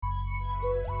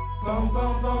Boom,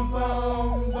 boom, boom,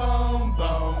 boom, boom, boom,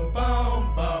 boom,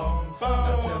 boom, boom.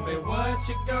 Now tell me what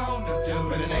you gonna do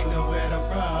when it ain't nowhere to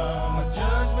run. When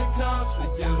judgment comes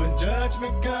for you. When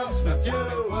judgment comes for you. Tell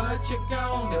me what you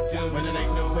gonna do when it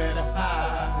ain't nowhere to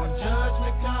hide. When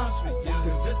judgment comes for you.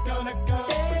 'Cause it's gonna come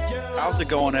for you. How's it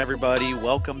going, everybody?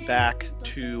 Welcome back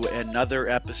to another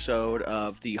episode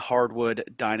of the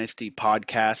Hardwood Dynasty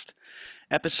podcast.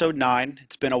 Episode 9.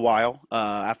 It's been a while.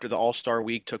 After the All-Star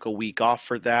week, took a week off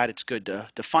for that. It's good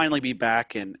to finally be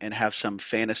back and have some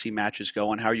fantasy matches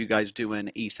going. How are you guys doing,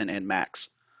 Ethan and Max?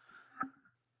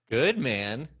 Good,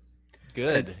 man.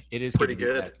 Good. It is pretty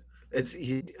good.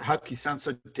 Huck, you sound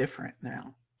so different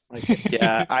now. Like,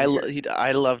 Yeah,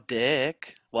 I love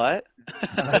Dick. What?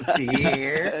 oh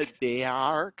dear.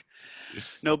 Dick.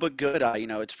 No, but good.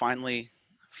 It's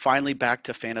finally back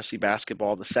to fantasy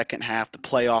basketball. The second half, the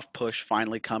playoff push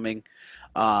finally coming.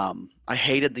 I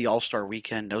hated the All-Star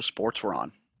weekend. No sports were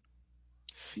on.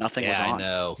 Nothing was on. I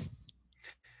know.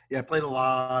 Yeah, I played a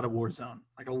lot of Warzone,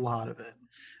 like a lot of it.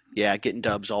 Yeah, getting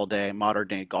dubs all day, modern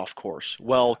day golf course.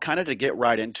 Well, kind of to get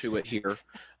right into it here,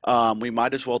 we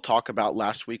might as well talk about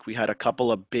last week. We had a couple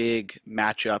of big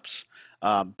matchups,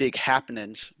 big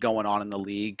happenings going on in the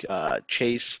league.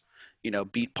 Chase,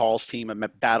 beat Paul's team, a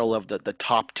battle of the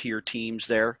top tier teams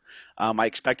there. I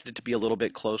expected it to be a little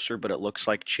bit closer, but it looks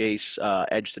like Chase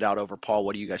edged it out over Paul.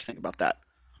 What do you guys think about that?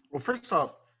 Well, first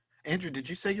off, Andrew, did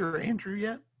you say you're Andrew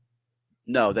yet?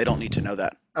 No, they don't need to know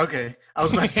that. Okay, I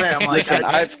was about to say, I'm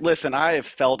like, Listen, I have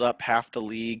felled up half the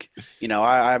league.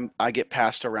 I get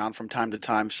passed around from time to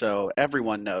time, so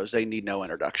everyone knows they need no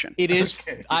introduction. It is.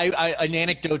 Okay. An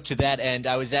anecdote to that end.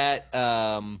 I was at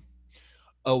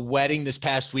a wedding this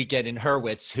past weekend in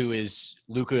Hurwitz. Who is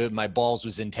Luca? My balls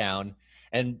was in town,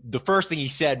 and the first thing he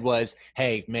said was,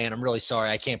 "Hey, man, I'm really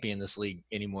sorry. I can't be in this league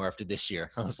anymore after this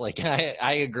year." I was like,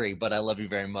 I agree, but I love you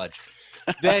very much.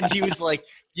 Then he was like,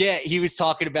 yeah, he was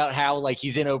talking about how like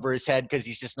he's in over his head because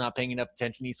he's just not paying enough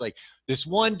attention. He's like, this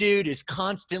one dude is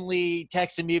constantly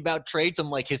texting me about trades.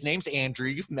 I'm like, his name's Andrew.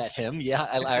 You've met him. Yeah,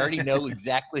 I already know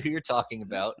exactly who you're talking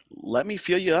about. Let me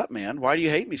feel you up, man. Why do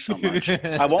you hate me so much?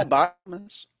 I won't buy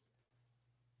this.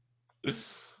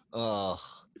 Oh,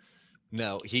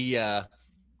 no.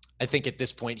 I think at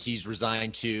this point he's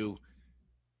resigned to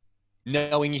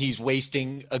knowing he's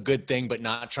wasting a good thing, but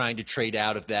not trying to trade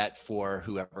out of that for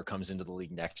whoever comes into the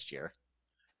league next year.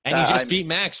 And he just beat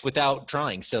Max without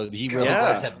trying, so he really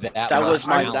does have that.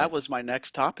 That was my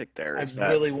next topic. There, I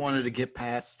really wanted to get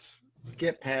past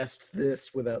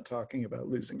this without talking about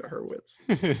losing to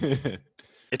Hurwitz.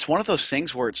 It's one of those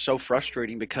things where it's so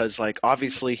frustrating because, like,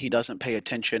 obviously he doesn't pay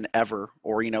attention ever,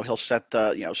 or he'll set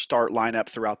the start lineup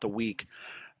throughout the week.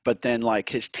 But then, like,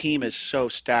 his team is so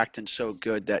stacked and so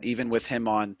good that even with him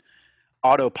on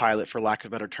autopilot, for lack of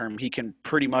a better term, he can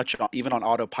pretty much, even on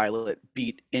autopilot,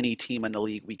 beat any team in the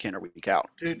league week in or week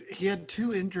out. Dude, he had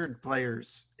 2 injured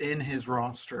players in his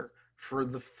roster for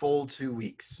the full 2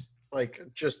 weeks. Like,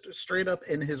 just straight up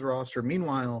in his roster.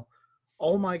 Meanwhile,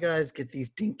 all my guys get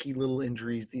these dinky little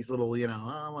injuries, these little,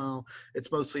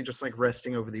 it's mostly just like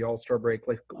resting over the All-Star break.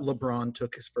 Like, LeBron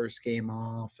took his first game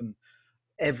off, and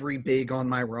every big on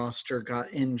my roster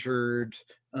got injured.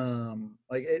 And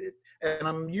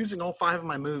I'm using all 5 of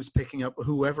my moves, picking up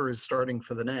whoever is starting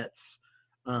for the Nets,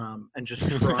 and just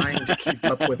trying to keep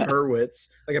up with Hurwitz.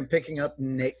 Like, I'm picking up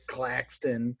Nick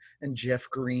Claxton and Jeff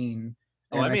Green.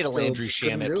 I made a Landry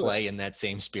Shamet play in that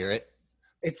same spirit.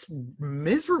 It's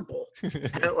miserable.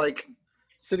 Like,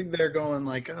 sitting there going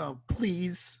like, oh,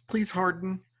 please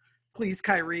Harden, please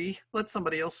Kyrie, let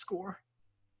somebody else score.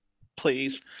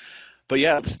 Please. But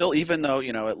yeah, it's still, even though,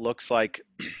 it looks like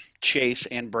Chase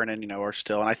and Brennan, are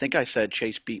still, and I think I said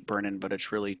Chase beat Brennan, but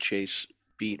it's really Chase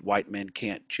beat White Men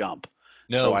Can't Jump.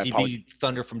 No, so he beat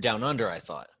Thunder from Down Under, I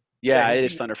thought. Yeah, it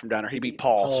is Thunder from Down Under. He beat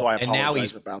Paul, so I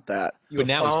apologize about that. But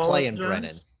now he's playing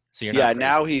Brennan. So you're not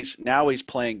now he's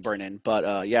playing Brennan.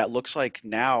 But it looks like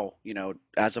now,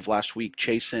 as of last week,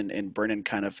 Chase and Brennan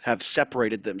kind of have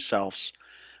separated themselves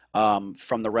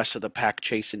from the rest of the pack,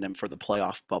 chasing them for the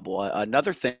playoff bubble.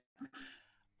 Another thing,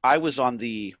 I was on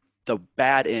the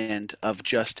bad end of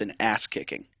just an ass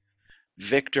kicking.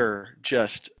 Victor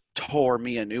just tore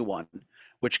me a new one,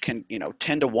 which can,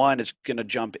 10-1 is going to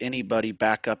jump anybody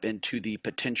back up into the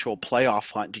potential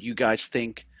playoff hunt. Do you guys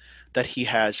think that he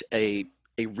has a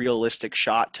realistic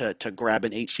shot to grab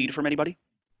an 8 seed from anybody?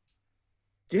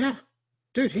 Yeah,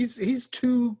 dude, he's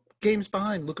 2 games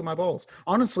behind. Look at my balls.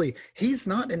 Honestly, he's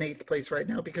not in 8th place right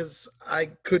now because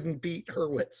I couldn't beat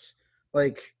Hurwitz.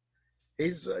 Like,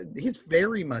 He's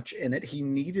very much in it. He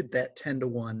needed that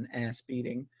 10-1 ass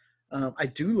beating. I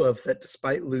do love that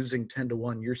despite losing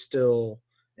 10-1, you're still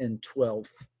and 12th.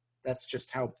 That's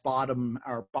just how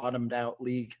our bottomed out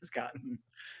league has gotten.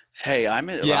 Hey,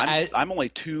 Yeah, I'm only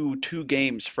two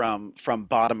games from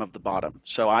bottom of the bottom.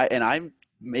 So I'm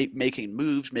making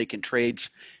moves, making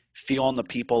trades, feeling the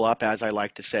people up, as I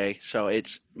like to say. So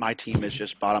it's my team is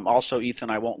just bottom. Also, Ethan,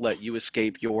 I won't let you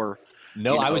escape your,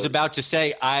 no, you I was know, about to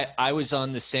say I was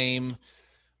on the same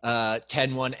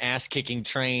 10-1 ass kicking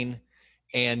train,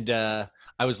 and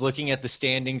I was looking at the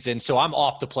standings, and so I'm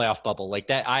off the playoff bubble like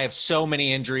that. I have so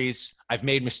many injuries. I've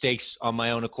made mistakes on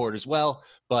my own accord as well,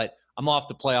 but I'm off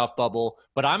the playoff bubble.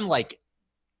 But I'm like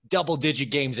double-digit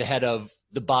games ahead of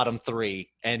the bottom three,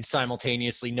 and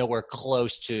simultaneously nowhere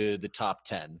close to the top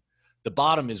 10. The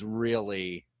bottom is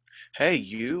really. hey,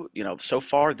 so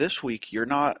far this week you're I'm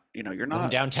not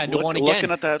down 10-1 again.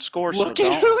 looking at that score, so Look at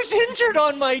don't. who's injured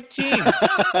on my team.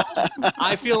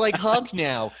 I feel like Hug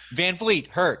now. Van Vliet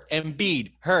hurt.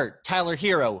 Embiid hurt. Tyler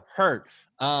Hero hurt.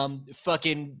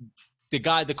 Fucking the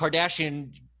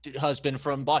Kardashian husband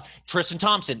from Tristan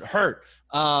Thompson hurt.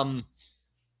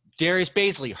 Darius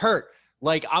Baisley hurt.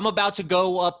 Like, I'm about to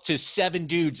go up to 7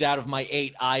 dudes out of my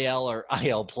 8 IL or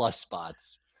IL plus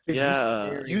spots.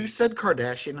 Yeah. You said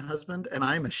Kardashian husband, and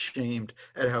I'm ashamed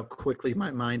at how quickly my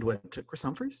mind went to Chris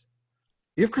Humphries.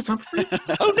 You have Chris Humphries?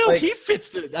 Oh no, Like- he fits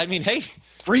hey, the shoe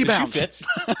Rebounds. fits.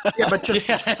 Yeah, but just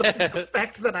Yeah. the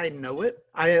fact that I know it,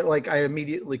 I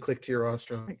immediately clicked to your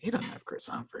roster. I'm like, he doesn't have Chris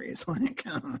Humphries. Like,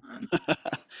 come on.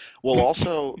 Well,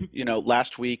 also,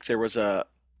 last week there was a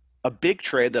big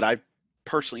trade that I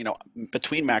personally,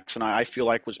 between Max and I feel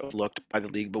like was overlooked by the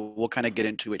league, but we'll kind of get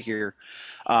into it here.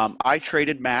 I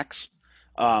traded Max.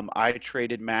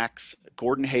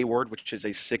 Gordon Hayward, which is a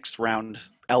 6th round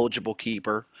eligible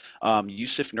keeper.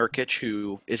 Yusuf Nurkic,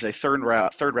 who is a third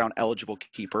round eligible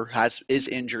keeper, is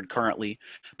injured currently,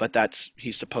 but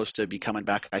he's supposed to be coming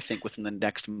back, I think, within the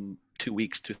next 2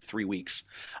 weeks to 3 weeks.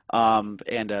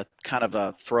 And a kind of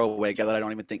a throwaway guy that I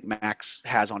don't even think Max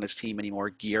has on his team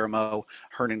anymore, Guillermo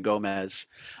Hernan Gomez.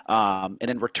 And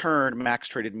in return, Max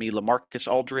traded me LaMarcus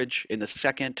Aldridge in the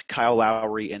 2nd, Kyle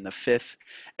Lowry in the 5th,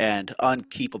 and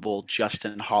unkeepable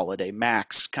Justin Holiday.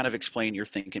 Max, kind of explain your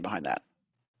thinking behind that.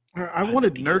 I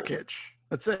wanted Nurkic.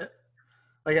 That's it.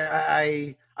 Like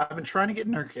I've been trying to get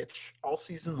Nurkic all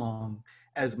season long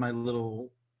as my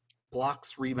little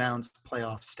blocks, rebounds,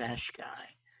 playoff stash guy,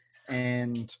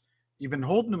 and you've been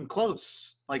holding him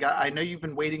close. Like I know you've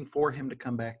been waiting for him to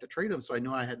come back to trade him, so I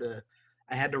knew I had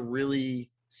to really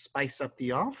spice up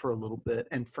the offer a little bit.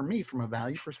 And for me, from a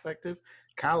value perspective,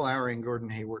 Kyle Lowry and Gordon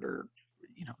Hayward are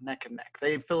neck and neck.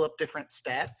 They fill up different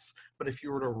stats, but if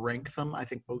you were to rank them, I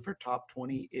think both are top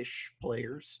 20-ish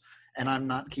players, and I'm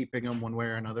not keeping them one way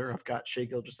or another. I've got Shai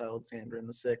Gilgeous-Alexander in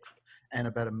the 6th and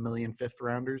about 1 million 5th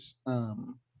rounders.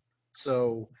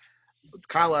 So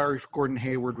Kyle Lowry for Gordon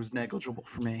Hayward was negligible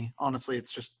for me. Honestly,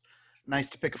 it's just nice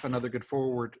to pick up another good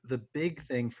forward. The big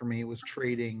thing for me was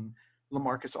trading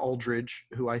LaMarcus Aldridge,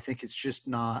 who I think is just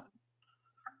not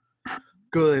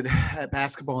good at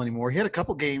basketball anymore. He had a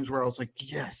couple games where I was like,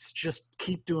 yes, just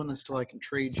keep doing this till I can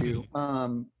trade you.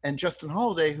 And Justin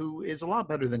Holiday, who is a lot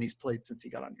better than he's played since he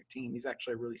got on your team. He's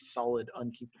actually a really solid,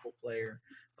 unkeepable player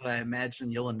that I imagine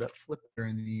you'll end up flipping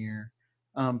during the year.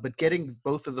 But getting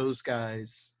both of those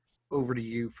guys over to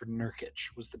you for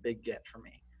Nurkic was the big get for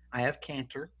me. I have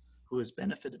Cantor, who has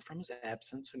benefited from his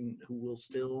absence and who will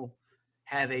still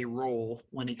have a role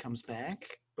when he comes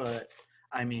back. But,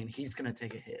 I mean, he's going to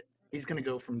take a hit. He's going to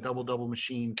go from double-double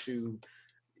machine to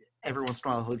every once in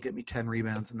a while he'll get me 10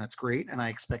 rebounds, and that's great. And I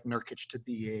expect Nurkic to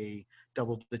be a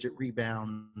double-digit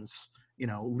rebounds,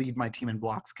 lead my team in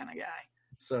blocks kind of guy.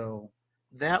 So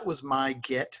that was my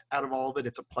get out of all of it.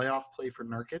 It's a playoff play for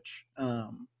Nurkic.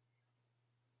 I'm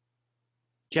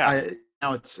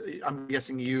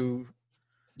guessing you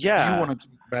want to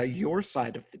talk about your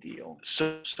side of the deal.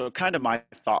 So kind of my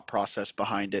thought process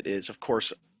behind it is, of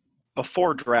course,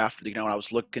 before draft, when I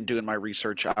was doing my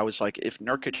research, I was like, if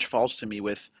Nurkic falls to me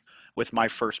with my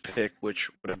first pick,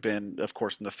 which would have been, of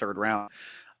course, in the 3rd round,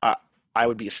 I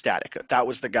would be ecstatic. That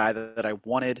was the guy that I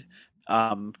wanted.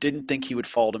 Didn't think he would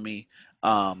fall to me,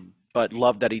 but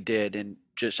loved that he did. And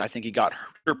I think he got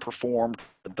performed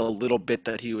the little bit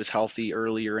that he was healthy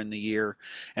earlier in the year,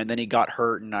 and then he got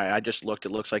hurt. And I just looked.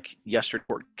 It looks like yesterday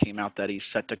came out that he's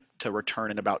set to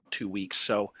return in about 2 weeks.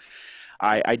 So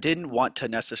I didn't want to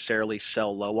necessarily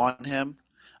sell low on him,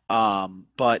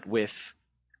 but with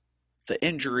the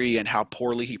injury and how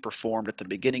poorly he performed at the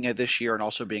beginning of this year and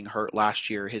also being hurt last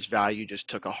year, his value just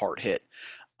took a hard hit.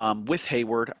 With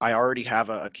Hayward, I already have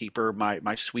a keeper,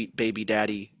 my sweet baby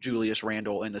daddy, Julius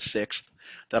Randle, in the 6th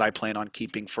that I plan on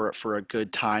keeping for a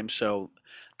good time. So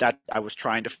that I was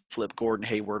trying to flip Gordon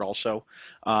Hayward also.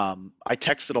 I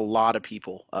texted a lot of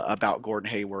people about Gordon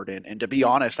Hayward, and to be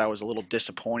honest, I was a little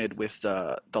disappointed with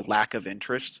the lack of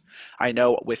interest. I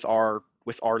know with our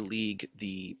league,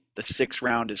 the sixth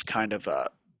round is kind of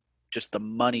just the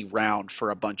money round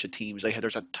for a bunch of teams.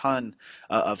 There's a ton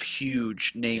of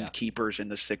huge named keepers in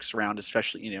the sixth round,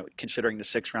 especially considering the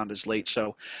sixth round is late.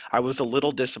 So I was a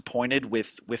little disappointed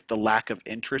with the lack of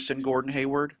interest in Gordon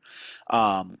Hayward.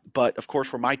 But of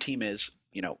course, where my team is,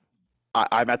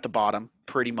 I'm at the bottom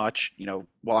pretty much.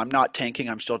 While I'm not tanking,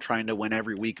 I'm still trying to win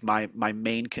every week. My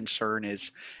main concern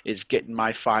is getting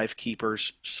my 5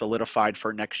 keepers solidified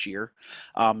for next year.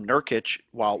 Nurkic,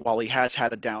 while he has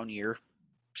had a down year,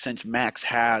 since Max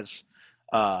has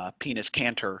Penis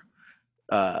Cantor,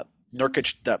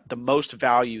 Nurkic, the most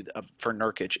value for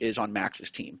Nurkic is on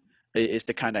Max's team, is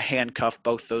to kind of handcuff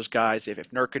both those guys. If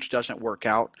Nurkic doesn't work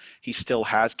out, he still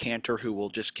has Cantor, who will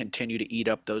just continue to eat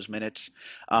up those minutes.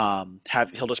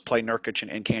 He'll just play Nurkic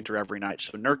and Cantor every night.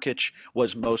 So Nurkic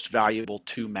was most valuable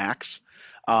to Max.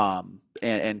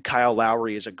 And Kyle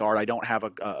Lowry is a guard. I don't have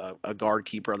a guard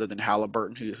keeper other than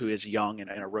Halliburton, who is young and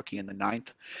a rookie in the 9th.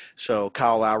 So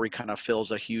Kyle Lowry kind of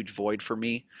fills a huge void for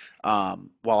me.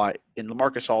 While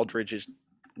LaMarcus Aldridge is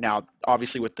now,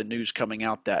 obviously, with the news coming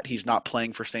out that he's not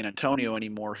playing for San Antonio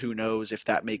anymore, who knows if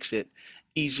that makes it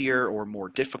easier or more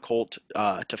difficult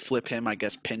to flip him, I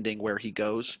guess, pending where he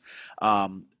goes.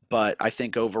 But I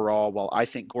think overall, while I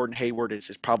think Gordon Hayward is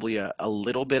probably a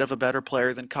little bit of a better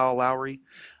player than Kyle Lowry,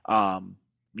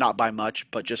 not by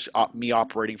much, but just me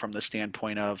operating from the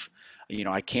standpoint of,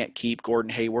 I can't keep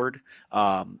Gordon Hayward,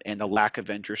 and the lack of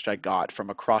interest I got from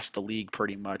across the league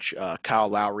pretty much. Kyle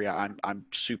Lowry, I'm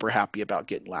super happy about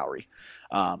getting Lowry.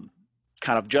 Kind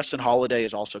of Justin Holiday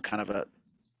is also kind of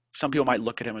some people might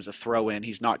look at him as a throw-in.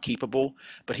 He's not keepable,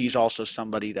 but he's also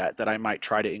somebody that I might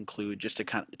try to include just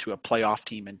to a playoff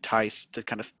team, entice to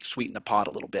kind of sweeten the pot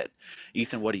a little bit.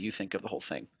 Ethan, what do you think of the whole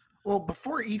thing? Well,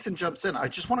 before Ethan jumps in, I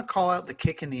just want to call out the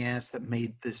kick in the ass that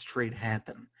made this trade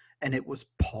happen, and it was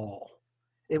Paul.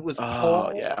 It was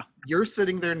Paul. Yeah. You're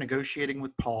sitting there negotiating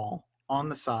with Paul on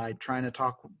the side, trying to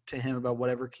talk to him about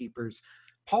whatever keepers.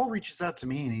 Paul reaches out to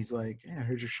me, and he's like, "Yeah, I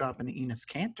heard you're shopping Enes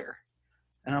Kanter,"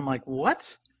 and I'm like,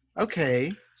 "What?"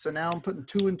 Okay, so now I'm putting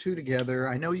 2 and 2 together.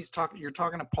 I know you're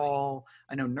talking to Paul.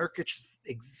 I know Nurkic is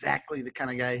exactly the kind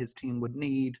of guy his team would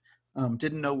need.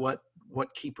 Didn't know what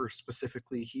keeper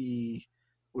specifically he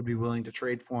would be willing to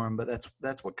trade for him, but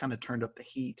that's what kind of turned up the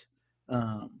heat.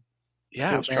 I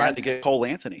was trying to get Cole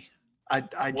Anthony. I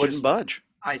wouldn't just budge.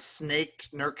 I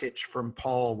snaked Nurkic from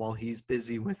Paul while he's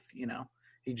busy with,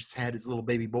 he just had his little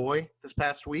baby boy this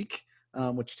past week.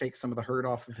 Which takes some of the hurt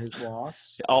off of his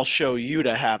loss. I'll show you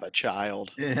to have a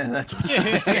child. Yeah, that's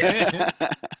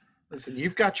what Listen,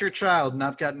 you've got your child, and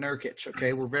I've got Nurkic,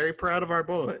 okay? We're very proud of our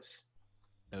boys.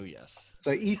 Oh, yes.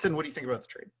 So, Ethan, what do you think about the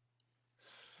trade?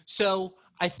 So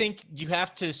I think you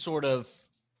have to sort of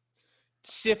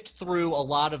sift through a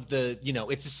lot of the,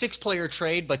 it's a 6-player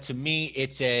trade, but to me,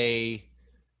 it's a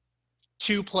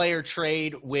 2-player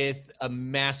trade with a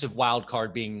massive wild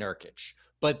card being Nurkic.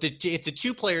 But it's a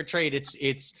 2-player trade.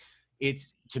 It's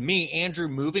to me, Andrew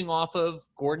moving off of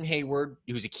Gordon Hayward,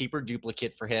 who's a keeper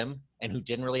duplicate for him and who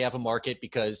didn't really have a market,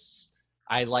 because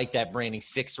I like that branding.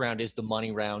 6th round is the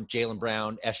money round. Jaylen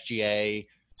Brown, SGA,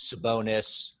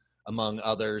 Sabonis, among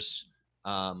others,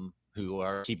 who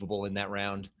are keepable in that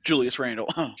round. Julius Randle.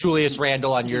 Julius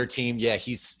Randle on your team. Yeah,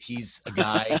 he's a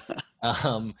guy.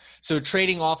 So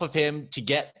trading off of him to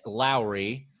get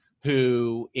Lowry,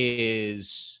 who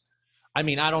is – I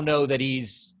mean, I don't know that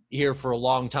he's here for a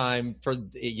long time for,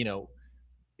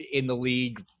 in the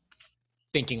league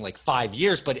thinking like 5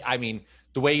 years. But, I mean,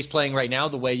 the way he's playing right now,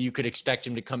 the way you could expect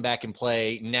him to come back and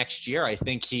play next year, I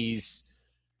think he's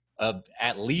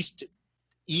at least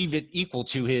even equal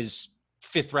to his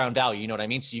 5th round value. You know what I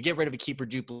mean? So you get rid of a keeper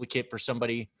duplicate for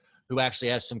somebody who actually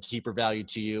has some keeper value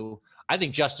to you. I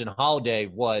think Justin Holiday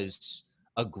was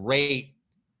a great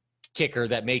kicker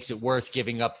that makes it worth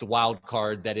giving up the wild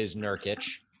card that is Nurkic.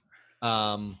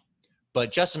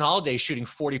 But Justin Holiday is shooting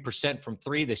 40% from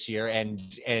 3 this year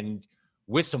and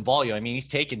with some volume. I mean, he's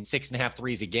taken 6.5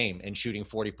 threes a game and shooting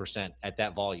 40% at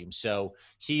that volume. So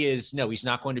he's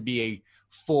not going to be a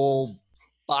full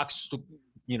box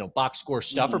score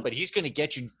stuffer, but he's going to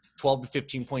get you 12 to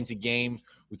 15 points a game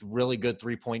with really good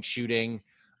 3-point shooting.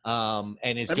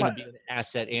 And is going to be an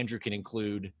asset Andrew can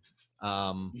include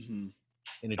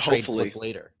in a trade flip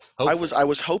later. Hopefully. I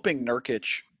was hoping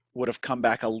Nurkic would have come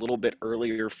back a little bit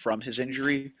earlier from his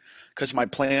injury, because my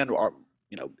plan,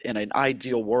 in an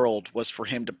ideal world, was for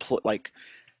him to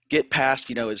get past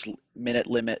his minute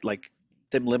limit,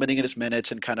 them limiting his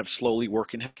minutes and kind of slowly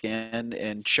working him in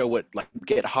and show it, like,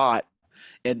 get hot,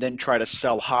 and then try to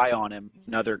sell high on him,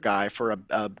 another guy for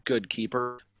a good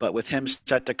keeper. But with him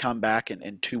set to come back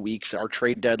in 2 weeks, our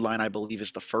trade deadline, I believe,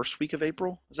 is the first week of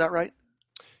April. Is that right?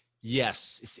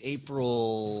 Yes, it's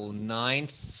April 9th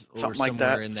or Something like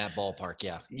somewhere that. in that ballpark.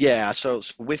 Yeah. Yeah. So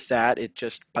with that, it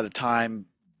just, by the timing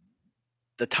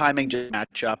just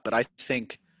match up. But I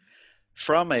think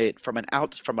from a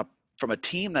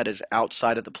team that is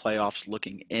outside of the playoffs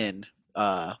looking in,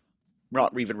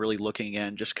 not even really looking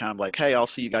in, just kind of like, hey, I'll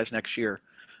see you guys next year.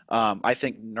 I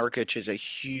think Nurkic is a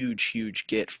huge, huge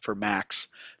get for Max,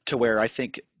 to where I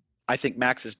think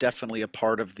Max is definitely a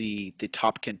part of the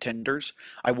top contenders.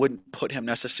 I wouldn't put him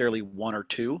necessarily one or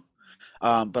two,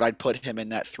 but I'd put him in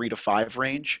that 3 to 5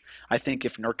 range. I think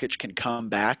if Nurkic can come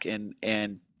back and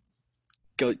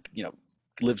go,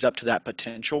 lives up to that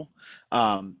potential,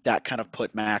 that kind of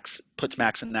puts Max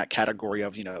in that category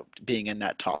of being in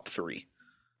that top three.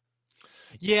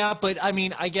 Yeah, but I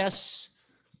mean, I guess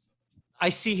I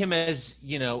see him as,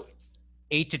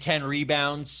 8 to 10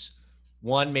 rebounds,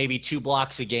 one, maybe 2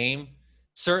 blocks a game.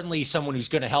 Certainly someone who's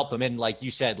going to help him. And like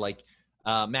you said, like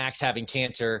Max having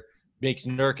Cantor makes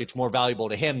Nurkic more valuable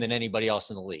to him than anybody else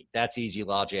in the league. That's easy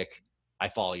logic. I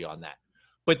follow you on that.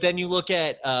 But then you look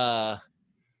at,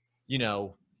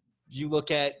 you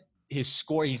look at his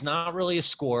score. He's not really a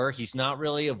scorer. He's not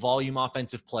really a volume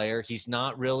offensive player. He's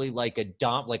not really like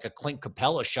like a Clint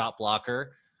Capella shot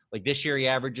blocker. Like this year, he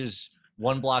averages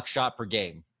 1 block shot per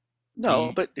game.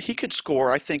 No, but he could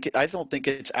score. I don't think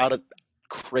it's out of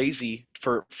crazy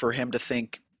for him to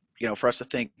think, for us to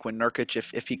think when Nurkic,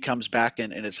 if he comes back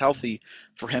and is healthy,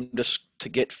 for him to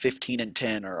get 15 and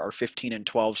 10 or 15 and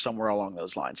 12, somewhere along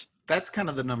those lines. That's kind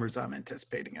of the numbers I'm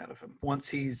anticipating out of him once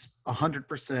he's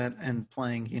 100% and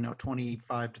playing,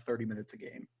 25 to 30 minutes a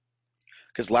game.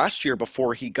 Because last year,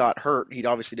 before he got hurt, he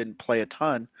obviously didn't play a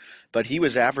ton, but he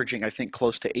was averaging, I think,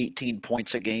 close to 18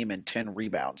 points a game and 10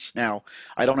 rebounds. Now,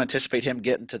 I don't anticipate him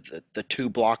getting to the 2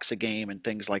 blocks a game and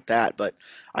things like that, but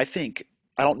I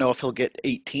don't know if he'll get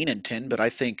 18 and 10, but I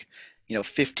think,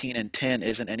 15 and 10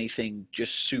 isn't anything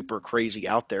just super crazy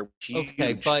out there. Okay,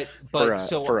 Huge but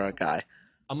for a guy.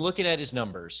 I'm looking at his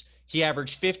numbers. He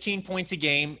averaged 15 points a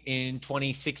game in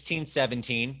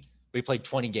 2016-17. We played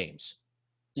 20 games.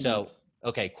 So,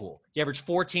 okay, cool. He averaged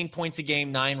 14 points a game,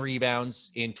 9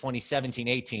 rebounds in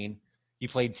 2017-18. He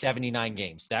played 79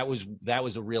 games. That was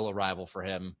a real arrival for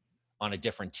him on a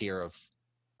different tier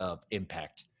of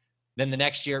impact. Then the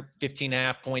next year,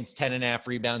 15.5 points, 10.5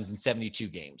 rebounds in 72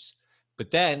 games.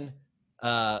 But then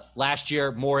last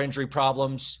year, more injury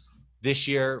problems. This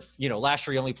year, last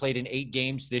year he only played in 8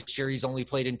 games. This year he's only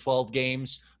played in 12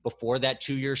 games. Before that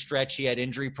 2-year stretch, he had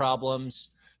injury problems.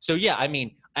 So, yeah, I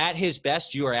mean, at his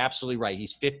best, you are absolutely right.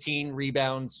 He's 15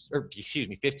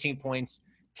 points,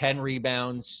 10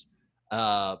 rebounds,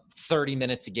 30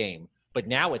 minutes a game. But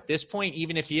now at this point,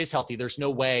 even if he is healthy, there's no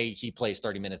way he plays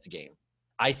 30 minutes a game.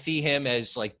 I see him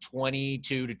as like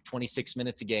 22 to 26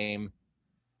 minutes a game.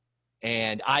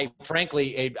 And I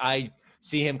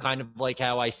see him kind of like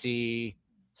how I see,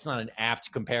 it's not an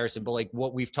apt comparison, but like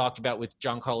what we've talked about with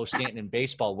Giancarlo Stanton in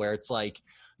baseball, where it's like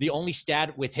the only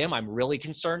stat with him I'm really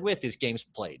concerned with is games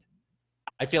played.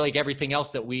 I feel like everything else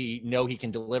that we know he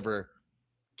can deliver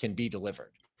can be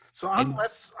delivered. So I'm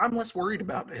less worried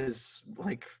about his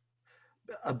like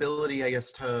ability, I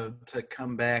guess, to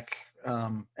come back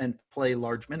and play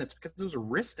large minutes, because it was a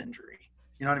wrist injury.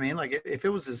 You know what I mean? Like if it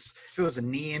was a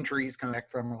knee injury, he's coming back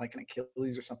from like an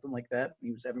Achilles or something like that, and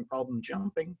he was having problem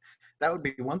jumping, that would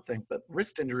be one thing. But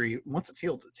wrist injury, once it's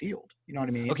healed, it's healed. You know what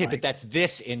I mean? Okay, but that's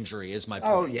this injury is my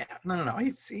point. Oh yeah, no.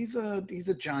 He's a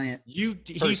giant.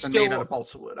 He's still made out of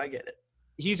balsa wood. I get it.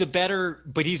 He's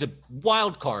a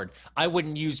wild card. I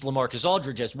wouldn't use LaMarcus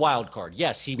Aldridge as wild card.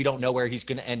 Yes, we don't know where he's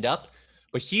going to end up,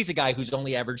 but he's a guy who's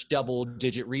only averaged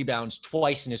double-digit rebounds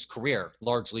twice in his career,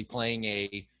 largely playing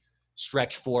a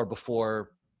stretch 4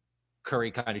 before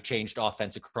Curry kind of changed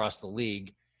offense across the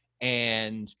league.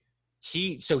 And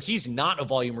he's not a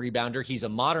volume rebounder. He's a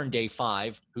modern day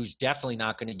 5 who's definitely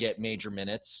not going to get major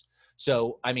minutes.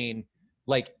 So, I mean,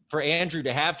 like for Andrew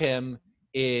to have him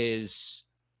is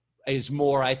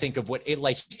more, I think, of what it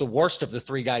like the worst of the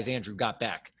 3 guys Andrew got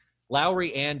back.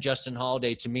 Lowry and Justin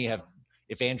Holiday, to me,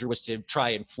 if Andrew was to try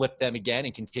and flip them again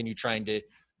and continue trying to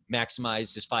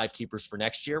maximize his 5 keepers for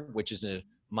next year, which is a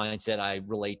mindset I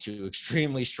relate to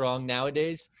extremely strong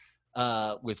nowadays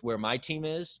with where my team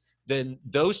is, then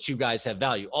those 2 guys have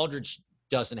value. Aldridge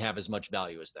doesn't have as much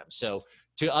value as them. So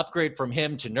to upgrade from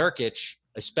him to Nurkic,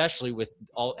 especially with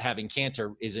having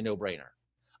Cantor, is a no-brainer.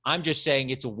 I'm just saying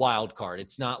it's a wild card.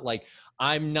 It's not like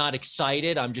I'm not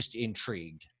excited. I'm just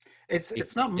intrigued.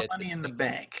 It's not money in the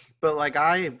bank, but like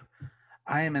I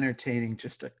am entertaining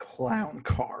just a clown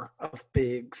car of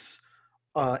bigs,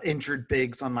 injured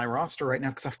bigs on my roster right now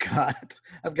because I've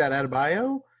got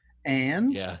Adebayo,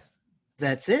 and Yeah.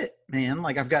 that's it, man.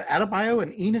 Like I've got Adebayo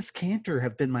and Enes Kanter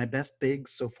have been my best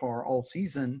bigs so far all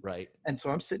season, Right. and so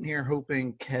I'm sitting here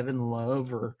hoping Kevin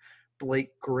Love or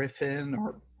Blake Griffin,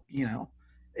 or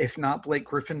if not Blake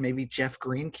Griffin, maybe Jeff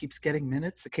Green keeps getting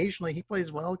minutes. Occasionally he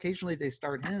plays well. Occasionally they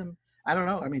start him. I don't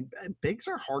know. I mean, bigs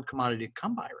are a hard commodity to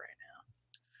come by right now.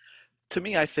 To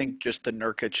me, I think just the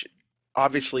Nurkic.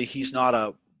 Obviously, he's not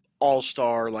a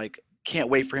all-star. Like, can't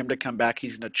wait for him to come back.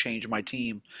 He's going to change my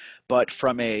team. But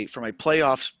from a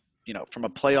playoffs, from a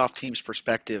playoff team's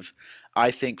perspective,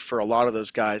 I think for a lot of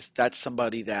those guys, that's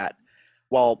somebody that,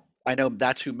 while I know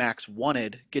that's who Max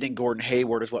wanted, getting Gordon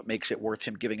Hayward is what makes it worth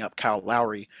him giving up Kyle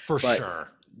Lowry. For But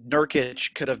sure.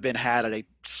 Nurkic could have been had at a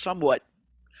somewhat,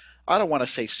 I don't want to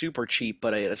say super cheap,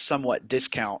 but at a somewhat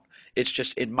discount. It's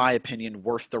just, in my opinion,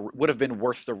 would have been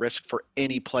worth the risk for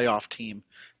any playoff team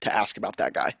to ask about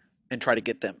that guy and try to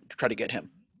get him,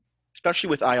 especially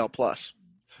with IL plus.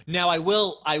 Now I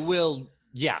will,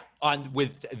 yeah.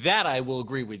 With that, I will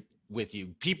agree with you.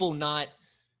 People not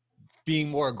being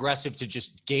more aggressive to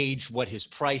just gauge what his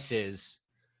price is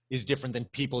different than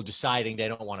people deciding they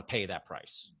don't want to pay that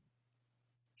price.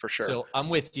 For sure. So I'm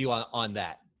with you on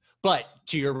that. But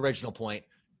to your original point,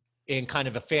 in kind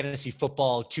of a fantasy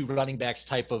football, two running backs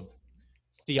type of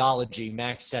theology,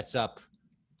 Max sets up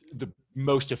the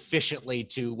most efficiently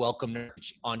to welcome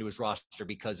Nurkic onto his roster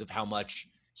because of how much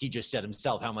he just said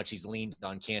himself, how much he's leaned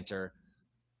on Kanter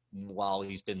while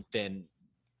he's been thin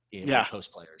in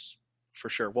post players. For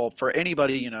sure. Well, for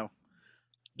anybody,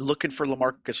 looking for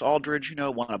LaMarcus Aldridge,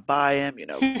 want to buy him,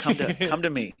 come to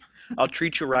me. I'll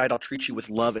treat you right. I'll treat you with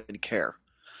love and care.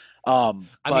 I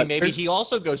mean, maybe he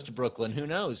also goes to Brooklyn. Who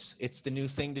knows? It's the new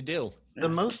thing to do. The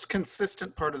most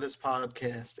consistent part of this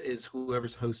podcast is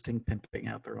whoever's hosting pimping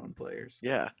out their own players.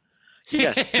 Yeah.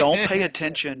 Yes. Don't pay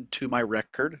attention to my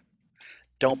record.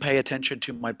 Don't pay attention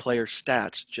to my player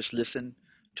stats. Just listen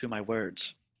to my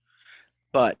words.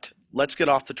 But let's get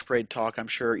off the trade talk. I'm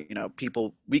sure,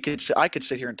 I could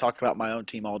sit here and talk about my own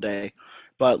team all day,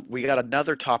 but we got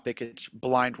another topic. It's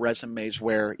blind resumes,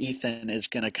 where Ethan is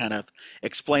going to kind of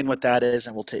explain what that is,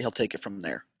 and he'll take it from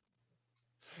there.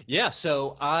 Yeah.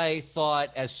 So I thought,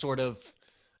 as sort of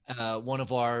one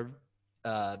of our,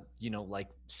 like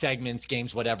segments,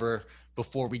 games, whatever,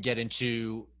 before we get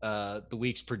into the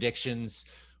week's predictions,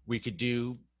 we could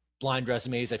do blind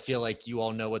resumes. I feel like you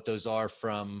all know what those are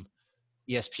from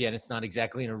ESPN. It's not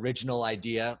exactly an original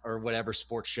idea, or whatever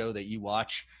sports show that you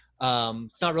watch.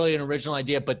 It's not really an original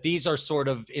idea, but these are sort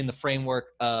of in the framework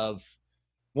of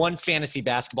one, fantasy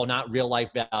basketball, not real life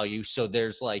value. So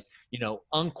there's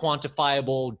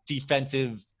unquantifiable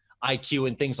defensive IQ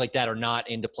and things like that are not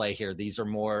into play here. These are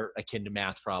more akin to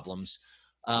math problems.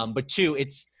 But two,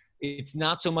 it's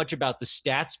not so much about the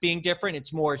stats being different.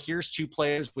 It's more, here's two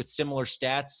players with similar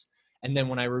stats. And then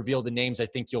when I reveal the names, I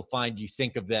think you'll find you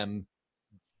think of them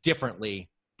differently,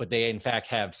 but they in fact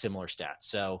have similar stats.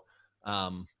 So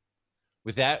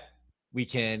with that, we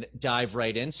can dive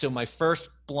right in. So my first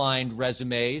blind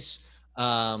resumes,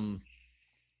 player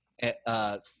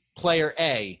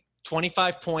A,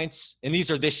 25 points, and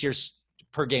these are this year's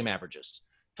per game averages.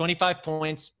 25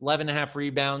 points, 11.5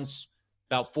 rebounds,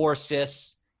 about 4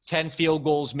 assists, 10 field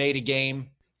goals made a game,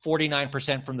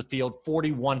 49% from the field,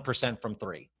 41% from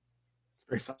three.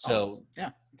 Very solid. So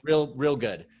yeah, real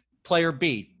good. Player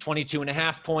B,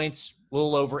 22.5 points, a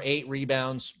little over 8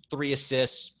 rebounds, 3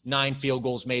 assists, 9 field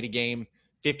goals made a game,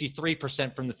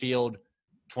 53% from the field,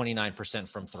 29%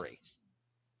 from three.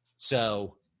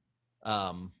 So,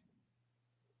 I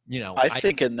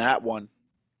think in that one,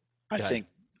 I think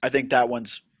that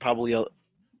one's probably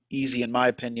easy, in my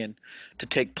opinion, to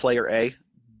take player A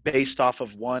based off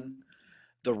of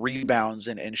the rebounds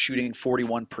and shooting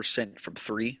 41% from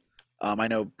three. I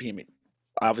know,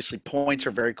 obviously points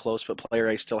are very close, but player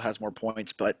A still has more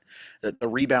points. But the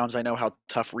rebounds, I know how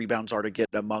tough rebounds are to get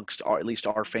amongst at least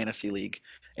our fantasy league.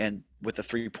 And with the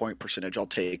 3-point percentage, I'll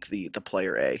take the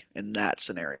player A in that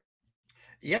scenario.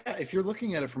 Yeah, if you're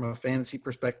looking at it from a fantasy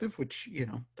perspective, which,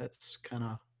 that's kind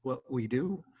of what we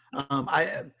do.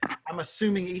 I'm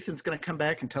assuming Ethan's going to come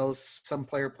back and tell us some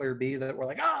player B, that we're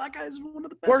like, that guy's one of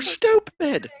the best. We're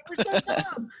stupid. We're so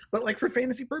dumb. But for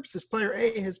fantasy purposes, player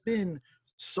A has been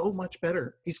so much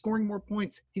better. He's scoring more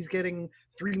points. He's getting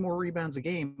 3 more rebounds a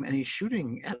game, and he's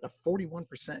shooting at a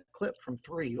 41% clip from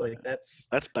 3. Like that's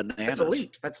bananas. that's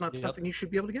elite. That's not Yep. something you should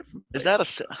be able to get from. Is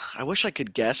players. that I wish I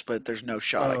could guess, but there's no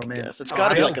shot I Oh, can man. guess. It's Oh, got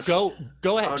to I be No, like a.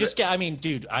 go ahead. Oh, Just get. I mean,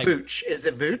 dude, Vooch? Is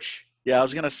it Vooch? Yeah, I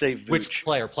was gonna say Vooch. which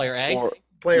player? Player A. Or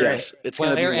Player yes, it's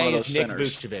gonna be Player one A of is those Nick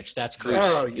centers. Vucevic. That's A? correct.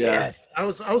 Oh Yeah. yes. I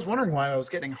was wondering why I was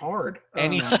getting hard.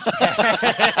 Any Um,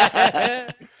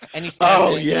 any stats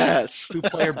Oh that yes. who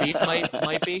player B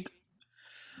might be?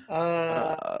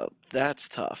 That's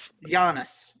tough.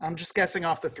 Giannis. I'm just guessing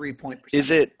off the 3-point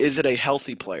percentage. Is it a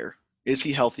healthy player? Is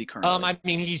he healthy currently? I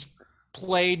mean, he's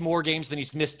played more games than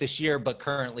he's missed this year, but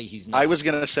currently he's not. I was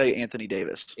gonna say Anthony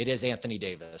Davis. It is Anthony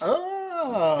Davis.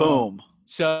 Oh. Boom.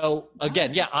 So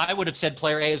again, yeah, I would have said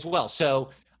player A as well.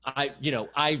 So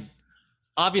I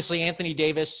obviously Anthony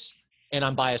Davis, and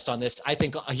I'm biased on this. I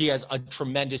think he has a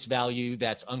tremendous value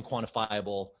that's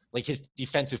unquantifiable. Like his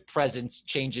defensive presence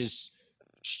changes,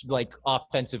 like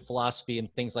offensive philosophy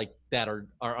and things like that are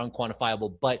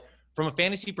unquantifiable. But from a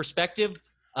fantasy perspective,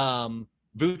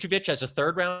 Vucevic as a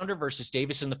third rounder versus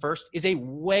Davis in the first is a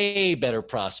way better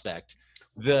prospect.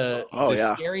 The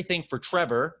scary thing for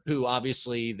Trevor, who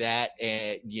obviously that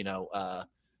guy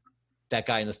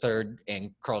in the third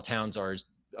and Karl Towns are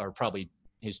probably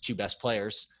his 2 best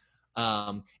players,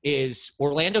 is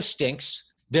Orlando stinks.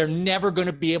 They're never going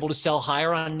to be able to sell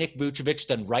higher on Nick Vucevic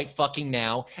than right fucking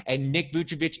now, and Nick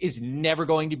Vucevic is never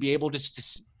going to be able to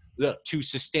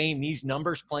sustain these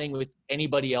numbers playing with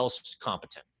anybody else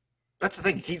competent. That's the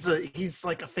thing. He's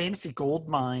like a fantasy gold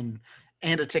mine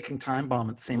and a ticking time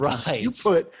bomb at the same time. Right. You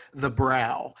put the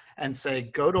brow and say,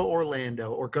 go to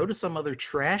Orlando or go to some other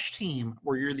trash team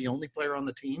where you're the only player on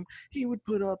the team, he would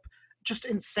put up just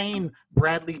insane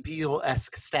Bradley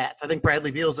Beal-esque stats. I think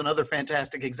Bradley Beal is another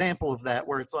fantastic example of that,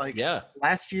 where it's like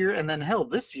last year and then hell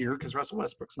this year, because Russell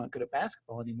Westbrook's not good at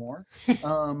basketball anymore.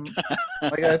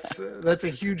 Like that's a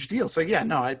huge deal. So yeah,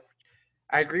 no,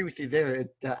 I agree with you there.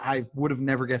 I would have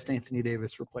never guessed Anthony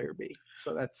Davis for player B.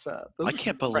 So that's I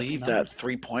can't believe that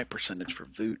 3-point percentage for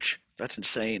Vooch. That's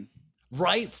insane.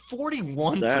 Right,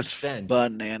 41%. That's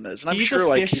bananas. And I'm He's sure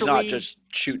like he's not officially- just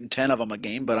shooting 10 of them a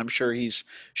game, but I'm sure he's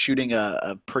shooting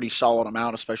a pretty solid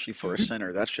amount, especially for a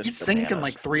center. That's just he's bananas. sinking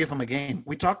like 3 of them a game.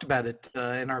 We talked about it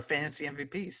in our fantasy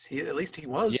MVPs. At least he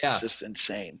was. Yeah. It's just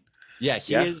insane. Yeah,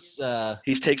 he is.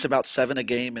 He takes about 7 a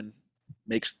game and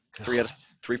makes 3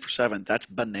 for 7. That's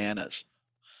bananas.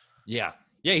 Yeah,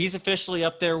 he's officially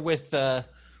up there with the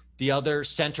other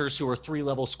centers who are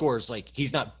 3-level scorers. Like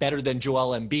he's not better than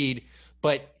Joel Embiid,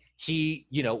 but he,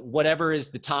 whatever is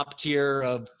the top tier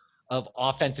of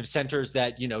offensive centers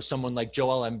that, someone like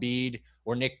Joel Embiid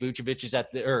or Nick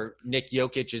Vucevic or Nick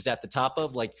Jokic is at the top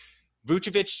of, like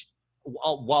Vucevic,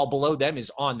 while below them,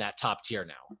 is on that top tier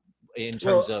now in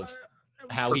terms of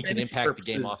how he can impact the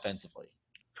game offensively.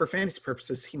 For fantasy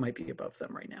purposes, he might be above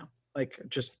them right now. Like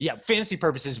just fantasy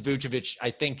purposes, Vucevic,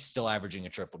 I think, still averaging a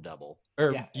triple-double.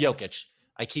 Or Jokic.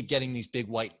 I keep getting these big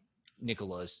white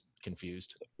Nicolas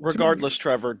confused. Regardless,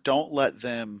 Trevor, don't let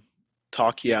them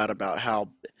talk you out about how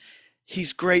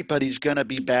he's great, but he's going to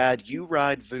be bad. You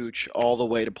ride Vooch all the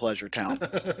way to Pleasure Town.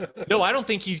 No, I don't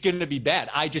think he's going to be bad.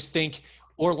 I just think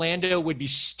Orlando would be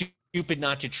stupid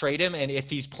not to trade him. And if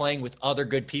he's playing with other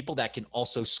good people that can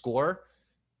also score,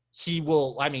 he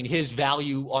will, I mean, his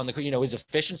value on the, his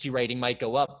efficiency rating might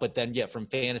go up, but then from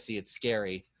fantasy, it's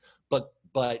scary.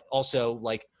 But also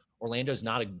like Orlando's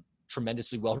not a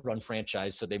tremendously well-run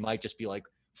franchise. So they might just be like,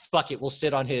 fuck it. We'll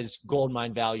sit on his gold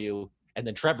mine value. And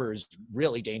then Trevor is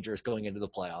really dangerous going into the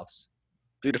playoffs.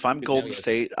 Dude, if I'm Golden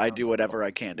State, I do whatever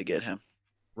I can to get him.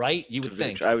 Right? You would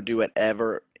think. I would do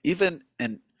whatever,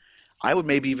 and I would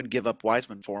maybe even give up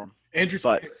Wiseman for him. Andrew,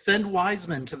 send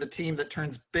Wiseman to the team that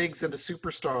turns bigs into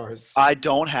superstars. I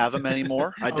don't have him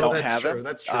anymore. I don't have him.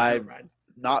 That's true.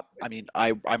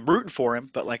 I'm rooting for him,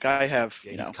 but like I have,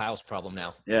 he's Kyle's problem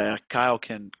now. Yeah, Kyle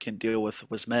can deal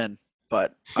with men,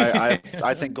 but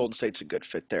I think Golden State's a good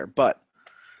fit there. But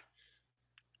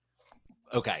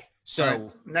okay,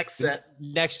 so next set,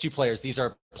 next 2 players. These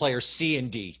are players C and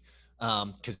D,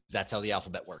 because that's how the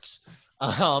alphabet works.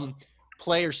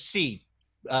 Player C,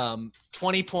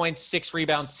 20 points, 6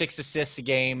 rebounds, 6 assists a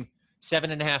game,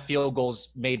 7.5 field goals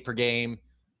made per game.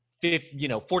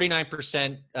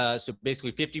 49%. So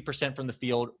basically 50% from the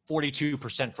field,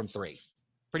 42% from 3.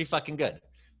 Pretty fucking good.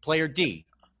 Player D,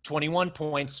 21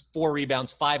 points, 4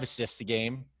 rebounds, 5 assists a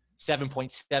game,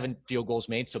 7.7 field goals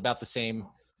made. So about the same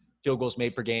field goals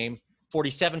made per game,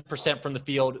 47% from the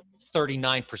field,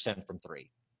 39% from 3.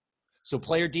 So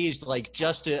player D is like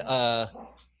just a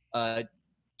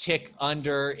tick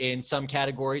under in some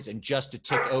categories and just a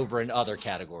tick over in other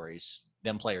categories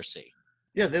than player C.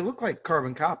 Yeah, they look like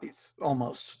carbon copies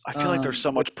almost. I feel like there's so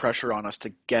Which- much pressure on us to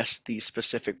guess these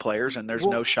specific players, and there's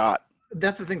Well, no shot.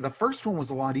 That's the thing. The first one was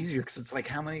a lot easier because it's like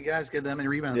how many guys get that many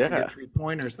rebounds and Yeah. get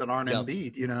 3-pointers that aren't Yep.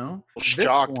 Embiid, you know? I'm This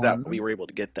shocked that one- we were able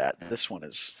to get that. This one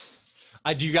is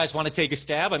Do you guys want to take a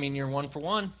stab? I mean, you're 1 for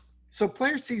 1. So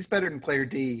player C is better than player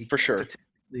D For sure.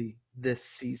 statistically this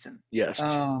season. yes.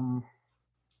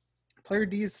 Player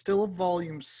D is still a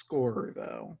volume scorer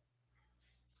though.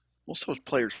 Well, so is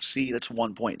player C. That's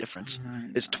 1 point difference.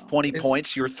 Is I know. 20 Is-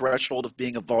 points your threshold of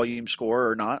being a volume scorer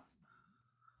or not?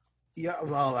 Yeah,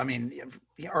 well, I mean,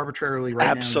 arbitrarily right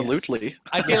now. Absolutely.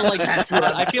 I feel like That's what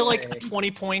I'm I feel saying. like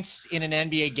 20 points in an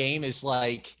NBA game is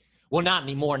like, well, not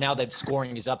anymore now that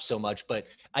scoring is up so much, but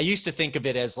I used to think of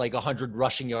it as like 100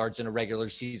 rushing yards in a regular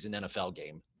season NFL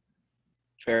game.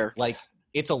 Fair. Like,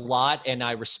 it's a lot, and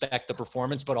I respect the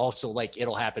performance, but also like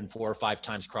it'll happen 4 or 5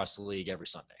 times across the league every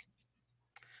Sunday.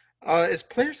 Is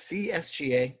player C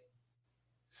SGA?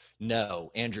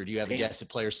 No, Andrew, do you have a Damn. guess at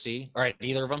player C? All right,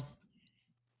 either of them.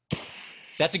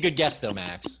 That's a good guess, though,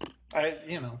 Max.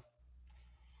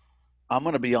 I'm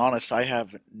going to be honest. I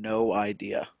have no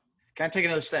idea. Can I take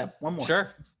another stab? One more.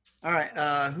 Sure. All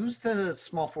right. Who's the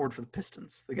small forward for the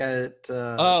Pistons? The guy that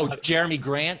Oh, Jeremy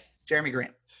Grant. Jeremy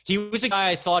Grant. He was a guy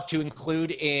I thought to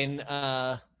include in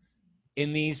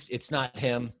these. It's not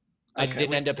him. I Okay, didn't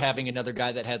what's end up having another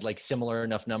guy that had like similar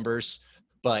enough numbers,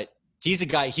 but he's a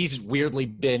guy. He's weirdly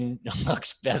been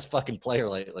Bucks' best fucking player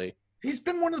lately. He's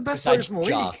been one of the best Besides players in the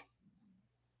Ja. league.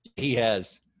 He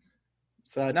has.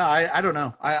 So no, I don't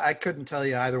know. I couldn't tell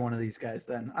you either one of these guys.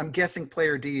 Then I'm guessing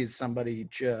player D is somebody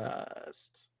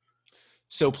just.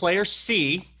 So player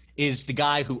C is the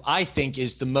guy who I think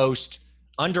is the most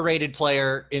underrated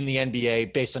player in the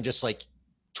NBA based on just like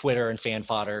Twitter and fan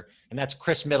fodder, and that's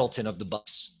Chris Middleton of the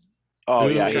Bucks. Oh,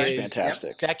 Who yeah. is- He's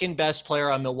fantastic. Second best player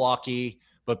on Milwaukee,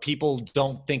 but people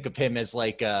don't think of him as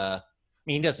like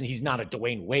he's not a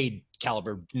Dwayne Wade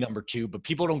caliber number 2, but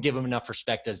people don't give him enough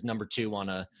respect as number 2 on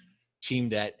a team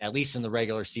that, at least in the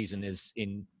regular season, is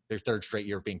in their 3rd straight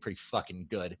year of being pretty fucking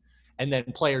good. And then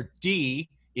player D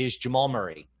is Jamal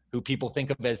Murray, who people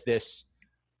think of as this.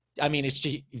 I mean,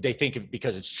 they think of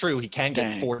because it's true. He can get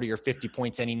Dang. 40 or 50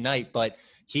 points any night, but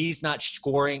he's not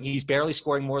scoring. He's barely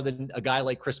scoring more than a guy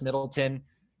like Chris Middleton.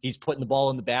 He's putting the ball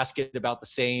in the basket about the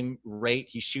same rate.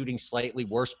 He's shooting slightly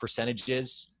worse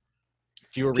percentages,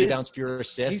 fewer Did- rebounds, fewer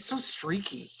assists. He's so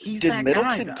streaky. He's Did that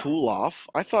Middleton guy, though. cool off?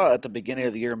 I thought at the beginning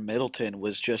of the year Middleton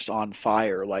was just on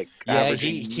fire, like Yeah,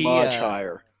 averaging he, much uh,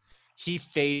 higher. He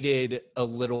faded a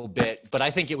little bit, but I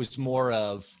think it was more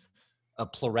of a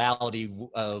plurality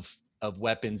of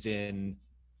weapons in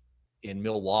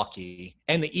Milwaukee.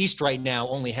 And the East right now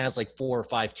only has like 4 or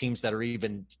 5 teams that are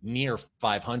even near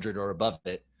 500 or above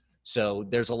it. So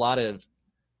there's a lot of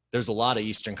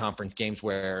Eastern Conference games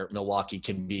where Milwaukee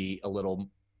can be a little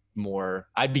more.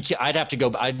 I'd be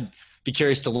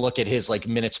curious to look at his like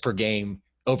minutes per game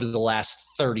over the last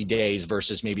 30 days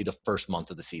versus maybe the first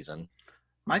month of the season.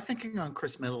 My thinking on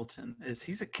Chris Middleton is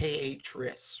he's a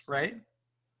KHRIS, right?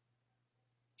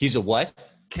 He's a what?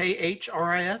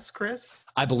 KHRIS, Chris.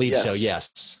 I believe so. Yes.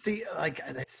 Yes. See, like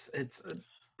it's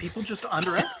people just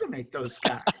underestimate those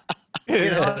guys.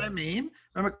 You know what I mean?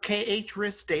 Remember KH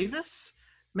Rhys Davis,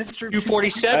 Mr.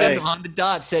 247 Hey. on the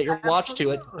dot. Set your watch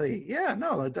to it. Absolutely. Yeah,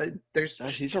 no, there's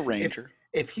He's a Ranger.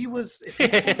 if he's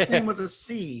playing with a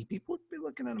C, people would be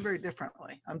looking at him very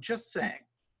differently. I'm just saying.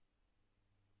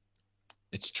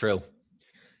 It's true.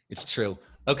 It's true.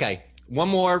 Okay. One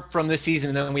more from this season,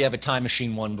 and then we have a time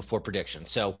machine one before prediction.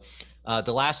 So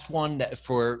the last one that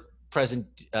for present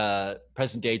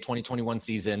day 2021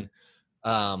 season,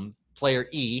 player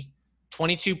E,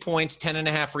 22 points,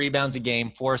 10.5 rebounds a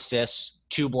game, 4 assists,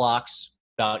 2 blocks,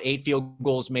 about 8 field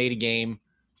goals made a game,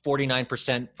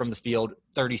 49% from the field,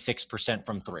 36%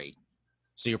 from 3.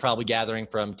 So you're probably gathering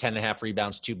from 10.5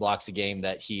 rebounds, 2 blocks a game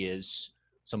that he is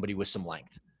somebody with some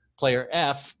length. Player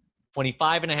F,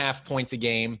 25.5 points a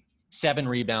game, 7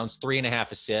 rebounds,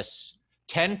 3.5 assists,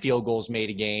 10 field goals made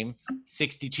a game,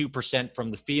 62% from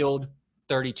the field,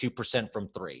 32% from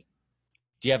 3.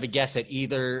 Do you have a guess at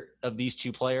either of these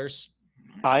two players?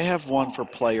 I have one for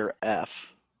player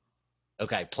F.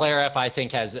 Okay, player F, I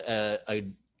think, has a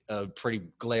pretty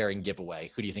glaring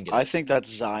giveaway. Who do you think it is? I think that's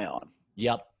Zion.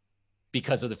 Yep,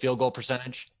 because of the field goal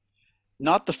percentage.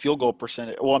 Not the field goal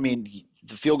percentage. Well, I mean,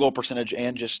 the field goal percentage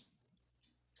and just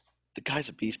the guy's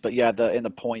a beast. But yeah,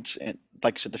 the points and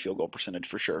like I said, the field goal percentage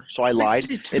for sure. So I lied.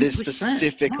 It is 62%.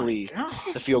 specifically My God.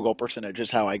 the field goal percentage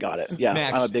is how I got it. Yeah,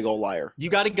 Max. I'm a big old liar. You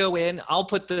got to go in. I'll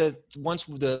put once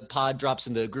the pod drops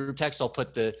in the group text, I'll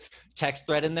put the text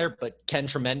thread in there. But Ken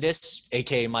Tremendous,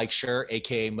 aka Mike Schur,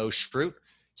 aka Mo Schrute,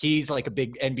 he's like a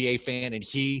big NBA fan, and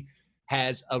he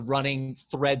has a running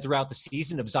thread throughout the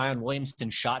season of Zion Williamson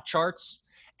shot charts.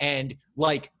 And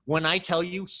like, when I tell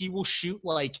you he will shoot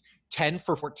like 10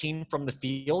 for 14 from the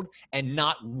field, and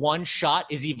not one shot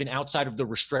is even outside of the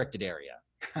restricted area.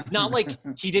 Not like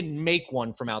he didn't make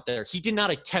one from out there. He did not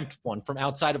attempt one from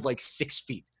outside of like 6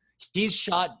 feet. His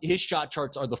shot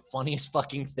charts are the funniest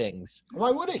fucking things. Why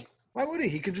would he? Why would he?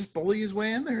 He could just bully his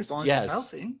way in there as long as he's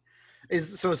healthy.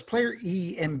 Is player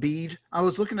E Embiid? I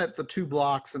was looking at the 2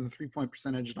 blocks and the 3-point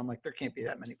percentage, and I'm like, there can't be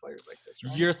that many players like this,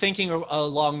 right? You're thinking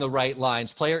along the right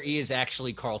lines. Player E is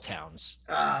actually Karl Towns.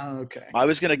 Okay. I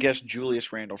was going to guess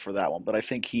Julius Randle for that one, but I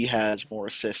think he has more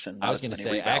assists and I was going to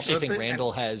say, I actually think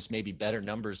Randle has maybe better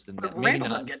numbers than that. Randle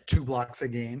doesn't get 2 blocks a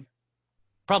game.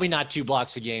 Probably not 2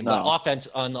 blocks a game, No. but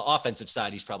on the offensive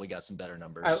side, he's probably got some better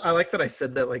numbers. I like that I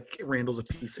said that like Randle's a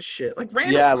piece of shit. Like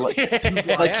Randle, Yeah, like, 2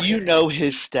 blocks. Like, you know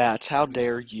his stats. How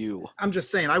dare you? I'm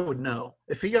just saying, I would know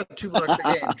if he got 2 blocks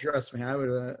a game. Trust me, I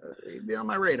would he'd be on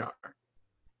my radar.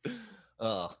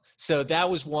 So that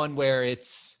was one where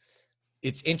it's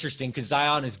interesting because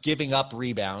Zion is giving up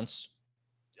rebounds,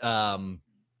 3.5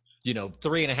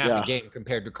 a game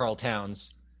compared to Karl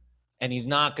Towns. And he's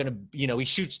not going to, he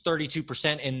shoots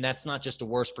 32%, and that's not just a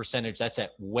worse percentage. That's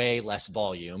at way less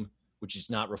volume, which is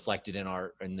not reflected in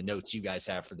the notes you guys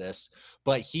have for this.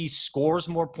 But he scores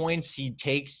more points. He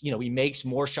takes, he makes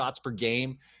more shots per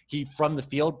game. He, from the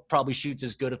field, probably shoots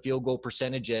as good a field goal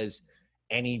percentage as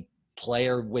any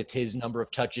player with his number of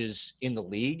touches in the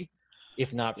league,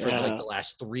 if not for like the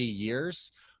last 3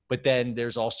 years. But then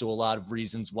there's also a lot of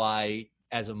reasons why,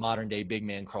 as a modern day big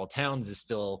man, Karl Towns is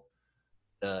still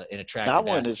an attractive.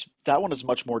 That one is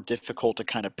much more difficult to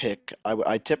kind of pick.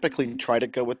 I typically try to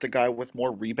go with the guy with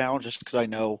more rebounds just because I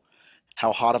know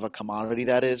how hot of a commodity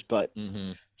that is. But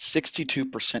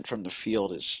 62% from the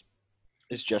field is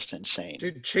just insane.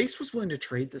 Dude, Chase was willing to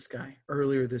trade this guy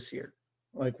earlier this year.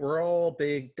 Like, we're all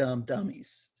big dumb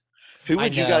dummies. Who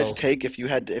would you guys take if you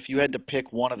had to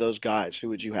pick one of those guys? Who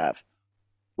would you have?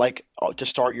 Like, to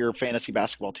start your fantasy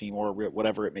basketball team or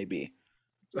whatever it may be.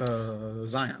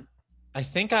 Zion. I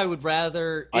think I would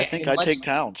rather. I think I'd take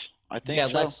Towns. I think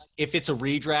so. If it's a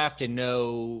redraft and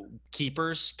no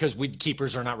keepers, because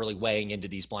keepers are not really weighing into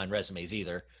these blind resumes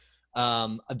either.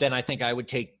 Then I think I would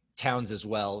take Towns as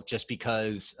well, just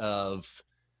because of.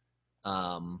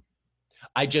 I'm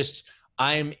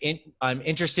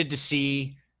interested to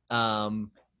see. I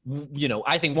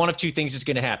think one of 2 things is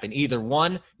going to happen. Either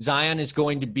one, Zion is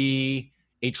going to be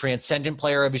a transcendent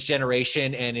player of his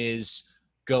generation and is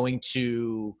going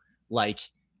to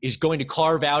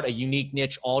carve out a unique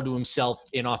niche all to himself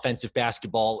in offensive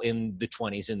basketball in the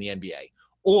 20s in the NBA.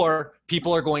 Or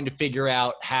people are going to figure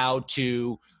out how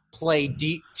to play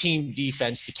team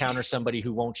defense to counter somebody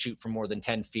who won't shoot from more than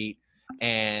 10 feet,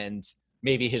 and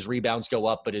maybe his rebounds go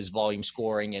up, but his volume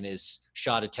scoring and his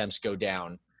shot attempts go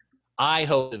down. I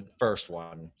hope the first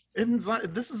one.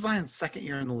 This is Zion's 2nd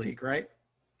year in the league, right?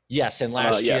 Yes, and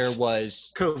last year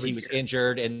was COVID he was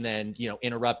injured and then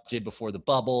interrupted before the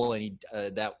bubble and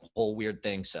that whole weird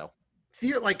thing. So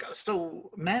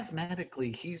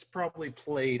mathematically, he's probably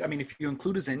played. I mean, if you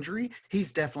include his injury,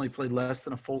 he's definitely played less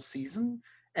than a full season.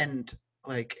 And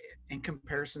like in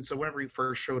comparison, so whenever he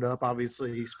first showed up,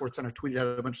 obviously SportsCenter tweeted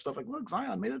out a bunch of stuff like, "Look,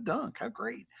 Zion made a dunk, how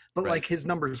great!" But like his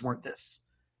numbers weren't this,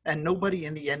 and nobody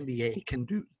in the NBA can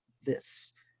do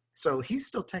this. So he's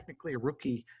still technically a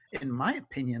rookie, in my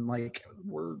opinion. Like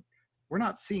we're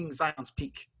not seeing Zion's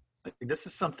peak. Like, this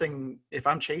is something. If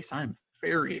I'm Chase, I'm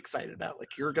very excited about.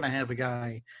 Like, you're gonna have a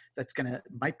guy that's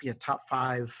might be a top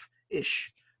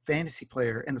 5-ish fantasy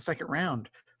player in the 2nd round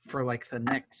for like the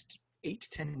next 8 to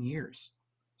 10 years.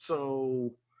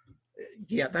 So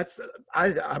yeah,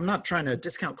 I'm not trying to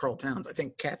discount Karl Towns. I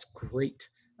think Cat's great.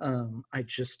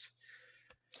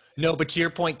 No, but to your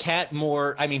point, Cat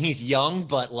more. I mean, he's young,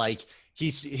 but like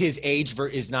his age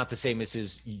is not the same as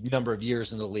his number of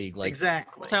years in the league. Like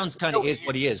exactly, Towns kind of is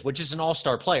what he is, which is an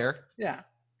all-star player. Yeah,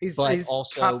 he's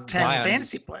also top 10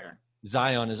 fantasy player.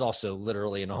 Zion is also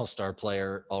literally an all-star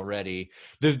player already.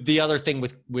 The other thing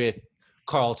with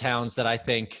Karl Towns that I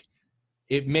think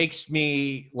it makes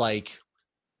me like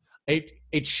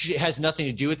it has nothing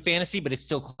to do with fantasy, but it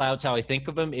still clouds how I think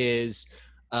of him is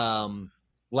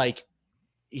like.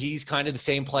 He's kind of the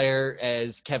same player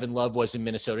as Kevin Love was in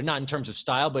Minnesota, not in terms of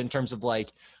style, but in terms of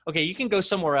like, okay, you can go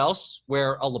somewhere else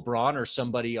where a LeBron or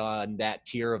somebody on that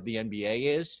tier of the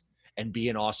NBA is and be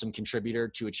an awesome contributor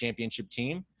to a championship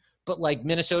team. But like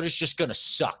Minnesota's just going to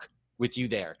suck with you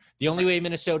there. The only way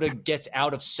Minnesota gets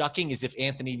out of sucking is if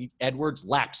Anthony Edwards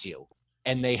laps you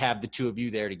and they have the 2 of you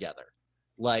there together.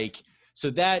 Like So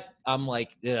that I'm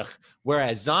like, ugh.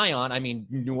 Whereas Zion, I mean,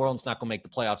 New Orleans not going to make the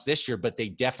playoffs this year, but they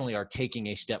definitely are taking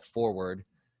a step forward.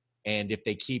 And if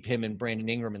they keep him and Brandon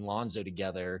Ingram and Lonzo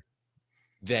together,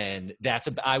 then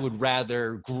I would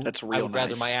rather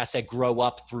nice. my asset grow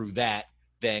up through that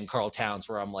than Karl Towns,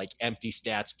 where I'm like empty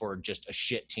stats for just a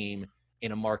shit team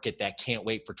in a market that can't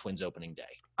wait for Twins opening day.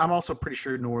 I'm also pretty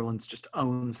sure New Orleans just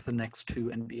owns the next 2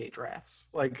 NBA drafts.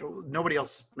 Like nobody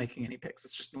else is making any picks.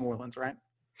 It's just New Orleans, right?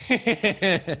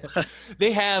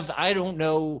 They have, I don't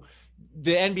know,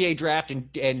 the NBA draft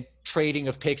and trading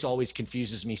of picks always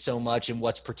confuses me so much, and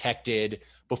what's protected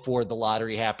before the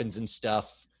lottery happens and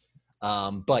stuff.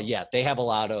 But yeah, they have a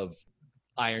lot of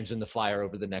irons in the fire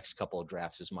over the next couple of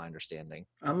drafts, is my understanding.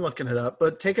 I'm looking it up,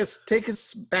 but take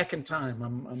us back in time.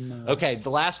 I'm okay. The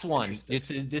last one. This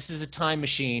is a time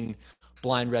machine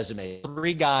blind resume.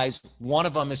 3 guys. One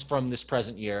of them is from this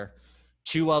present year.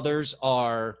 2 others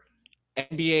are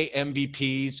NBA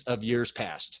MVPs of years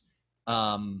past.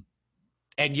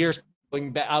 And years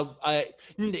going back,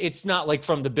 it's not like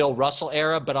from the Bill Russell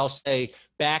era, but I'll say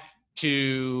back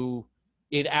to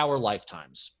in our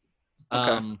lifetimes.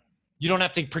 Okay. You don't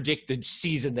have to predict the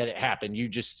season that it happened. You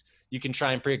can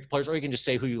try and predict the players, or you can just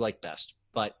say who you like best.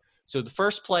 But so the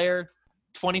first player,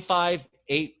 25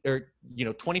 a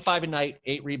night,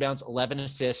 8 rebounds, 11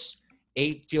 assists,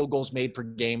 8 field goals made per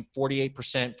game,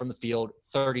 48% from the field,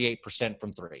 38%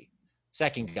 from 3.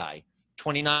 Second guy,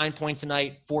 29 points a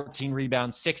night, 14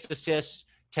 rebounds, 6 assists,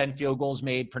 10 field goals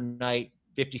made per night,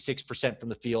 56% from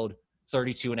the field,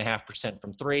 32.5%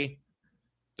 from 3.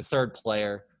 The third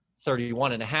player,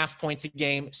 31.5 points a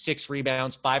game, 6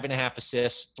 rebounds, 5.5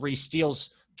 assists, 3 steals,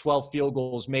 12 field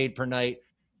goals made per night,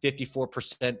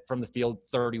 54% from the field,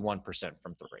 31%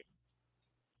 from 3.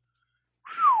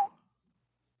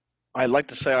 I'd like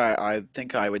to say I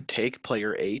think I would take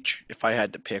player H if I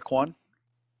had to pick one.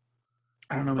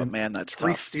 I don't know, but man, that's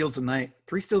 3 tough. steals a night.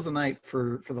 3 steals a night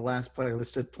for the last player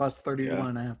listed, plus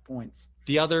 31.5 points.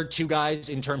 The other 2 guys,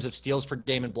 in terms of steals per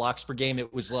game and blocks per game,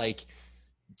 it was like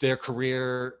their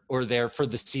career, or for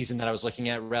the season that I was looking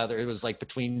at, rather, it was like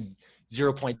between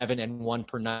 0.7 and 1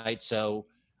 per night. So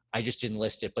I just didn't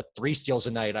list it. But 3 steals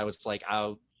a night, I was like,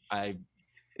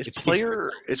 is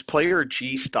player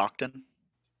G Stockton?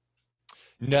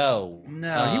 No,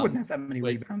 he wouldn't have that many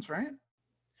rebounds, right?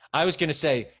 I was going to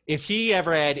say, if he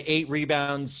ever had 8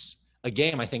 rebounds a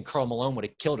game, I think Karl Malone would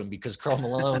have killed him, because Karl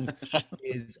Malone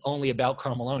is only about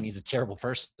Karl Malone. He's a terrible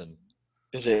person.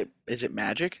 Is it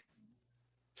Magic?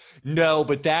 No,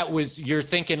 but you're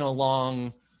thinking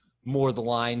along more the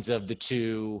lines of the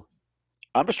 2.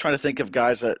 I'm just trying to think of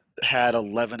guys that had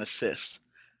 11 assists.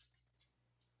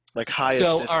 Like high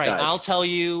assist guys. So, all right, I'll tell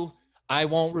you, I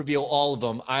won't reveal all of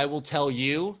them. I will tell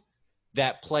you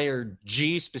that player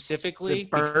G specifically.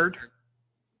 Bird?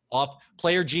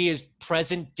 Player G is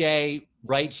present day,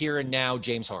 right here and now,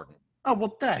 James Harden. Oh,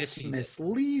 well, that's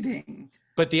misleading.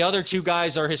 But the other 2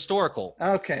 guys are historical.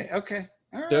 Okay.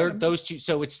 They're those 2,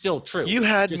 so it's still true. You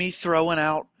had me throwing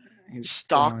out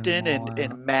Stockton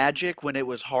and Magic when it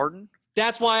was Harden?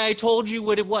 That's why I told you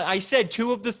what it was. I said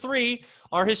 2 of the 3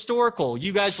 are historical.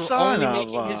 You guys were only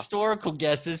making historical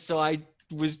guesses, so I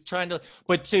was trying to –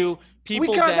 but to people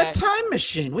we got in a time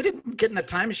machine. We didn't get in a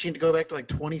time machine to go back to like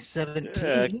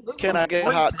 2017. Can I get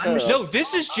a hot tub? No,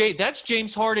 that's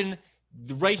James Harden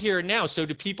right here and now. So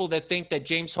to people that think that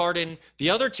James Harden, the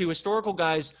other 2 historical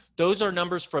guys, those are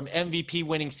numbers from MVP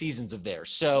winning seasons of theirs.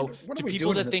 So to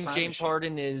people that think James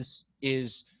Harden is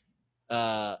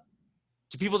to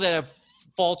people that have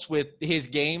faults with his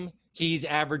game, he's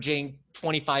averaging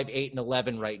 25, 8, and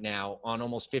 11 right now on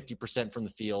almost 50% from the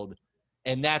field.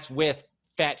 And that's with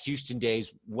Fat Houston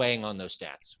days weighing on those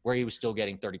stats, where he was still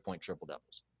getting 30-point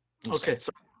triple-doubles. Okay,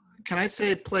 so can I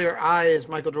say player I is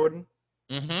Michael Jordan?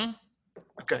 Mm-hmm.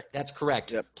 Okay. That's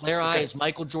correct. Yep. Player I is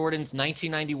Michael Jordan's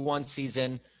 1991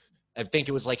 season. I think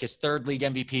it was like his 3rd league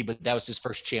MVP, but that was his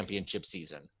first championship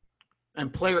season.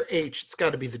 And player H, it's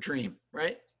got to be the Dream,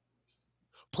 right?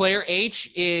 Player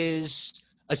H is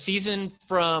a season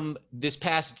from this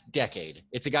past decade.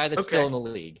 It's a guy that's still in the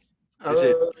league.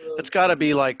 It's got to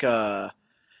be like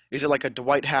is it like a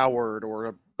Dwight Howard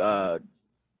or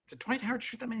did Dwight Howard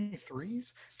shoot that many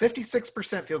threes?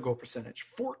 56% field goal percentage,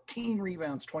 14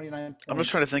 rebounds, 29 points. I'm just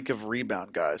trying to think of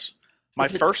rebound guys. My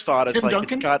first thought is like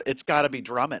Duncan? it's got to be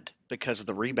Drummond because of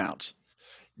the rebounds.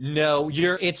 No,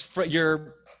 you're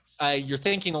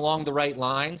thinking along the right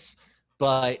lines,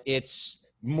 but it's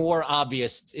more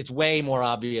obvious. It's way more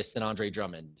obvious than Andre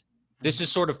Drummond. This is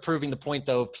sort of proving the point,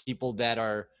 though, of people that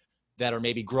are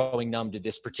maybe growing numb to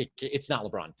this particular – it's not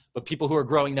LeBron, but people who are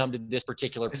growing numb to this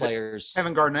particular player's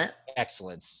Kevin Garnett?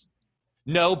 excellence.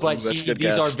 No, but Ooh, that's a good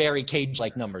these are guess. very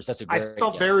Cage-like numbers. That's a great I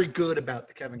felt guess. very good about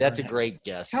the Kevin That's a Garnett. great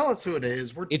guess. Tell us who it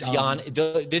is. We're It's done.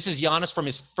 This is Giannis from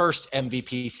his first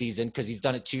MVP seson because he's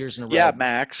done it 2 years in a row. Yeah,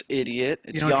 Max, idiot.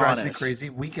 It's You know what drives me Giannis. crazy?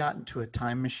 We got into a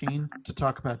time machine to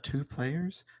talk about two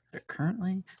players that are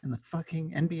currently in the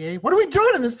fucking NBA. What are we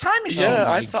doing in this time machine? Yeah,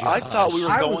 Oh I my thought we were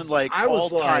gosh. going like I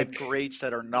was all-time like- greats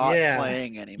that are not Yeah.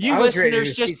 playing anymore. You I was ready to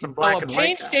listeners see just some black a and white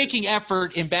painstaking guys.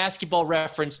 effort in Basketball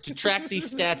Reference to track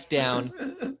these stats down.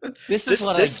 This is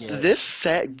what I get. this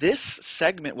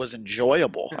segment was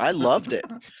enjoyable. I loved it.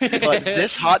 But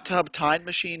this hot tub time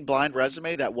machine blind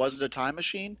resume that wasn't a time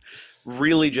machine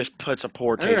really just puts a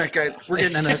poor All taste. right, guys, we're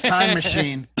getting in a time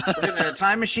machine. We're getting in a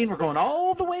time machine. We're going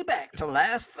all the way back to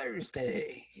last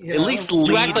Thursday. You At know? least You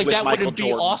lead act like with that Michael wouldn't be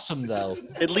Jordan. awesome, though.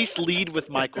 At least lead with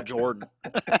Michael Jordan.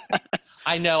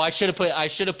 I know. I should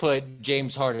have put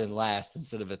James Harden last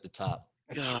instead of at the top.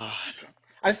 God.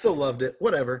 I still loved it.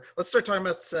 Whatever. Let's start talking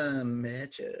about some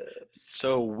matchups.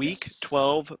 So week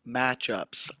 12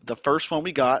 matchups. The first one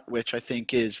we got, which I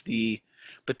think is the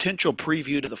potential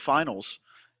preview to the finals,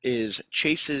 is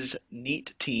Chase's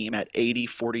Neat team at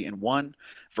 80-40-1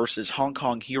 versus Hong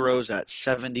Kong Heroes at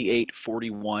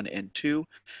 78-41-2.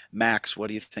 Max,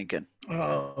 what are you thinking?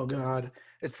 Oh God,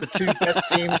 it's the two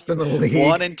best teams in the league.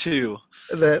 1 and 2.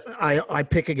 That I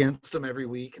pick against them every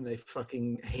week, and they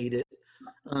fucking hate it.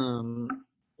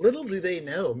 Little do they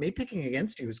know, me picking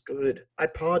against you is good. I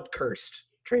pod cursed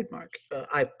trademark.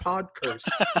 I pod cursed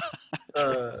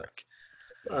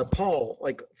Paul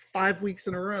like 5 weeks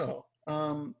in a row.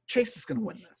 Chase is going to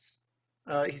win this.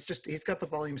 He's got the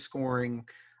volume scoring.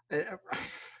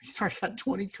 He's already got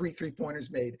 23 3-pointers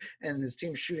made, and his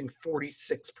team's shooting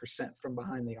 46% from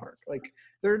behind the arc. Like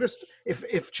they're just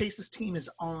if Chase's team is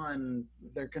on,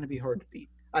 they're going to be hard to beat.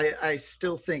 I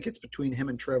still think it's between him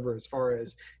and Trevor as far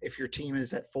as if your team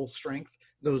is at full strength.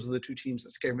 Those are the two teams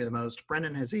that scare me the most.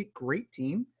 Brennan has a great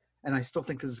team, and I still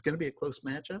think this is going to be a close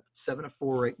matchup. It's 7-4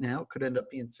 right now. It could end up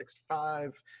being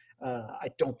 6-5. I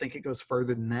don't think it goes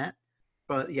further than that.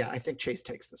 But, yeah, I think Chase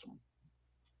takes this one.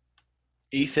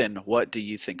 Ethan, what do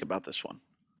you think about this one?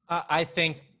 I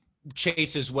think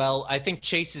Chase as well. I think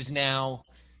Chase is now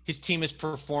 – his team is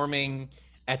performing –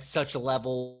 at such a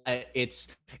level, it's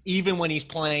even when he's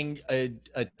playing a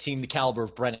team the caliber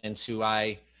of Brennan's, who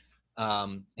I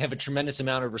have a tremendous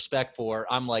amount of respect for.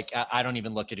 I'm like, I don't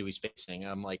even look at who he's facing.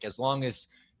 I'm like, as long as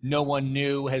no one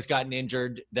new has gotten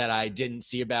injured that I didn't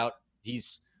see about,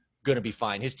 he's going to be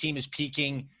fine. His team is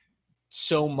peaking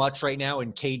so much right now,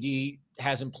 and KD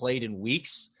hasn't played in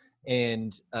weeks.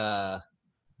 And so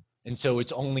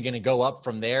it's only going to go up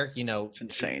from there. You know, It's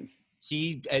insane.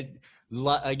 He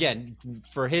again,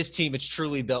 for his team, it's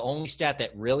truly the only stat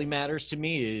that really matters to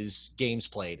me is games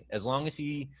played. As long as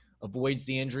he avoids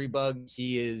the injury bug,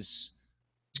 it's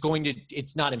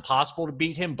not impossible to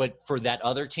beat him, but for that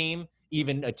other team,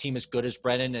 even a team as good as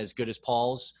Brennan, as good as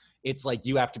Paul's, it's like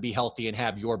you have to be healthy and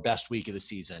have your best week of the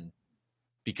season,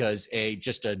 because an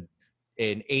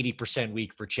 80%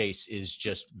 week for Chase is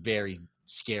just very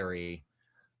scary.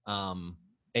 And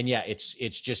yeah, it's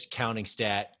just counting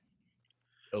stat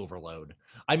overload.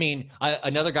 I mean,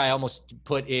 another guy I almost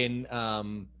put in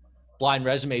blind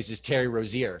resumes is Terry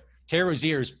Rozier. Terry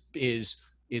Rozier is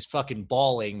fucking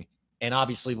balling, and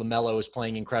obviously LaMelo is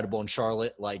playing incredible in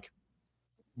Charlotte. Like,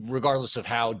 regardless of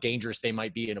how dangerous they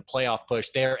might be in a playoff push,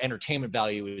 their entertainment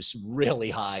value is really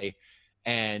high.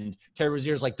 And Terry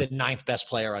Rozier is like the 9th best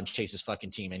player on Chase's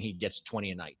fucking team, and he gets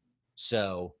 20 a night.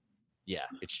 So, yeah,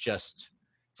 it's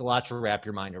a lot to wrap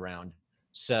your mind around.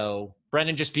 So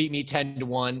Brendan just beat me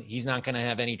 10-1. He's not going to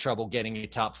have any trouble getting a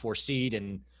top 4 seed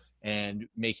and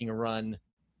making a run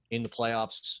in the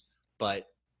playoffs. But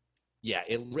yeah,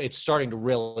 it's starting to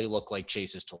really look like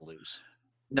Chase is to lose.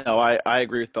 No, I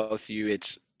agree with both of you.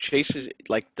 It's Chase's,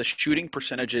 like the shooting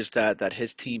percentages that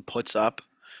his team puts up.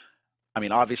 I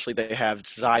mean, obviously they have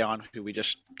Zion, who we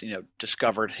just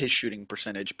discovered his shooting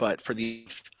percentage, but for the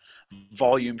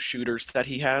volume shooters that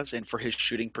he has, and for his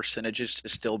shooting percentages to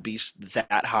still be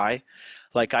that high,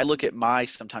 like I look at my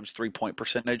sometimes 3-point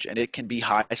percentage, and it can be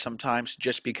high sometimes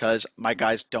just because my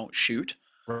guys don't shoot.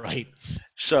 Right.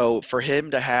 So for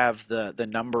him to have the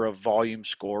number of volume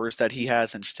scores that he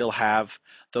has and still have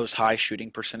those high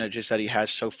shooting percentages that he has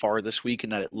so far this week,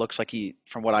 and that it looks like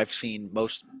from what I've seen,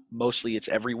 mostly it's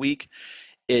every week,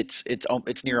 it's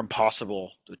near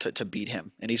impossible to beat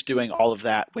him, and he's doing all of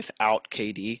that without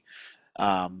KD.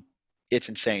 It's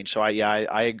insane. So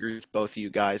I agree with both of you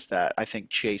guys that I think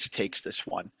Chase takes this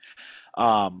one.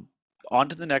 On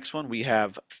to the next one, we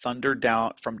have Thunder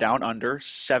down under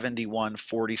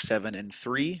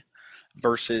 71-47-3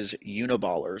 versus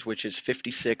Uniballers, which is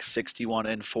 56, 61,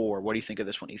 and 4. What do you think of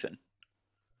this one, Ethan?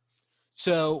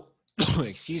 So,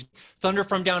 excuse me, Thunder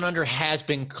from Down Under has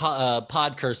been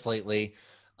pod cursed lately.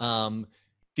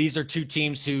 These are two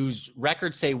teams whose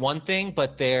records say one thing,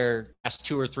 but their last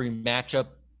 2 or 3 matchup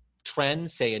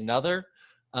trends say another.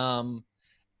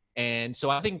 And so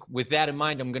I think with that in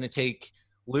mind, I'm going to take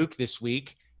Luke this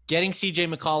week. Getting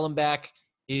CJ McCollum back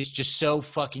is just so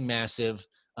fucking massive.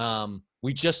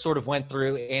 We just sort of went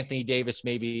through Anthony Davis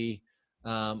maybe,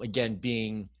 again,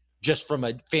 being just from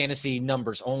a fantasy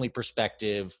numbers only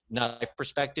perspective, not life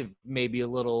perspective, maybe a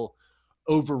little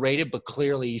overrated, but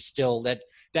clearly still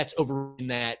that's over in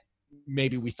that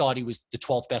maybe we thought he was the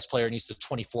 12th best player and he's the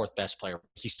 24th best player.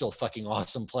 He's still a fucking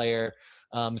awesome player.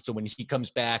 So when he comes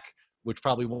back, which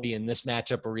probably won't be in this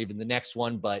matchup or even the next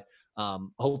one, but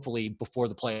hopefully before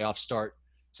the playoffs start,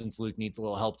 since Luke needs a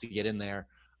little help to get in there,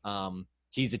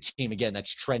 he's a team, again,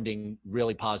 that's trending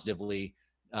really positively.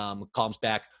 McCollum's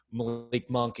back. Malik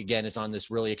Monk, again, is on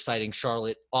this really exciting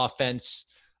Charlotte offense.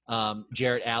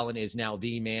 Jarrett Allen is now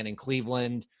the man in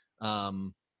Cleveland.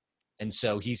 And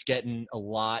so he's getting a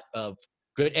lot of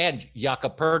good. And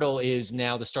Jakob Poeltl is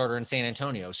now the starter in San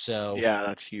Antonio. So yeah,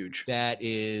 that's huge. That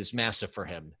is massive for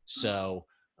him. So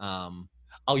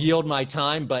I'll yield my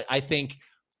time, but I think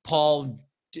Paul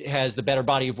has the better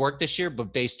body of work this year,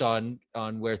 but based on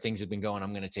where things have been going,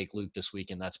 I'm going to take Luke this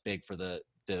week, and that's big for the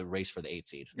race for the 8th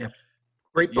seed. Yeah.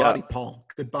 Great body, Paul.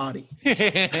 Good body.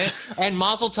 And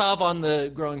Mazel Tov on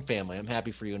the growing family. I'm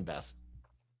happy for you and Beth.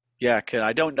 Yeah,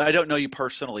 I don't know you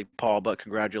personally, Paul, but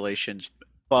congratulations.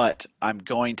 But I'm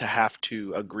going to have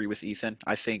to agree with Ethan.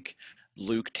 I think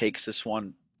Luke takes this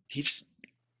one. There's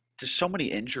so many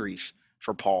injuries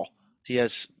for Paul. He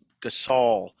has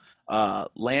Gasol.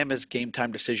 Lamb is game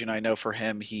time decision. I know for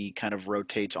him, he kind of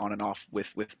rotates on and off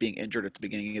with being injured at the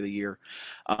beginning of the year.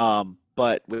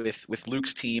 But with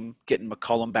Luke's team, getting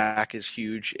McCollum back is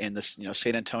huge, and this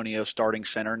San Antonio starting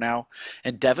center now,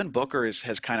 and Devin Booker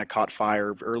has kind of caught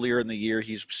fire. Earlier in the year,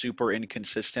 he's super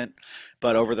inconsistent,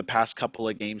 but over the past couple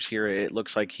of games here, it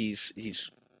looks like he's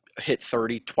hit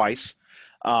 30 twice.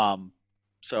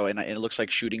 So and it looks like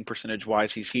shooting percentage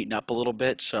wise, he's heating up a little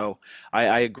bit. So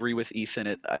I agree with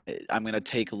Ethan. I'm going to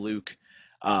take Luke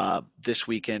this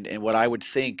weekend, and what I would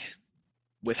think,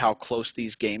 with how close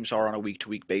these games are on a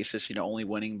week-to-week basis, only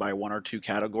winning by 1 or 2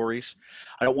 categories,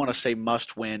 I don't want to say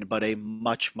must win, but a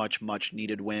much, much, much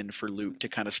needed win for Luke to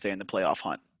kind of stay in the playoff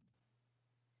hunt.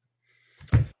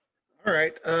 All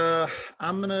right.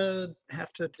 I'm going to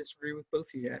have to disagree with both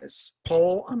of you guys.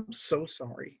 Paul, I'm so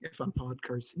sorry if I'm pod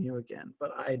cursing you again,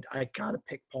 but I got to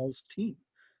pick Paul's team.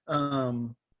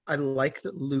 I like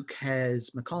that Luke has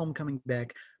McCollum coming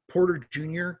back. Porter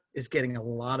Jr. is getting a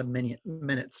lot of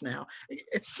minutes now.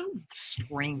 It's so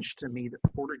strange to me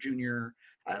that Porter Jr.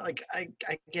 I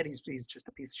get he's just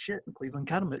a piece of shit, and Cleveland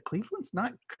cut him, but Cleveland's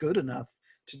not good enough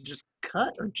to just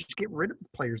cut or just get rid of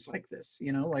players like this.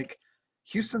 Like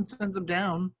Houston sends him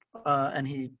down, and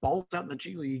he balls out in the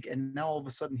G League, and now all of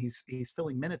a sudden he's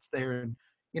filling minutes there. And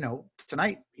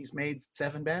tonight he's made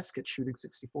 7 baskets, shooting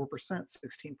 64%,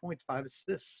 16 points, 5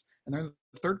 assists, and they're in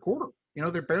the third quarter.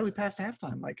 They're barely past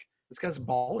halftime. Like, this guy's a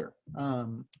baller.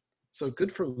 So good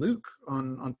for Luke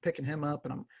on picking him up.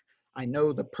 And I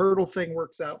know the Poeltl thing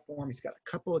works out for him. He's got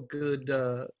a couple of good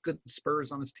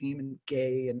Spurs on his team, and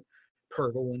Gay and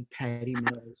Poeltl and Patty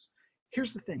Mills.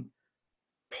 Here's the thing.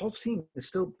 Paul's team is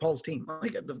still Paul's team.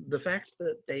 Like, the fact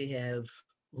that they have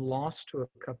lost to a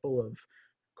couple of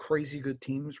crazy good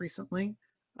teams recently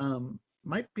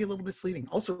might be a little misleading.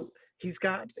 Also, he's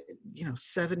got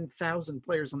 7,000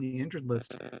 players on the injured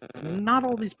list. Not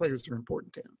all these players are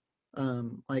important to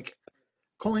him. Like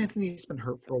Cole Anthony's been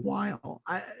hurt for a while.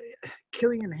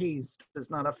 Killian Hayes does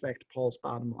not affect Paul's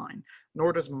bottom line,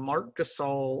 nor does Marc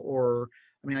Gasol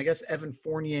I guess Evan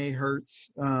Fournier hurts.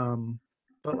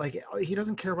 But he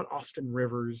doesn't care about Austin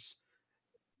Rivers.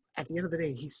 At the end of the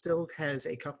day, he still has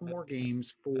a couple more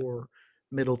games for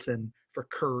Middleton, for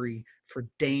Curry, for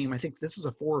Dame. I think this is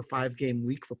a 4 or 5 game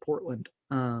week for Portland.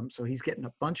 So he's getting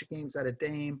a bunch of games out of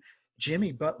Dame.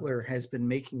 Jimmy Butler has been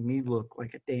making me look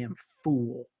like a damn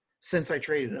fool since I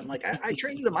traded him. Like, I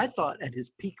traded him, I thought, at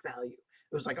his peak value.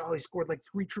 It was like, he scored like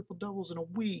 3 triple doubles in a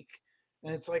week.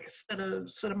 And it's like set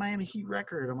a Miami Heat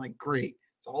record. I'm like, great.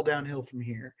 It's all downhill from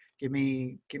here. Give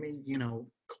me,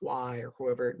 Kawhi or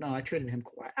whoever. No, I traded him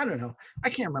Kawhi. I don't know. I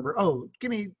can't remember. Oh, give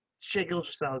me Shai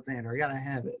Gilgeous-Alexander. I got to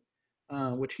have it,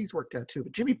 which he's worked out too.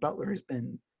 But Jimmy Butler has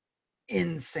been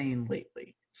insane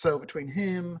lately. So between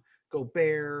him,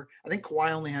 Gobert, I think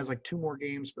Kawhi only has like 2 more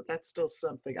games, but that's still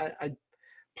something.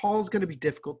 Paul's going to be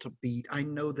difficult to beat. I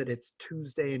know that it's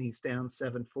Tuesday and he's down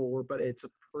 7-4, but it's a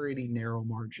pretty narrow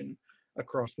margin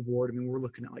across the board. I mean, we're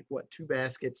looking at 2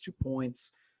 baskets, 2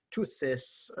 points, 2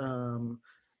 assists.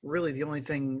 Really, the only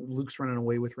thing Luke's running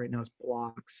away with right now is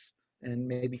blocks and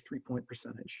maybe 3-point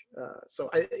percentage.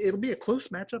 It'll be a close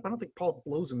matchup. I don't think Paul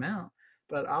blows him out,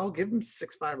 but I'll give him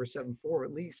 6-5 or 7-4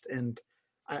 at least. And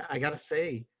I got to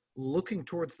say, looking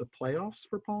towards the playoffs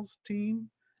for Paul's team,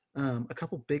 a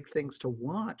couple big things to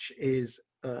watch is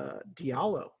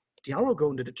Diallo. Diallo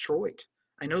going to Detroit.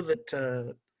 I know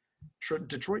that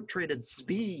Detroit traded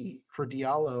Svi for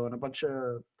Diallo, and a bunch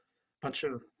of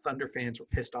Thunder fans were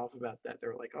pissed off about that. They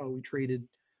were like, "Oh, we traded."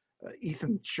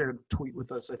 Ethan shared a tweet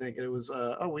with us. I think it was,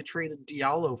 we traded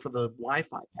Diallo for the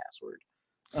Wi-Fi password.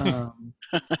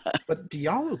 But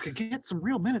Diallo could get some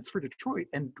real minutes for Detroit,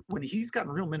 and when he's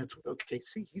gotten real minutes with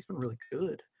OKC, he's been really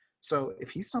good. So if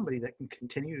he's somebody that can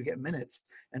continue to get minutes,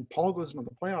 and Paul goes into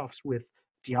the playoffs with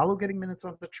Diallo getting minutes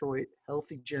on Detroit,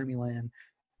 healthy Jeremy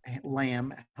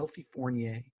Lamb, healthy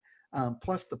Fournier,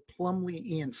 plus the Plumlee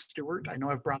Ian Stewart. I know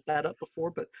I've brought that up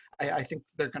before, but I think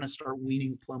they're going to start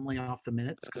weaning Plumlee off the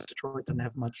minutes because Detroit doesn't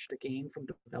have much to gain from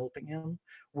developing him.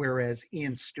 Whereas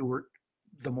Ian Stewart,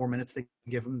 the more minutes they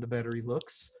give him, the better he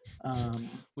looks.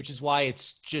 Which is why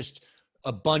it's just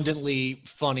abundantly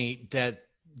funny that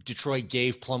Detroit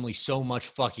gave Plumlee so much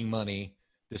fucking money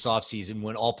this offseason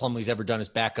when all Plumlee's ever done is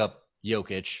back up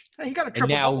Jokic. Hey, he got a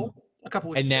triple-double a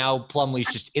couple weeks ago. Now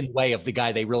Plumlee's just in the way of the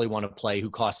guy they really want to play who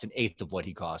costs 1/8 of what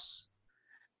he costs.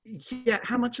 Yeah,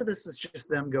 how much of this is just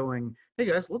them going, hey,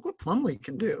 guys, look what Plumlee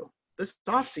can do. This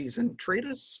offseason, trade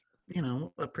us,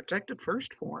 a protected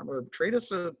first for him, or trade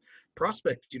us a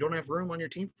prospect you don't have room on your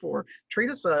team for. Trade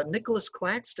us a Nicholas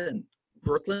Claxton,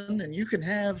 Brooklyn, and you can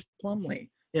have Plumlee.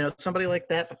 Somebody like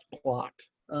that's blocked.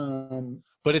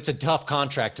 But it's a tough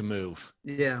contract to move.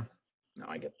 Yeah. No,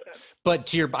 I get that.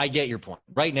 But I get your point.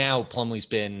 Right now, Plumlee's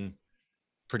been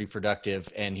pretty productive,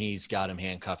 and he's got him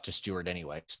handcuffed to Stewart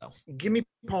anyway. So give me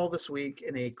Paul this week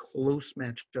in a close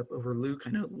matchup over Luke. I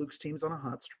know Luke's team's on a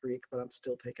hot streak, but I'm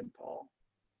still taking Paul.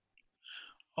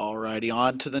 All righty,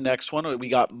 on to the next one. We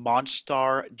got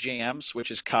Monstar Jams,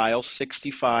 which is Kyle,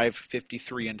 65,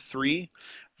 53, and 3,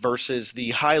 versus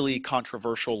the highly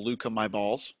controversial Luca My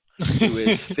Balls, who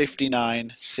is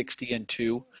 59, 60, and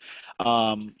 2.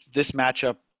 This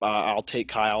matchup, I'll take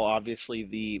Kyle. Obviously,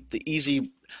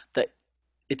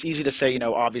 it's easy to say,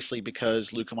 obviously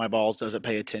because Luca My Balls doesn't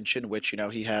pay attention, which,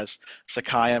 he has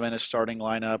Sakayam in his starting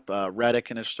lineup, Redick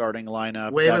in his starting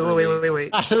lineup. Wait.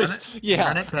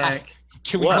 Run it back.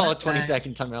 Can we call it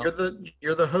 20-second timeout?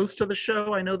 You're the host of the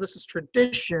show. I know this is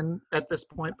tradition at this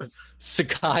point, but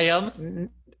Sakayam?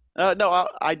 No,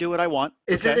 I do what I want.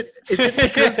 Is okay? it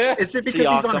because he's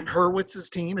on Hurwitz's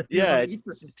team? If he's on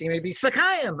Ethis's team, it'd be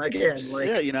Sakayam again.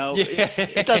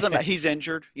 It doesn't matter. He's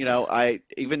injured.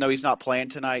 Even though he's not playing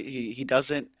tonight, he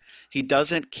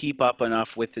doesn't keep up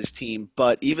enough with his team.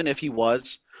 But even if he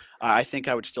was, I think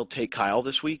I would still take Kyle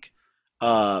this week,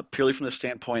 purely from the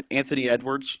standpoint Anthony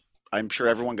Edwards. I'm sure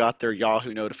everyone got their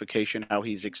Yahoo notification how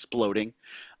he's exploding.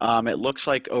 It looks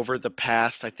like over the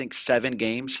past, I think, 7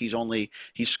 games, he's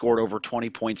scored over 20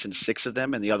 points in 6 of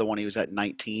them, and the other one he was at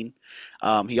 19.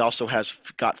 He also has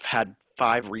had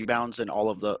 5 rebounds in all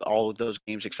of those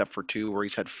games except for 2 where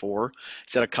he's had 4.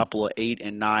 He's had a couple of 8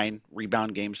 and 9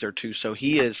 rebound games there too. So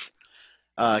he is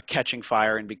catching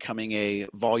fire and becoming a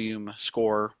volume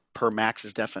scorer per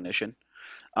Max's definition.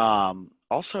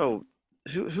 Also,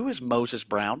 who is Moses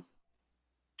Brown?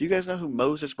 Do you guys know who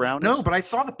Moses Brown is? No, but I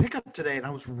saw the pickup today, and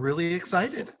I was really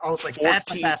excited. I was like,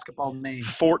 that's a basketball name.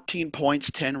 14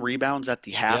 points, 10 rebounds at the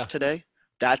half today.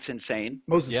 That's insane.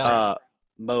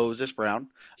 Moses Brown.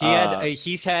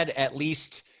 He's had at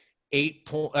least 8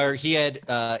 he had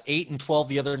 8 and 12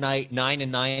 the other night, 9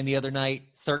 and 9 the other night,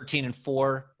 13 and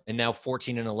 4, and now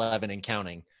 14 and 11 and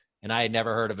counting. And I had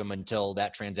never heard of him until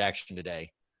that transaction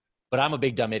today. But I'm a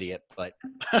big dumb idiot. But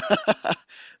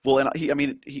well, and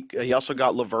he also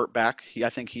got LeVert back. I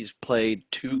think he's played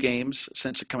 2 games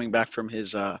since coming back from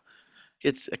his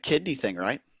it's a kidney thing,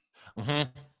 right? Mm-hmm.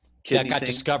 That got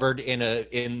discovered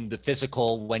in the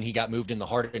physical when he got moved in the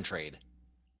Harden trade.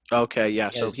 Okay, yeah.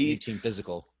 So team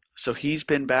physical. So he's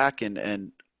been back,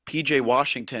 and PJ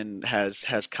Washington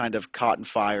has kind of caught in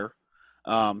fire.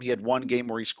 He had 1 game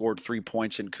where he scored 3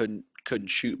 points and couldn't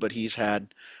shoot, but he's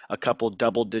had a couple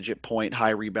double-digit point high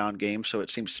rebound games. So it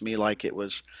seems to me like it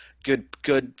was good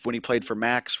when he played for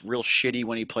Max, real shitty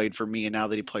when he played for me, and now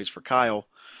that he plays for Kyle,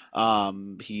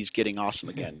 he's getting awesome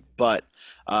again. But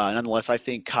nonetheless, I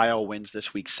think Kyle wins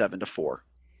this week 7-4.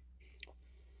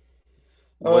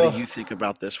 What do you think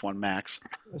about this one, Max?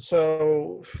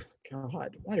 So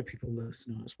God, why do people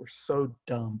listen to us? We're so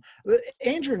dumb.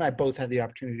 Andrew and I both had the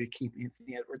opportunity to keep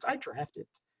Anthony Edwards. I drafted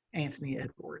Anthony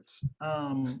Edwards.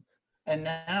 And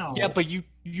now, Yeah, but you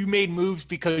made moves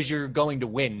because you're going to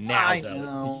win now. I though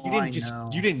know, you didn't I just know.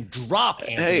 you didn't drop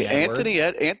Anthony Hey, Edwards.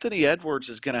 Anthony Edwards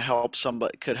is going to help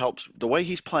somebody. Could help the way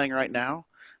he's playing right now.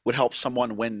 Would help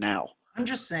someone win now. I'm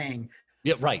just saying.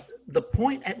 Yeah, right. The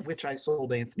point at which I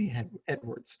sold Anthony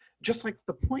Edwards, just like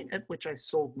the point at which I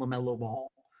sold LaMelo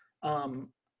Ball,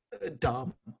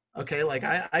 dumb. Okay, like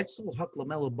I sold Huck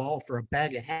LaMelo Ball for a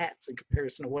bag of hats in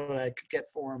comparison to what I could get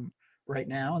for him right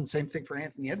now, and same thing for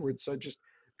Anthony Edwards. So just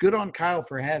good on Kyle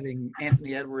for having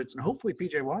Anthony Edwards and hopefully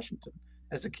PJ Washington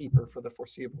as a keeper for the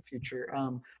foreseeable future.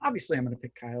 Obviously, I'm going to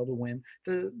pick Kyle to win.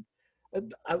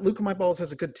 Luka My Balls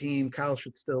has a good team. Kyle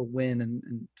should still win,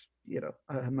 and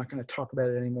I'm not going to talk about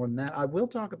it any more than that. I will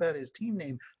talk about his team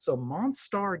name. So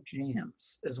Monstar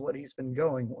Jams is what he's been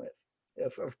going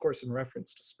with, of course, in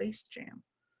reference to Space Jam.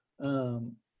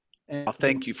 I'll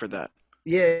thank you for that.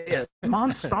 Yeah.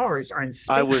 Monstars are in space.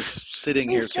 I was sitting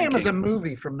here Space Jam thinking. is a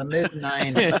movie from the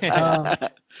mid-90s.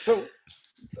 So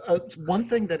one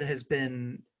thing that has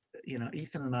been,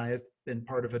 Ethan and I have been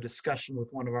part of a discussion with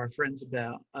one of our friends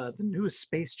about the newest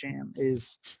Space Jam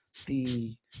is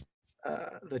the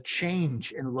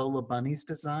change in Lola Bunny's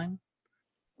design.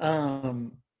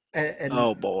 And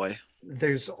Oh boy.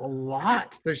 there's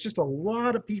just a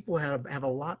lot of people have a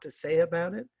lot to say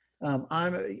about it.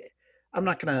 I'm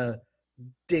not gonna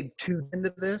dig too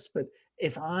into this, but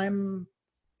if I'm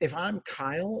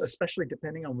Kyle, especially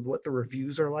depending on what the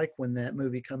reviews are like when that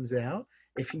movie comes out,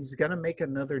 if he's gonna make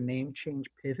another name change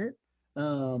pivot,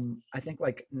 I think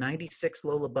like 96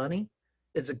 Lola Bunny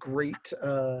is a great.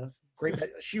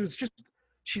 She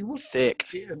looked Thick.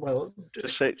 Well,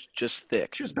 Just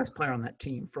thick. she was the best player on that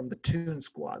team from the Toon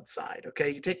Squad side.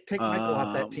 Okay, you take Michael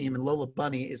off that team, and Lola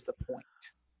Bunny is the point.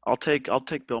 I'll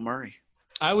take Bill Murray.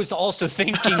 I was also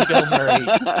thinking Bill Murray.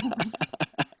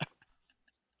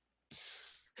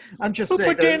 I'm just Who saying.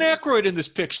 put Dan Aykroyd in this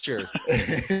picture?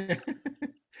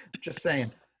 Just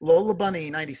saying. Lola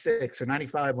Bunny 96 or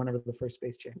 95, whenever the first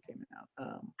Space Jam came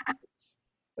out.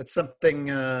 That's something.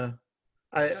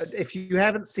 If you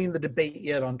haven't seen the debate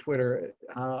yet on Twitter,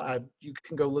 you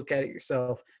can go look at it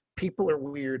yourself. People are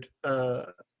weird. I'm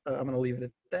going to leave it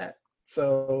at that.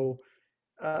 So,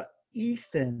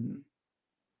 Ethan.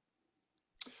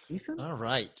 All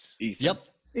right. Ethan. Yep.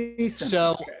 Ethan.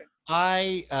 So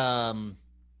okay.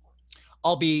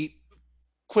 I'll be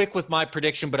quick with my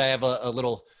prediction, but I have a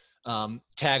little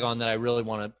tag on that I really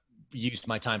want to use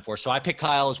my time for. So I pick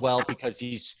Kyle as well because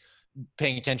he's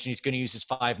paying attention. He's going to use his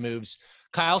 5 moves.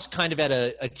 Kyle's kind of at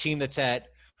a team that's at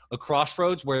a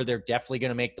crossroads where they're definitely going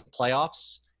to make the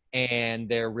playoffs and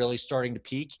they're really starting to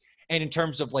peak. And in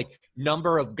terms of like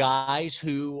number of guys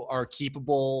who are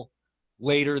keepable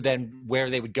later than where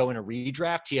they would go in a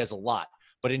redraft, he has a lot.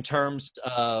 But in terms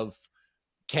of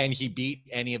can he beat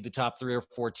any of the top 3 or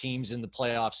 4 teams in the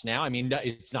playoffs now? I mean,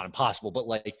 it's not impossible, but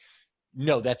like,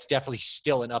 no, that's definitely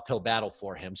still an uphill battle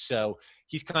for him. So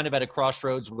he's kind of at a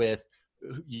crossroads with,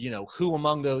 who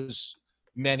among those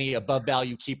many above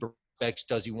value keeper specs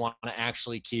does he want to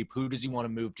actually keep? Who does he want to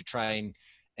move to try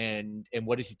and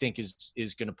what does he think is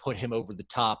going to put him over the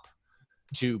top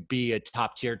to be a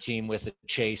top tier team with a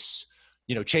Chase?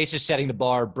 Chase is setting the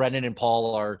bar. Brennan and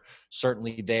Paul are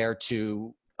certainly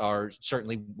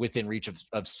certainly within reach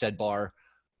of said bar.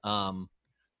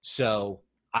 So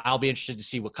I'll be interested to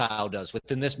see what Kyle does.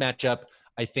 Within this matchup,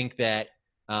 I think that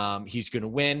he's going to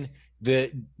win.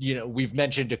 We've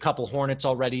mentioned a couple Hornets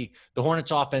already. The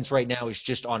Hornets offense right now is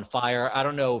just on fire. I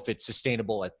don't know if it's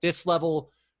sustainable at this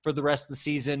level for the rest of the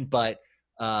season, but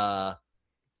I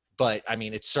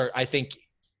mean, I think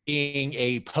being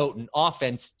a potent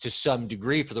offense to some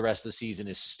degree for the rest of the season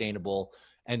is sustainable.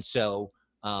 And so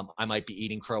I might be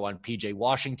eating crow on PJ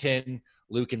Washington.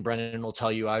 Luke and Brennan will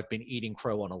tell you I've been eating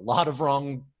crow on a lot of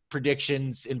wrong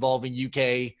predictions involving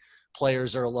UK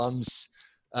players or alums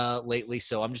lately.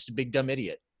 So I'm just a big dumb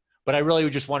idiot. But I really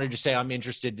just wanted to say I'm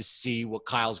interested to see what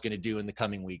Kyle's going to do in the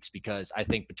coming weeks because I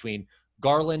think between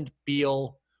Garland,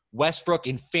 Beal, Westbrook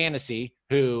in fantasy,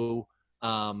 who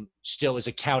still is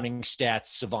a counting stats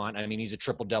savant. I mean, he's a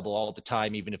triple-double all the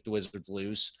time, even if the Wizards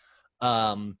lose.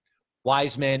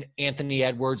 Wiseman, Anthony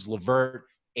Edwards, LeVert,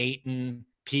 Ayton,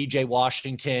 PJ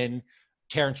Washington,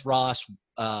 Terrence Ross,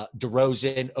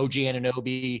 DeRozan, OG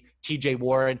Anunoby, TJ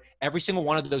Warren. Every single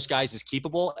one of those guys is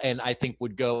keepable and I think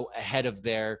would go ahead of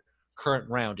their current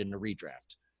round in the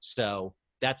redraft. So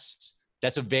it's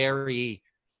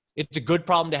a good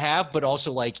problem to have, but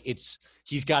also like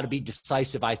he's got to be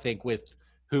decisive, I think, with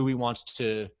who he wants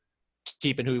to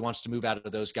keep and who he wants to move out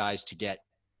of those guys to get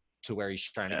to where he's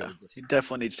trying to Yeah, go. he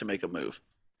definitely needs to make a move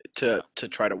to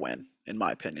try to win, in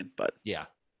my opinion. But Yeah.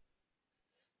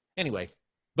 Anyway,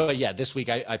 but yeah, this week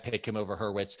I pick him over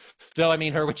Hurwitz. Though, I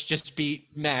mean, Hurwitz just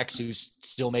beat Max, who's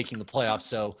still making the playoffs.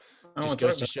 So just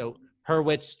goes to show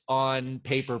Hurwitz on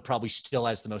paper probably still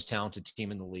has the most talented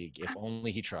team in the league. If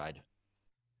only he tried.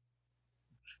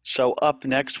 so up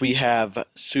next we have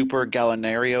Super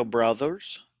Galinario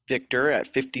brothers. Victor at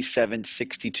 57,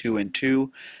 62, and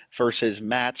 2 versus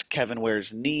Matt's Kevin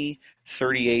Ware's knee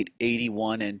 38,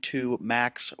 81, and 2.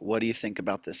 Max, what do you think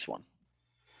about this one?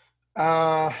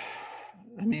 I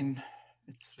mean,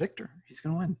 it's Victor. He's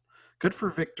going to win. Good for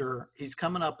Victor. He's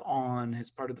coming up on his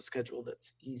part of the schedule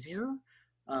that's easier.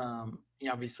 He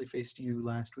obviously faced you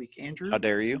last week, Andrew. How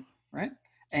dare you? Right?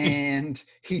 And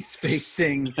he's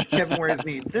facing Kevin Ware's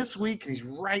knee this week. He's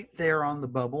right there on the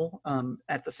bubble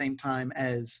at the same time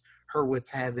as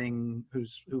Hurwitz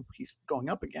who he's going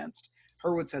up against.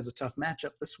 Hurwitz has a tough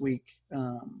matchup this week.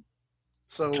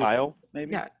 So Kyle,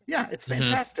 maybe? Yeah, it's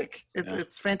fantastic.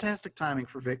 It's fantastic timing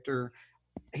for Victor.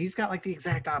 He's got like the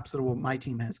exact opposite of what my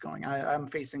team has going. I'm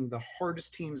facing the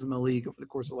hardest teams in the league over the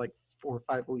course of like 4 or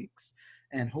 5 weeks,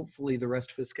 and hopefully the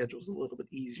rest of his schedule is a little bit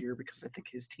easier because I think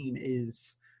his team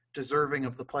is deserving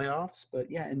of the playoffs. But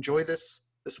yeah, enjoy this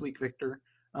week, Victor.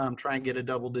 Try and get a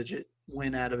double-digit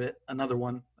win out of it. Another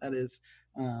one, that is.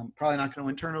 Probably not going to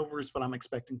win turnovers, but I'm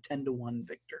expecting 10-1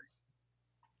 Victor.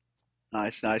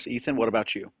 Nice. Ethan, what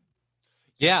about you?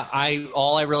 Yeah,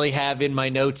 all I really have in my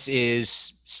notes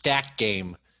is stack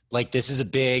game. Like this is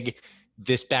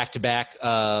this back-to-back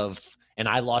of, and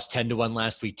I lost 10-1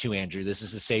 last week too, Andrew. This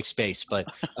is a safe space,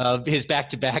 but his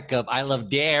back-to-back of I Love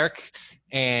Derek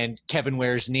and Kevin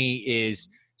Ware's knee is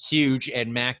huge,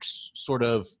 and Max sort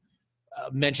of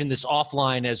mentioned this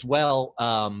offline as well.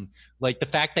 Like the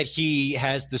fact that he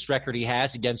has this record he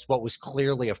has against what was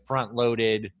clearly a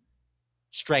front-loaded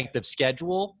strength of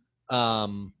schedule,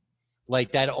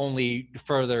 like that only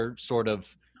further sort of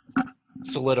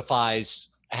solidifies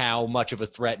how much of a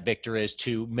threat Victor is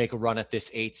to make a run at this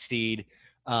 8th seed.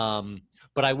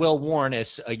 But I will warn,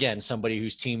 as again, somebody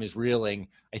whose team is reeling,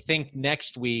 I think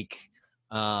next week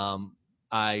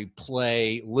I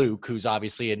play Luke, who's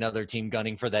obviously another team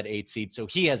gunning for that 8th seed. So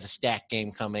he has a stack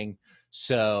game coming.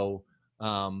 So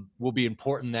will be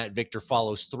important that Victor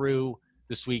follows through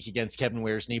this week against Kevin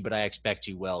Ware's knee, but I expect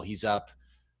he will. He's up,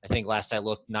 I think last I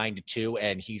looked, 9-2,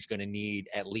 and he's going to need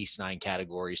at least 9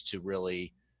 categories to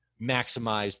really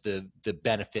maximize the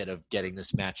benefit of getting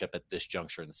this matchup at this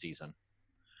juncture in the season.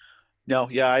 No,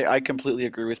 yeah, I completely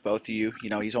agree with both of you.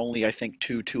 You know, he's only, I think,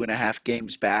 2.5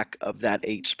 games back of that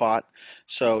 8 spot.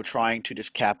 So trying to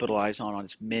just capitalize on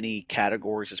as many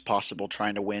categories as possible,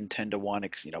 trying to win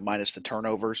 10-1, you know, minus the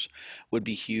turnovers would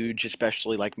be huge,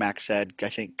 especially like Max said. I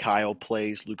think Kyle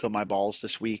plays Luca My Balls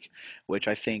this week, which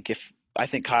I think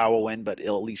Kyle will win, but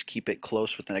he'll at least keep it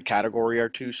close within a category or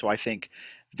two. So I think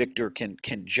Victor can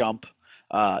jump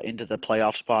into the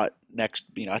playoff spot next,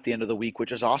 you know, at the end of the week,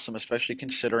 which is awesome, especially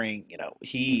considering, you know,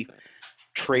 he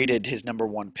traded his number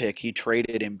 1 pick. He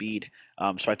traded Embiid.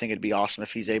 So I think it'd be awesome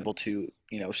if he's able to,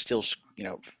 you know, still, you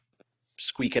know,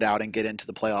 squeak it out and get into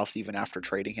the playoffs even after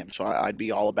trading him. So I'd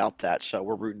be all about that. So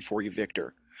we're rooting for you,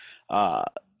 Victor.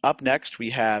 Up next, we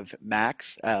have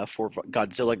Max for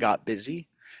Godzilla Got Busy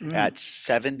at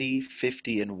 70,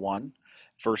 50, and 1.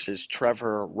 Versus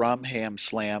Trevor Rumham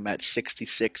Slam at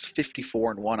 66,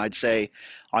 54, and 1. I'd say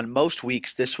on most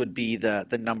weeks this would be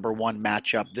the number 1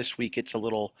 matchup. This week it's a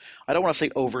little, I don't want to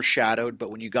say overshadowed, but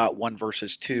when you got 1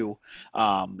 versus 2,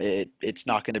 it's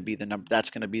not going to be that's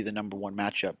going to be the number 1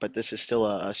 matchup. But this is still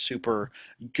a super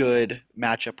good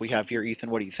matchup we have here.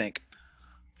 Ethan, what do you think?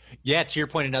 Yeah, to your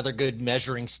point, another good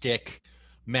measuring stick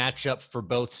matchup for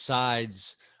both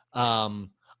sides.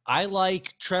 I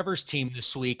like Trevor's team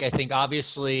this week. I think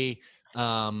obviously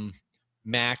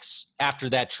Max, after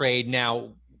that trade,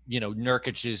 now, you know,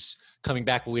 Nurkic is coming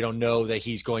back, but we don't know that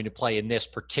he's going to play in this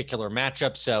particular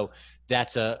matchup. So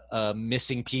that's a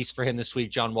missing piece for him this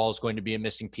week. John Wall is going to be a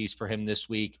missing piece for him this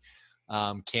week.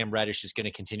 Cam Reddish is going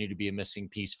to continue to be a missing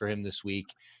piece for him this week.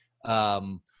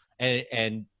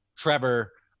 And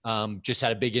Trevor just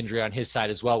had a big injury on his side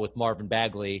as well with Marvin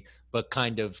Bagley, but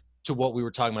kind of to what we were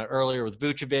talking about earlier with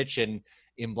Vucevic and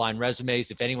in blind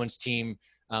resumes, if anyone's team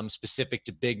specific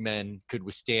to big men could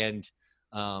withstand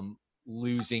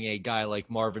losing a guy like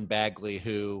Marvin Bagley,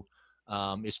 who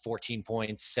is 14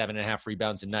 points, 7.5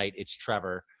 rebounds a night, it's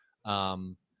Trevor.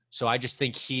 So I just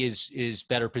think he is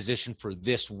better positioned for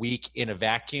this week in a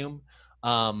vacuum.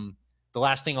 The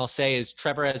last thing I'll say is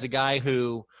Trevor has a guy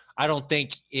who I don't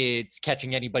think it's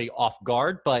catching anybody off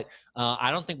guard, but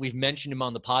I don't think we've mentioned him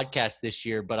on the podcast this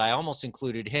year, but I almost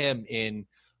included him in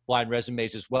blind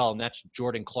resumes as well, and that's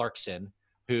Jordan Clarkson,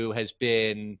 who has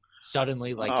been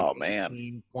suddenly like Oh, an man.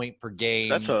 18 point per game.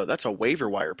 That's a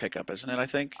waiver wire pickup, isn't it, I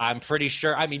think? I'm pretty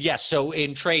sure. I mean, yes. So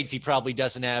in trades, he probably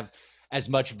doesn't have as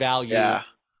much value Yeah.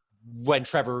 when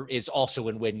Trevor is also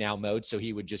in win now mode. So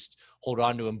he would just hold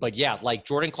on to him. But yeah, like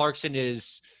Jordan Clarkson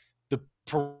is the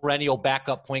perennial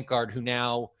backup point guard who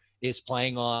now is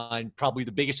playing on probably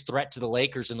the biggest threat to the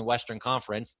Lakers in the Western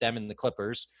Conference, them and the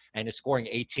Clippers, and is scoring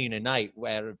 18 a night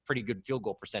at a pretty good field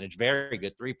goal percentage, very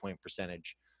good 3-point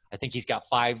percentage. I think he's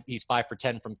 5 for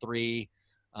 10 from 3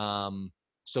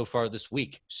 so far this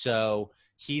week. So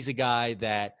he's a guy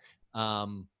that,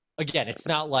 again, it's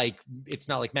not like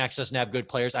Max doesn't have good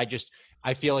players.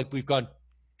 I feel like we've gone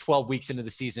 12 weeks into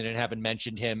the season and haven't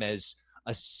mentioned him as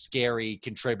a scary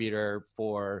contributor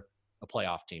for a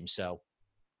playoff team. So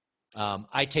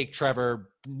I take Trevor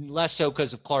less so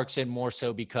because of Clarkson, more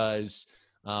so because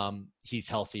he's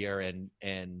healthier and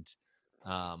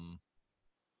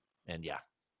yeah.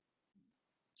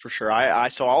 For sure.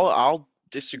 I'll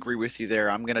disagree with you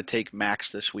there. I'm going to take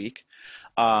Max this week.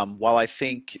 While I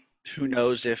think who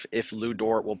knows if Lou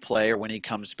Dort will play or when he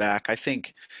comes back, I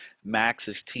think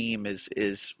Max's team is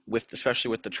with, especially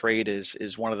with the trade,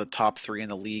 is one of the top 3 in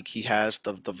the league. He has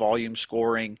the volume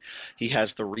scoring, he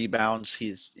has the rebounds.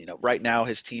 He's, right now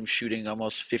his team's shooting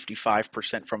almost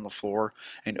 55% from the floor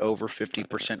and over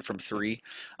 50% from 3.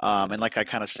 And like I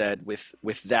kind of said,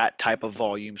 with that type of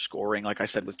volume scoring, like I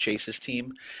said with Chase's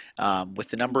team, with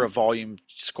the number of volume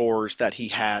scores that he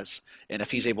has, and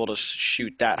if he's able to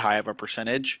shoot that high of a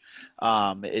percentage,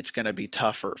 it's going to be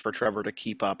tough for Trevor to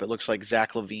keep up. It looks like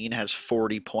Zach LaVine has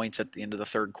 40 points at the end of the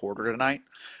third quarter tonight,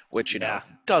 which,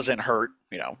 doesn't hurt,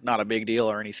 not a big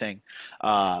deal or anything.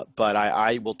 But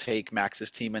I will take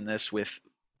Max's team in this with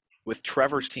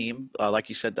Trevor's team. Like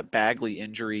you said, the Bagley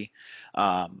injury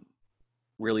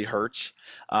really hurts.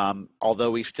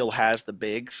 Although he still has the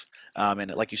bigs.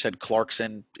 And like you said,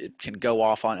 Clarkson, it can go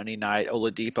off on any night.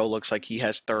 Oladipo looks like he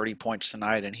has 30 points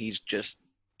tonight, and he's just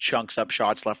chunks up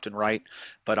shots left and right.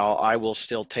 But I will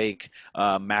still take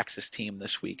Max's team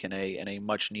this week in a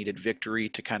much needed victory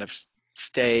to kind of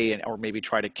stay or maybe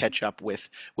try to catch up with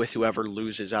whoever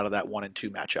loses out of that 1 and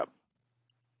 2 matchup.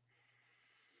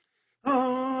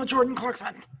 Oh, Jordan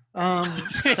Clarkson.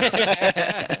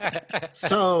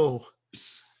 So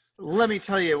let me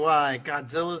tell you why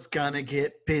Godzilla's gonna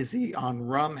get busy on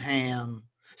Rum Ham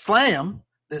Slam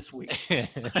this week.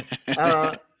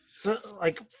 So,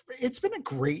 it's been a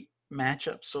great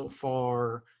matchup so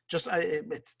far.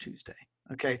 It's Tuesday,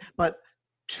 okay? But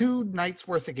 2 nights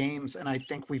worth of games, and I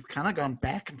think we've kind of gone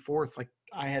back and forth. Like,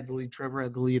 I had the lead, Trevor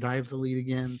had the lead, I have the lead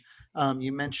again.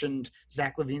 You mentioned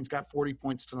Zach LaVine's got 40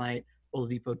 points tonight.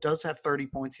 Oladipo does have 30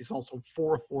 points. He's also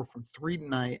 4 of 4 from 3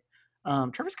 tonight.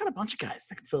 Trevor's got a bunch of guys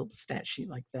that can fill up the stat sheet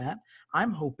like that.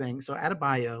 I'm hoping, so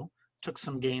Adebayo took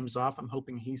some games off. I'm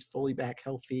hoping he's fully back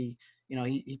healthy.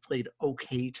 He played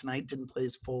okay tonight, didn't play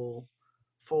his full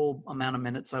amount of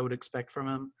minutes I would expect from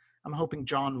him. I'm hoping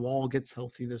John Wall gets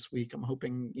healthy this week. I'm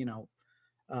hoping,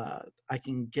 I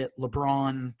can get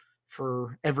LeBron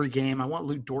for every game. I want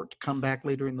Lou Dort to come back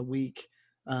later in the week.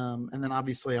 And then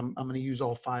obviously I'm going to use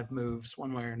all 5 moves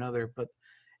one way or another, but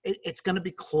it's going to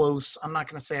be close. I'm not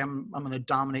going to say I'm going to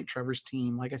dominate Trevor's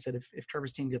team. Like I said, if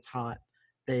Trevor's team gets hot,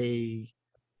 they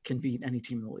can beat any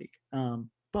team in the league.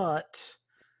 But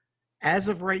as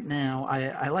of right now,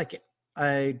 I like it.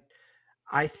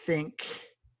 I think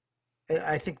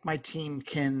my team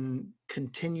can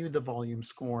continue the volume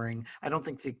scoring. I don't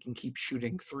think they can keep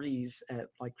shooting threes at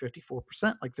like 54%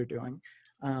 like they're doing.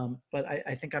 But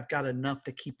I think I've got enough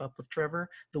to keep up with Trevor.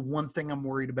 The one thing I'm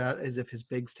worried about is if his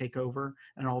bigs take over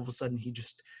and all of a sudden he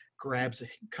just grabs a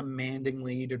commanding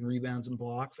lead and rebounds and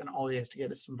blocks, and all he has to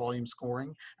get is some volume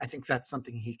scoring. I think that's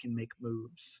something he can make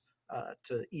moves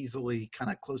to easily kind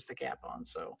of close the gap on.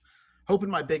 So hoping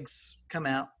my bigs come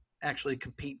out, actually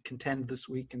contend this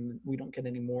week, and we don't get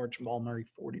any more Jamal Murray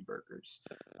 40 burgers.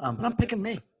 But I'm picking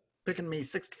me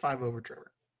 6-5 over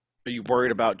Trevor. Are you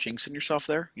worried about jinxing yourself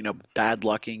there? Bad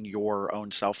lucking your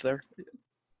own self there?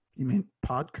 You mean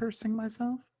pod cursing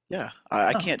myself? Yeah,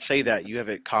 I can't say that. You have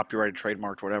it copyrighted,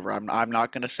 trademarked, whatever. I'm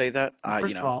not going to say that.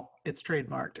 First of all, it's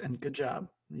trademarked, and good job.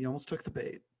 You almost took the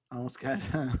bait. I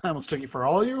almost took you for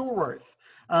all you were worth.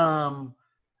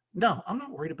 No, I'm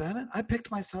not worried about it. I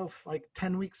picked myself like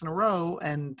 10 weeks in a row,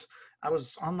 and I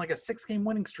was on like a 6-game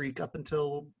winning streak up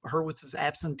until Hurwitz's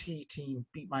absentee team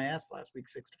beat my ass last week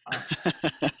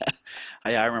 6-5.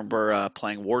 I remember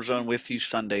playing Warzone with you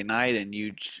Sunday night, and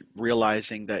you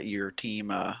realizing that your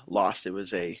team lost. It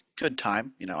was a good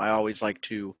time. I always like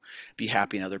to be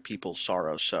happy in other people's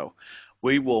sorrows. So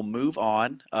we will move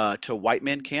on to White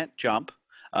Men Can't Jump.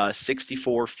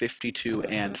 64, 52,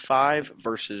 and 5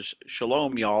 versus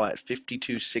Shalom y'all at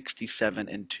 52, 67,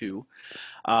 and 2.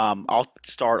 I'll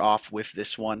start off with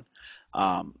this one.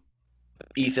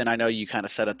 Ethan, I know you kind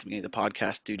of said at the beginning of the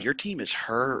podcast, dude, your team is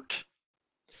hurt.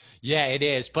 Yeah, it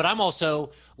is. But I'm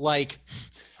also like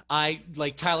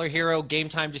Tyler Hero game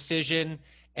time decision,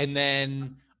 and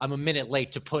then I'm a minute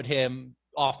late to put him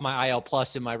off my IL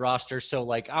plus in my roster. So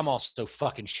like I'm also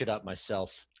fucking shit up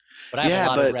myself. But I have a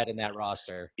lot of red in that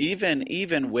roster.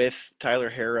 Even with Tyler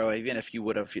Harrow, even if you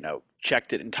would have,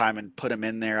 checked it in time and put him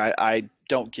in there, I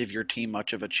don't give your team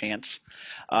much of a chance.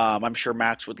 I'm sure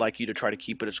Max would like you to try to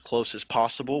keep it as close as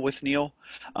possible with Neil.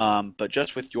 But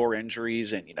just with your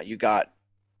injuries and, you got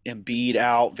Embiid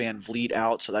out, Van Vliet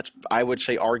out. So that's, I would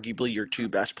say, arguably your two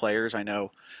best players. I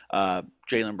know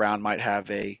Jaylen Brown might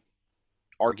have a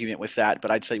argument with that,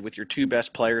 but I'd say with your two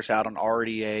best players out on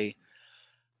already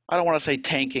I don't want to say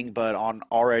tanking, but on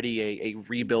already a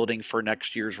rebuilding for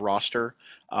next year's roster,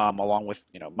 along with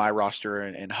my roster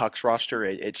and Huck's roster,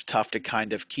 it's tough to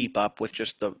kind of keep up with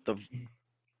just the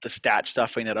stat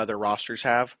stuffing that other rosters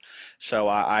have. So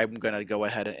I'm going to go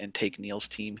ahead and take Neil's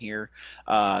team here.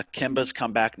 Kemba's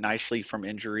come back nicely from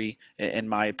injury, in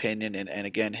my opinion, and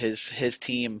again his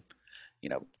team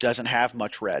doesn't have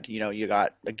much red. You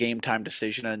got a game time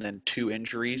decision and then 2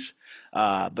 injuries.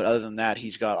 But other than that,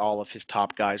 he's got all of his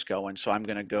top guys going. So I'm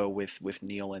going to go with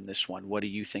Neil in this one. What do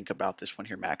you think about this one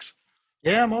here, Max?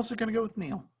 Yeah, I'm also going to go with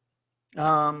Neil.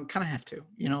 Kind of have to.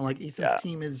 Like Ethan's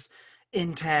team is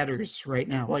in tatters right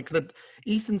now. Like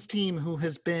Ethan's team, who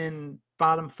has been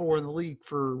bottom 4 in the league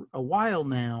for a while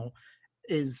now,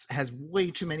 has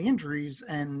way too many injuries.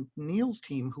 And Neil's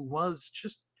team, who was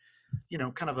just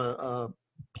kind of a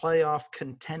playoff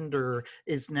contender,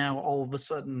 is now all of a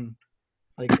sudden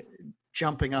like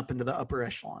jumping up into the upper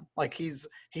echelon. Like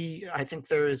I think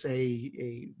there is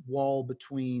a wall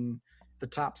between the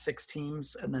top 6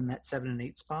 teams and then that 7 and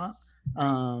 8 spot.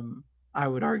 I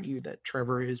would argue that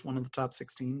Trevor is one of the top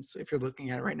 6 teams. If you're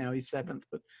looking at it right now, he's 7th.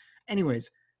 But anyways,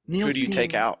 Neil's who do you team,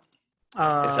 take out?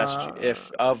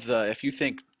 If you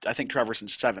think, I think Trevor's in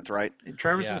 7th, right?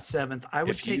 Trevor's in 7th. I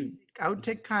would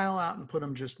take Kyle out and put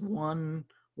him just one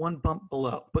bump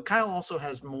below. But Kyle also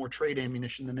has more trade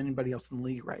ammunition than anybody else in the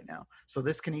league right now, so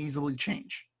this can easily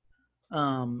change.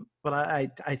 But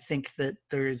I think that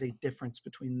there is a difference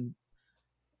between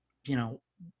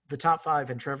the top 5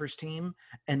 and Trevor's team,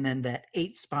 and then that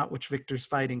 8 spot which Victor's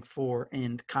fighting for,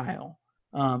 and Kyle,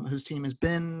 whose team has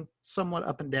been somewhat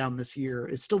up and down this year,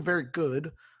 is still very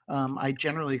good. I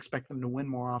generally expect them to win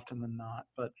more often than not,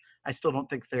 but I still don't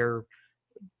think they're,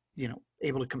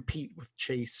 able to compete with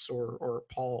Chase or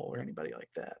Paul or anybody like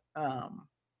that.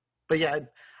 But yeah,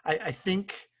 I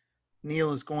think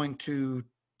Neil is going to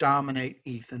dominate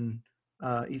Ethan.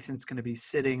 Ethan's going to be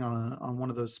sitting on one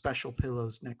of those special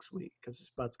pillows next week because his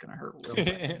butt's going to hurt real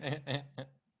bad.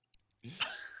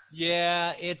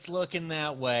 Yeah, it's looking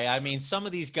that way. I mean, some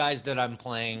of these guys that I'm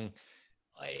playing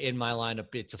in my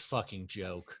lineup, it's a fucking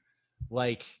joke.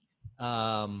 Like,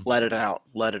 let it out.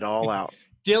 Let it all out.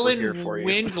 Dylan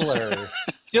Windler.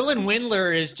 Dylan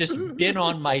Windler has just been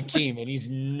on my team, and he's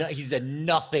a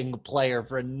nothing player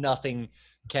for a nothing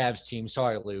Cavs team.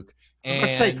 Sorry, Luke. I was going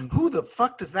to say, who the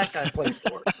fuck does that guy play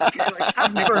for?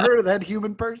 I've never heard of that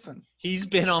human person. He's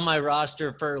been on my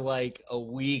roster for like a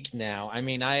week now. I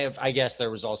mean, I guess there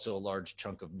was also a large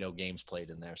chunk of no games played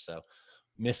in there, so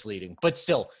misleading. But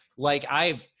still, like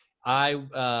I'm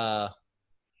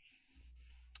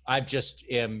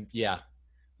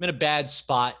in a bad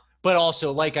spot. But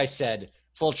also, like I said,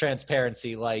 full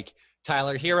transparency, like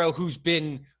Tyler Hero, who's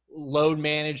been load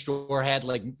managed or had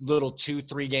like little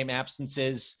 2-3 game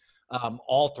absences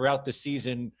all throughout the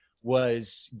season,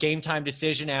 was game time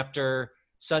decision after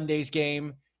Sunday's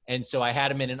game. And so I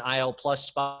had him in an IL plus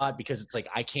spot because it's like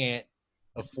I can't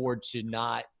afford to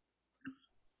not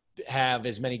have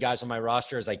as many guys on my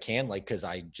roster as I can, like, because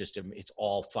it's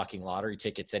all fucking lottery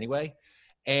tickets anyway.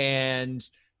 And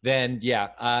then,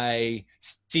 I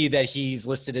see that he's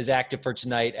listed as active for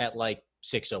tonight at like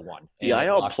 601. The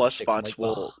IL plus spots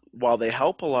will, while they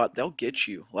help a lot, they'll get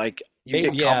you. Like,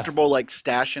 you get comfortable like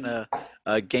stashing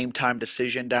a game time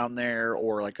decision down there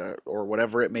or or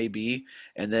whatever it may be,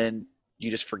 and then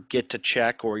you just forget to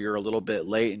check or you're a little bit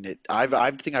late. And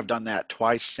I think I've done that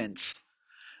twice since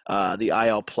the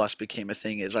IL Plus became a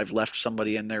thing is I've left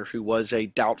somebody in there who was a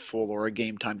doubtful or a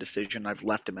game time decision. I've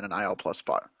left him in an IL Plus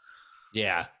spot.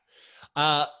 Yeah.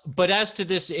 But as to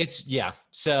this,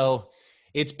 so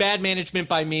it's bad management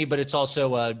by me, but it's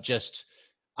also just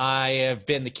I have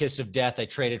been the kiss of death. I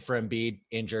traded for Embiid,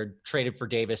 injured, traded for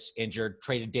Davis, injured,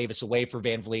 traded Davis away for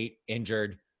Van Vliet,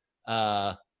 injured.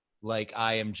 Like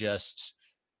I am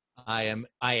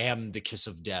the kiss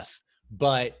of death.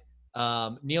 But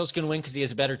Neil's going to win because he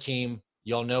has a better team.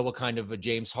 Y'all know what kind of a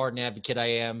James Harden advocate I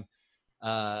am.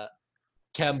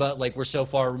 Kemba, like we're so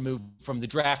far removed from the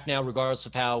draft now, regardless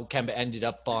of how Kemba ended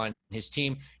up on his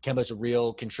team. Kemba's a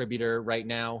real contributor right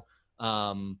now.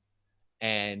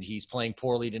 And he's playing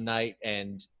poorly tonight.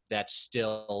 And that's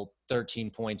still 13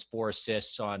 points, 4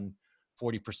 assists on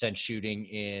 40% shooting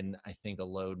in, I think, a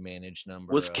load managed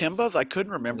number. Was Kemba, I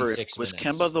couldn't remember, was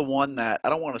Kemba the one that, I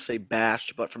don't want to say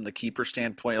bashed, but from the keeper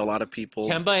standpoint, a lot of people.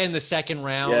 Kemba in the second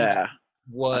round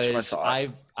was,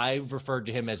 I referred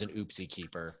to him as an oopsie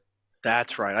keeper.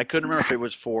 That's right. I couldn't remember if it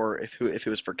was for if it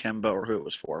was for Kemba or who it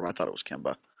was for. I thought it was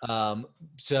Kemba.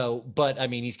 But I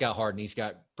mean, he's got Harden, he's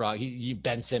got Brock,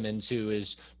 Ben Simmons,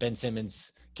 Ben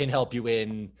Simmons can help you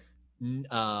in,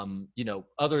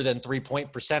 other than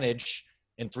 3-point percentage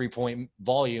and 3-point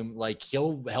volume. Like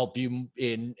he'll help you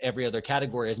in every other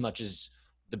category as much as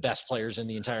the best players in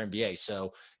the entire NBA.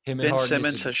 So him and Ben Harden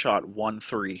Simmons has shot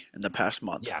 1-3 in the past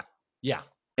month. Yeah,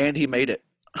 and he made it.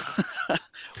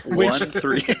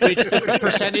 1-3. Which the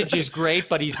percentage is great,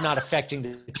 but he's not affecting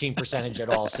the team percentage at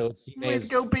all. So it's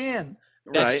go Ben.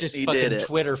 That's just he fucking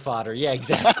Twitter fodder. Yeah,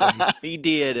 exactly. He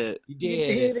did it. He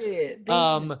did it.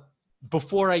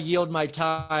 Before I yield my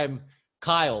time,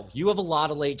 Kyle, you have a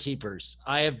lot of late keepers.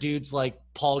 I have dudes like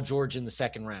Paul George in the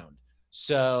second round.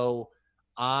 So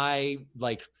I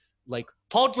like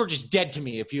Paul George is dead to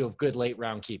me if you have good late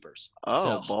round keepers.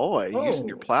 Boy, using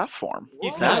your platform.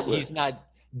 He's not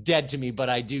dead to me, but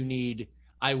I do need.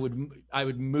 I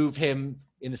would move him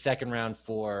in the second round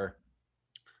for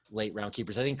late round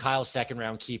keepers. I think Kyle's second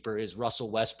round keeper is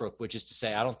Russell Westbrook, which is to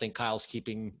say, I don't think Kyle's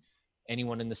keeping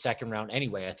anyone in the second round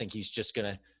anyway. I think he's just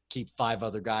going to keep 5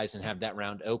 other guys and have that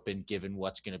round open given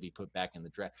what's going to be put back in the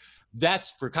draft.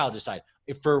 That's for Kyle to decide.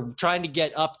 If we're trying to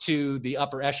get up to the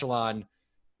upper echelon,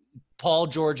 Paul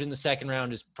George in the second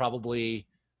round is probably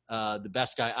the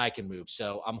best guy I can move.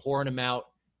 So I'm whoring him out,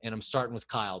 and I'm starting with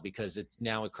Kyle because it's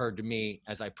now occurred to me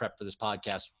as I prep for this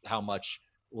podcast how much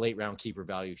late round keeper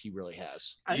value he really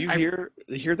has. You hear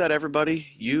that, everybody?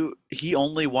 He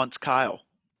only wants Kyle.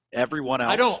 Everyone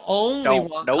else. I don't only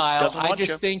want Kyle. I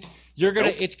just think you're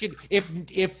gonna. It's good if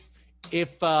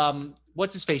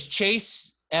what's his face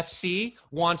Chase FC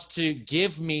wants to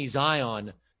give me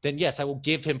Zion, then yes, I will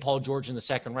give him Paul George in the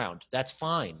second round. That's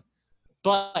fine.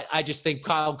 But I just think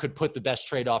Kyle could put the best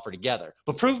trade offer together.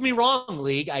 But prove me wrong,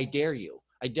 league. I dare you.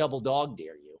 I double dog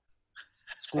dare you.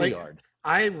 Schoolyard.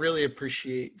 I really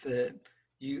appreciate that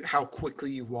how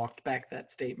quickly you walked back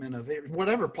that statement of it.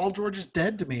 Whatever, Paul George is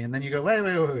dead to me. And then you go,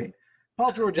 wait.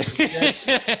 Paul George is dead.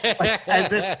 Like,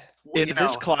 as if in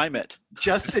this climate.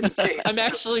 Just in case. I'm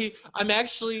actually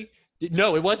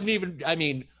no, it wasn't even,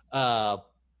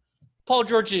 Paul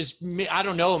George is, I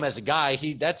don't know him as a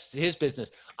guy. That's his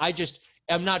business.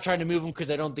 I'm not trying to move him because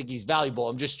I don't think he's valuable.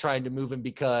 I'm just trying to move him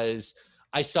because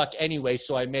I suck anyway,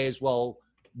 so I may as well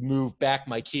move back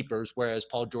my keepers, whereas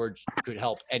Paul George could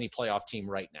help any playoff team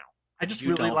right now. I just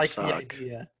really like the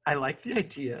idea. I like the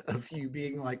idea of you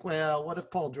being like, well, what if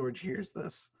Paul George hears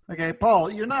this? Okay,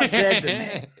 Paul, you're not dead to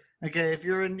me. Okay, if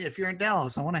you're in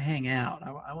Dallas, I want to hang out.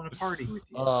 I want to party with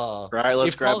you. Right,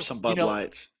 let's grab some Bud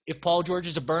Lights. If Paul George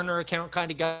is a burner account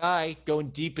kind of guy, going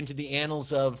deep into the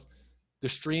annals of the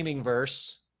streaming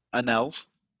verse. Annals?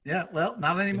 Yeah, well,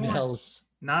 not anymore. Annals.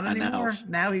 Not anymore. Annals.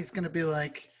 Now he's going to be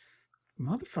like,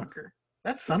 motherfucker,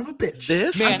 that son of a bitch.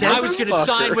 I was going to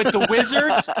sign with the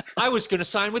Wizards. I was going to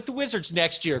sign with the Wizards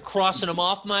next year, crossing them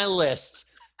off my list.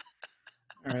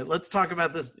 All right, let's talk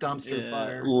about this dumpster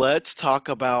fire. Let's talk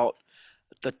about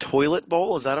the toilet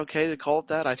bowl. Is that okay to call it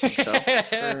that? I think so.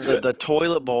 the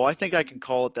toilet bowl. I think I can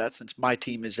call it that since my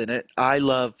team is in it. I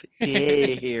love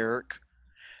Dirk.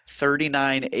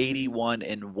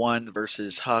 39-81-1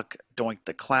 versus Huck Doink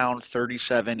the Clown.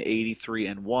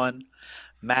 37-83-1.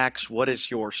 Max, what is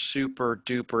your super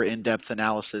duper in-depth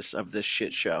analysis of this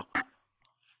shit show?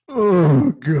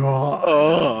 Oh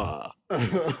God.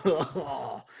 I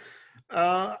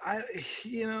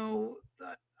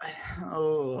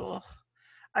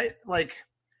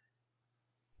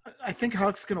think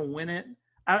Huck's gonna win it.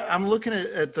 I'm looking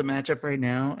at the matchup right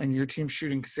now, and your team's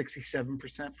shooting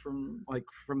 67% from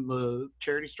the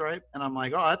charity stripe, and I'm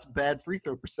like, oh, that's a bad free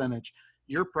throw percentage.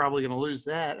 you're probably going to lose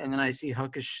that. And then I see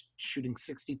Huck is shooting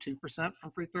 62%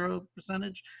 from free throw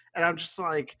percentage. And I'm just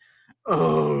like,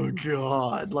 oh,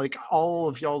 God. Like, all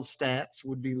of y'all's stats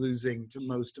would be losing to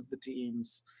most of the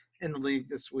teams in the league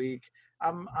this week.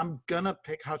 I'm going to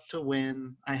pick Huck to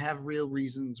win. I have real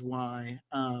reasons why.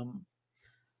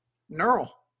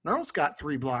 Nerl's got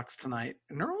 3 blocks tonight.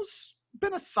 Nerl's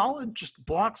been a solid just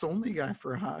blocks only guy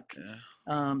for Huck. Yeah.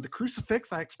 The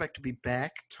Crucifix I expect to be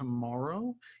back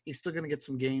tomorrow. He's still going to get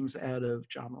some games out of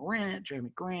John Morant, Jeremy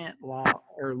Grant,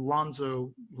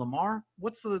 Lonzo Lamar.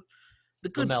 What's the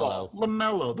good ball?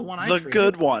 LaMelo, the one I traded.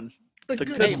 Good one. The The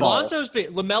good good Hey, ball.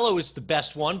 LaMelo is the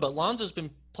best one, but Lonzo's been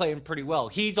playing pretty well.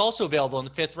 He's also available in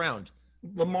the 5th round.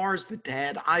 Lamar's the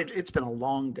dad. It's been a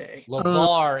long day.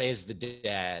 LaVar is the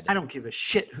dad. I don't give a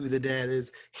shit who the dad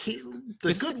is.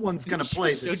 The good one's going to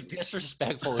play so this.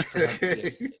 disrespectful.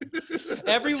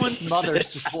 Everyone's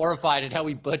mother's just horrified at how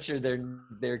we butcher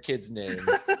their kids' names.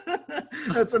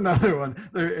 That's another one.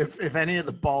 If any of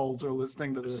the balls are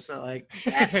listening to this, they're like,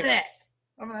 "That's it.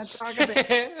 I'm going to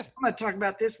talk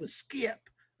about this with Skip."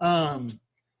 I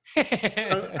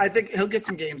think he'll get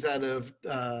some games out of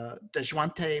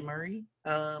DeJounte Murray,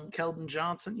 Keldon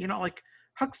Johnson. Like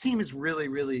Huck's team is really,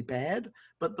 really bad,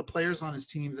 but the players on his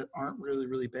team that aren't really,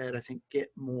 really bad, I think,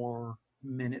 get more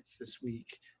minutes this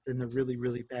week than the really,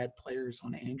 really bad players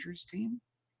on Andrew's team.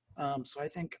 So I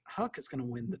think Huck is going to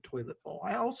win the toilet bowl.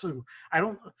 I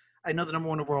know the number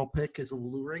 1 overall pick is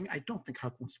alluring. I don't think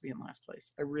Huck wants to be in last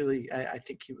place. I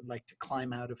think he would like to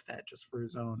climb out of that just for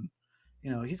his own.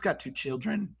 He's got 2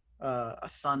 children, a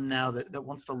son now that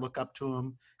wants to look up to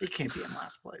him. He can't be in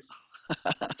last place.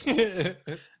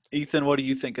 Ethan, what do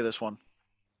you think of this one?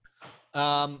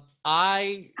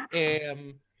 I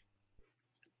am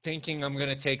thinking I'm going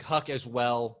to take Huck as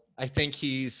well. I think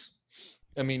he's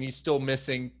still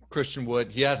missing Christian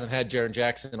Wood. He hasn't had Jaren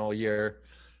Jackson all year,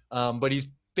 but he's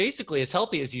basically as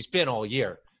healthy as he's been all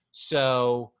year.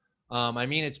 So,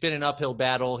 it's been an uphill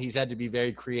battle. He's had to be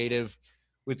very creative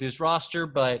with his roster,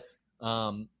 but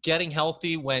getting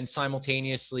healthy when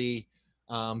simultaneously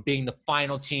being the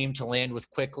final team to land with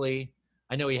Quickly.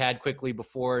 I know he had Quickly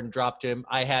before and dropped him.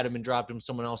 I had him and dropped him.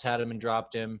 Someone else had him and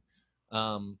dropped him.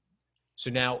 So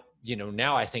now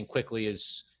I think Quickly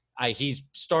he's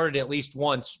started at least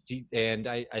once, and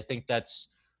I think that's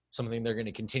something they're going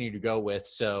to continue to go with.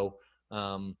 So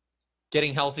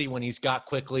getting healthy when he's got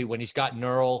Quickly, when he's got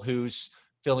Nerl, who's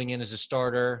filling in as a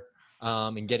starter,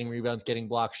 and getting rebounds, getting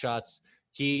block shots.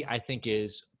 He, I think,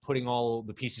 is putting all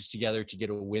the pieces together to get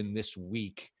a win this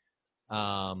week.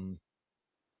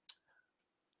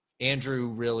 Andrew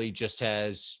really just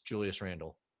has Julius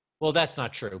Randle. Well, that's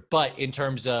not true. But in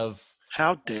terms of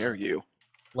How dare you?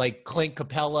 like Clint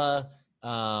Capella,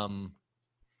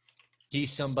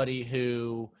 he's somebody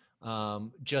who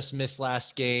just missed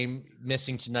last game,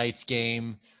 missing tonight's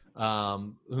game.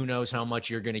 Who knows how much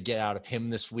you're going to get out of him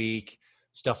this week,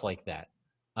 stuff like that.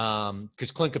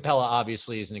 Because Clint Capella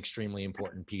obviously is an extremely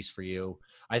important piece for you.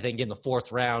 I think in the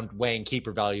 4th round, weighing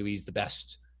keeper value, he's the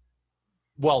best.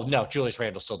 Well, no, Julius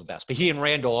Randle's still the best, but he and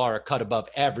Randle are a cut above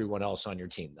everyone else on your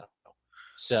team, though.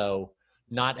 So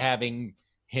not having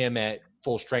him at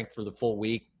full strength for the full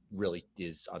week really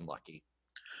is unlucky.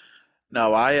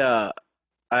 No,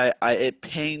 it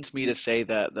pains me to say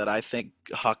that I think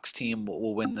Huck's team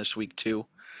will win this week too.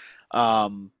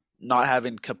 Not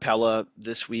having Capella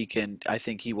this week, and I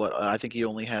think he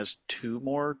only has two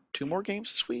more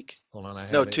games this week. Hold on, I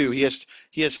have No, it. 2. He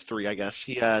has 3, I guess.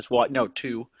 He has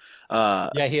 2.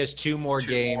 Yeah, he has 2 more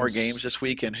games. More games this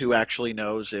week, and who actually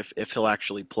knows if he'll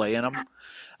actually play in them?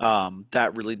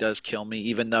 That really does kill me.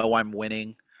 Even though I'm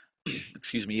winning,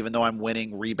 even though I'm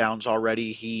winning rebounds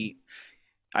already,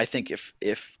 I think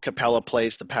if Capella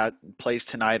plays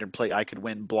tonight and I could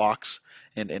win blocks,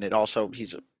 and it also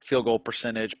he's a field goal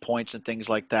percentage, points, and things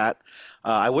like that.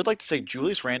 I would like to say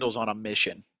Julius Randle's on a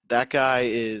mission. That guy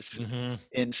is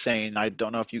insane. I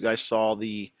don't know if you guys saw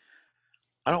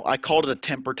I called it a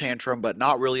temper tantrum, but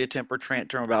not really a temper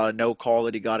tantrum about a no call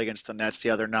that he got against the Nets the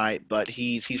other night. But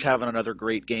he's having another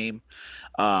great game.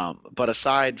 But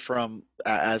aside from,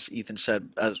 as Ethan said,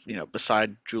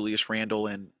 beside Julius Randle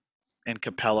and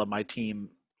Capella, my team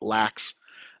lacks.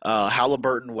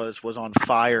 Halliburton was on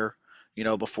fire,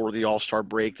 before the All-Star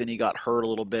break. Then he got hurt a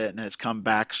little bit and has come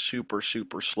back super,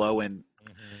 super slow and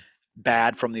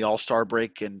bad from the All-Star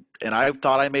break. And I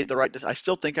thought I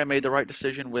still think I made the right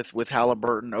decision with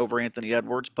Halliburton over Anthony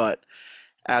Edwards, but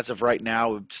as of right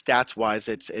now, stats-wise,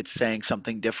 it's saying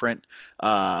something different.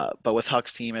 But with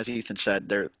Huck's team, as Ethan said,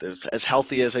 they're as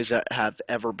healthy as they have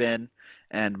ever been,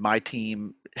 and my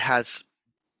team is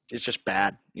just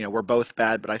bad. We're both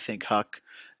bad, but I think Huck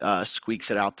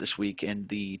squeaks it out this week in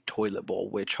the toilet bowl,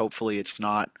 which hopefully it's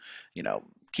not,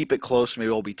 keep it close. Maybe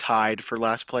we'll be tied for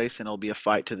last place and it'll be a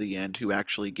fight to the end who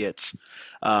actually gets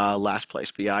last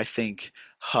place. But yeah, I think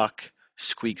Huck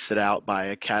squeaks it out by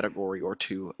a category or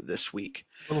two this week.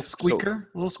 Little squeaker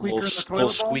in the toilet bowl. Little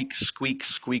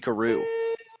squeakaroo.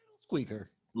 Squeaker.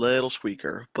 Little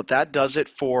squeaker. But that does it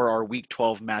for our Week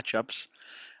 12 matchups.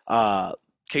 In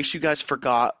case you guys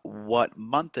forgot what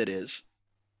month it is,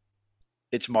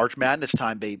 it's March Madness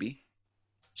time, baby.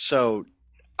 So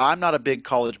I'm not a big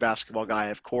college basketball guy,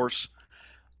 of course.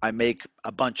 I make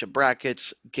a bunch of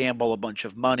brackets, gamble a bunch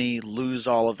of money, lose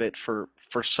all of it. For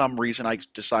some reason, I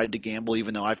decided to gamble,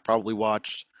 even though I've probably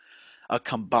watched a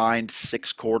combined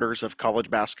 6 quarters of college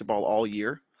basketball all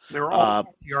year. They were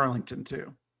all Arlington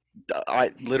too. I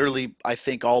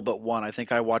think all but one. I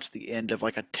think I watched the end of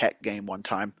like a Tech game one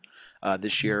time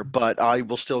this year, but I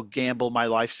will still gamble my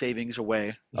life savings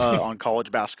away on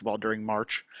college basketball during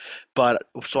March. But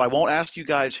so I won't ask you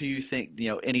guys who you think,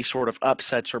 any sort of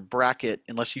upsets or bracket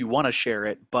unless you want to share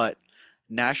it, but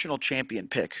national champion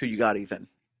pick, who you got even?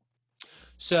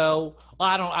 So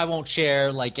I won't share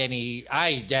like any.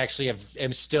 I actually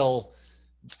am still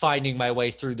finding my way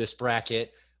through this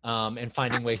bracket. And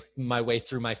finding my way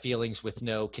through my feelings with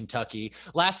no Kentucky.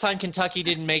 Last time Kentucky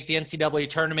didn't make the NCAA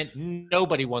tournament,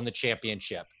 nobody won the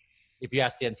championship. If you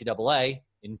ask the NCAA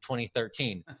in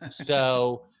 2013.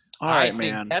 So I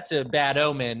think that's a bad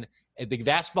omen. The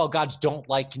basketball gods don't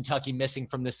like Kentucky missing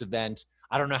from this event.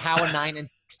 I don't know how a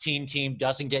 9-16 team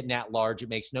doesn't get an at-large. It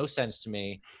makes no sense to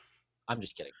me. I'm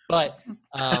just kidding. But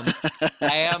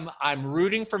I'm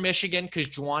rooting for Michigan because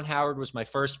Juwan Howard was my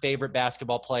first favorite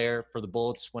basketball player for the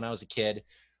Bullets when I was a kid.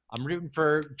 I'm rooting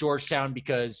for Georgetown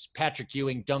because Patrick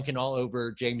Ewing dunking all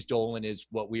over James Dolan is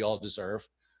what we all deserve.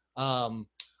 I'm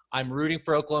rooting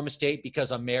for Oklahoma State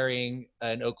because I'm marrying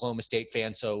an Oklahoma State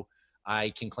fan, so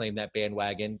I can claim that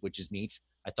bandwagon, which is neat.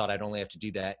 I thought I'd only have to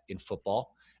do that in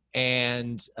football.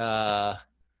 And I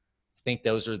think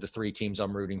those are the 3 teams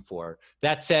I'm rooting for.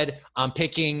 That said, I'm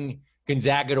picking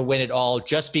Gonzaga to win it all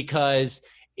just because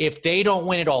if they don't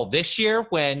win it all this year,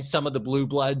 when some of the blue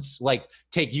bloods like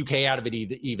take UK out of it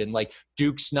even, like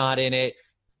Duke's not in it,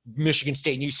 Michigan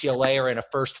State and UCLA are in a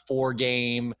first 4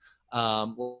 game,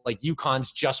 like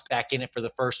UConn's just back in it for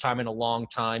the first time in a long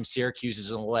time. Syracuse is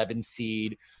an 11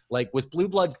 seed. Like with blue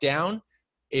bloods down,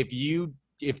 if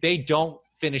they don't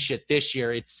finish it this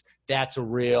year, that's a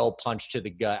real punch to the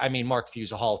gut. I mean, Mark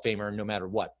Few's a Hall of Famer no matter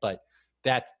what, but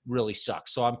that really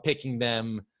sucks. So I'm picking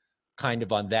them kind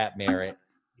of on that merit,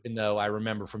 even though I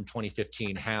remember from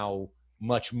 2015 how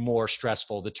much more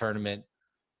stressful the tournament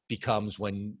becomes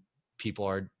when people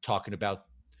are talking about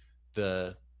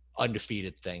the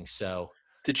undefeated thing. So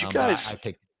did you guys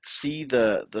see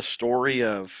the story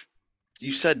of,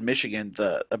 you said Michigan,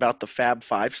 about the Fab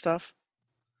Five stuff?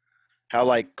 How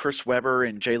like Chris Webber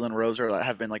and Jalen Rose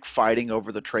have been like fighting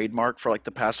over the trademark for like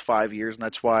the past 5 years, and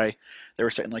that's why they were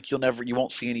saying like you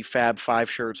won't see any Fab Five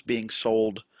shirts being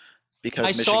sold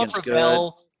because Michigan's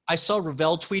good. I saw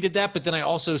Ravel tweeted that, but then I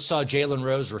also saw Jalen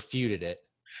Rose refuted it.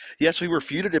 Yeah, so he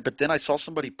refuted it, but then I saw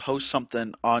somebody post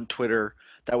something on Twitter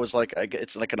that was like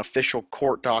it's like an official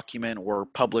court document or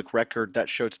public record that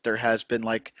shows that there has been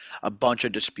like a bunch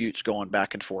of disputes going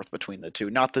back and forth between the two.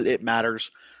 Not that it matters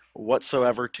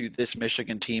whatsoever to this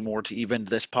Michigan team or to even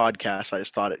this podcast. I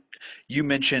just thought you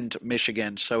mentioned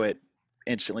Michigan, so it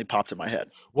instantly popped in my head.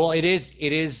 Well, it is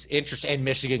interesting, and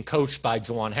Michigan coached by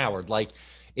Juwan Howard. Like,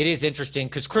 it is interesting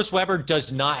because Chris Webber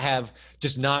does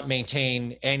not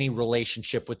maintain any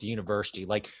relationship with the university.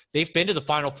 Like, they've been to the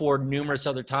Final Four numerous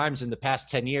other times in the past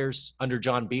 10 years under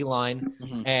John Beilein,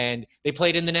 and they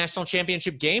played in the national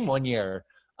championship game one year.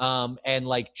 And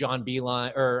like John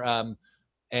Beilein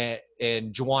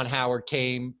and Juwan Howard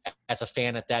came as a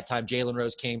fan at that time. Jalen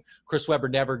Rose came. Chris Webber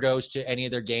never goes to any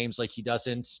of their games. He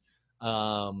doesn't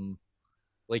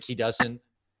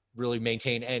really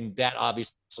maintain. And that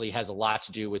obviously has a lot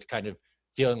to do with kind of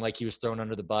feeling like he was thrown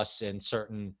under the bus and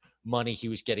certain money he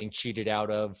was getting cheated out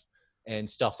of and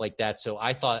stuff like that. So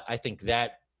I think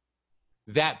that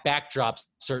backdrop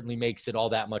certainly makes it all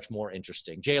that much more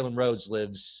interesting. Jalen Rose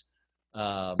lives,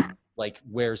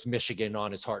 wears Michigan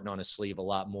on his heart and on his sleeve a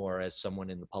lot more as someone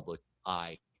in the public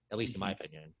eye, at least in my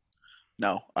opinion.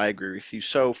 No, I agree with you.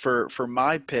 So for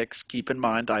my picks, keep in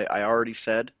mind, I already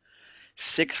said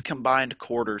 6 combined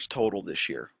quarters total this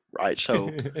year, right? So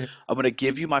I'm going to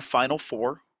give you my final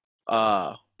 4.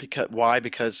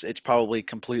 Because it's probably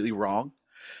completely wrong.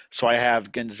 So I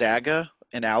have Gonzaga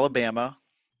and Alabama,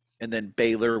 and then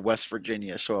Baylor, West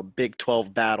Virginia. So a Big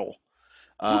 12 battle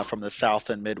from the South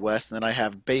and Midwest. And then I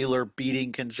have Baylor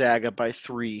beating Gonzaga by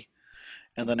 3,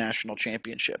 in the national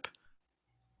championship.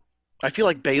 I feel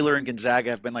like Baylor and Gonzaga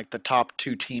have been like the top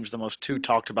two teams, the most two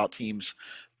talked about teams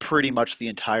pretty much the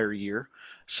entire year.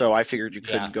 So I figured you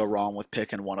Yeah. couldn't go wrong with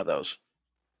picking one of those.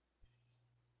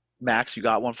 Max, you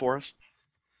got one for us?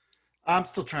 I'm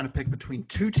still trying to pick between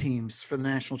two teams for the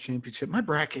national championship. My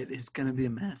bracket is going to be a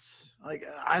mess. Like,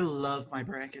 I love my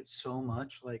bracket so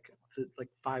much. Like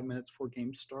 5 minutes before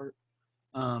games start,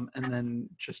 and then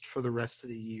just for the rest of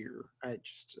the year,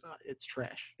 it's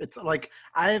trash. It's like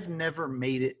I have never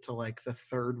made it to like the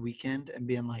third weekend and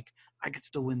being like, I could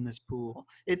still win this pool.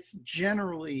 It's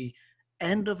generally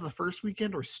end of the first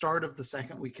weekend or start of the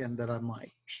second weekend that I'm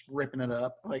like just ripping it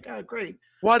up. Like, oh, great.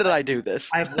 Why did I do this?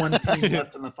 I have one team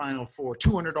left in the Final Four.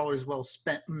 $200 well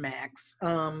spent, Max.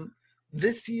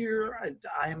 This year,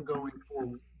 I am going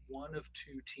for one of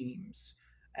two teams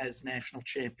as national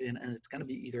champion, and it's going to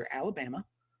be either Alabama,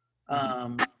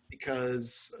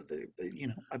 because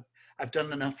I've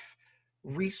done enough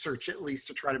research at least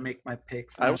to try to make my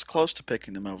picks. I was close to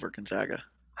picking them over Gonzaga.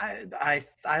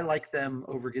 I like them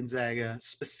over Gonzaga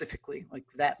specifically, like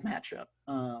that matchup.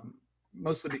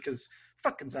 Mostly because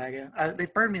fuck Gonzaga.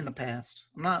 They've burned me in the past.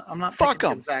 I'm not Fuck picking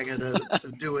 'em. Gonzaga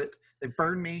to do it. They've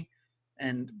burned me,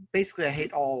 and basically I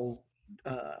hate all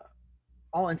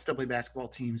NCAA basketball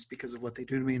teams because of what they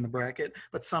do to me in the bracket.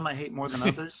 But some I hate more than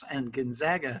others, and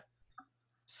Gonzaga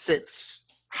sits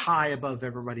high above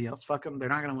everybody else. Fuck them. They're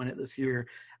not going to win it this year.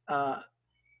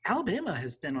 Alabama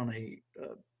has been on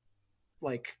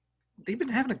they've been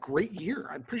having a great year.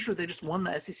 I'm pretty sure they just won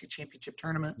the SEC championship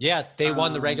tournament. Yeah, they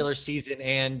won the regular season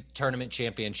and tournament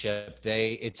championship.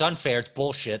 It's unfair. It's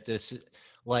bullshit.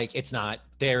 It's not.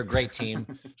 They're a great team.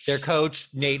 Their coach,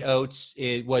 Nate Oates,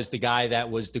 was the guy that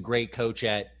was the great coach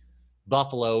at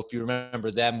Buffalo. If you remember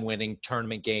them winning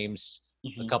tournament games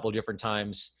a couple of different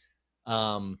times.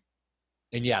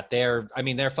 And yeah, they're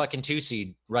fucking 2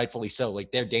 seed, rightfully so.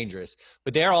 Like, they're dangerous,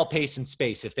 but they're all pace and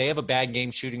space. If they have a bad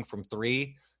game shooting from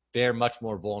 3, they're much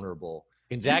more vulnerable.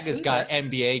 Gonzaga's got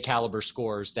NBA caliber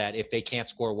scores that if they can't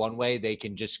score one way, they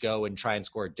can just go and try and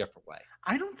score a different way.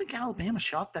 I don't think Alabama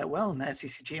shot that well in the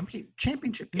SEC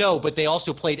championship game. No, but they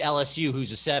also played LSU,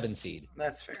 who's a 7 seed.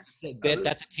 That's fair.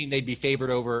 That's a team they'd be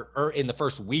favored over in the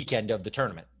first weekend of the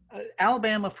tournament.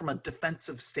 Alabama, from a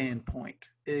defensive standpoint,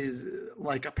 is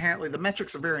apparently the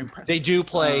metrics are very impressive. They do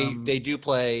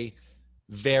play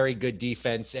very good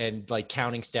defense, and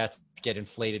counting stats get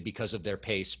inflated because of their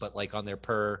pace, but on their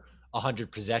per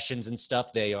 100 possessions and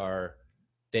stuff, they are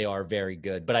very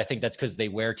good. But I think that's because they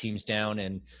wear teams down,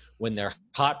 and when they're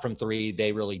hot from 3,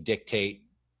 they really dictate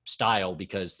style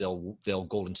because they'll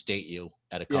Golden State you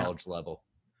at a college level.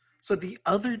 So the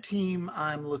other team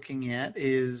I'm looking at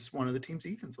is one of the teams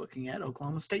Ethan's looking at,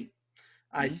 Oklahoma State.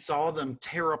 I saw them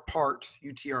tear apart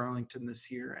UT Arlington this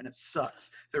year, and it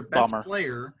sucks. Their best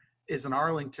player is an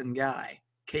Arlington guy,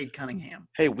 Cade Cunningham.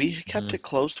 Hey, we kept it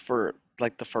closed for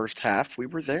the first half. We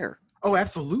were there. Oh,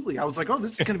 absolutely. I was like, oh,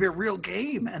 this is going to be a real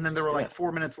game. And then there were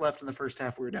 4 minutes left in the first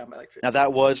half. We were down by 50. Now,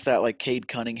 that was Cade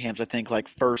Cunningham's, I think,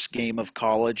 first game of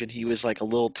college, and he was a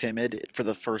little timid for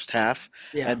the first half.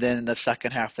 Yeah. And then in the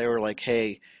second half, they were like,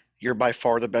 hey, you're by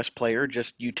far the best player.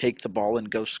 Just you take the ball and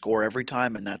go score every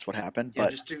time, and that's what happened. Yeah,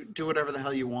 just do whatever the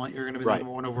hell you want. You're going to be the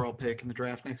number 1 overall pick in the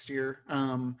draft next year.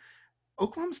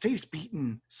 Oklahoma State's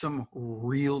beaten some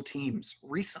real teams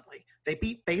recently. They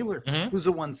beat Baylor, who's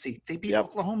a 1 seed. They beat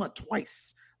Oklahoma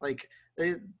twice.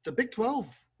 The Big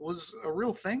 12 was a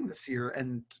real thing this year,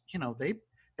 and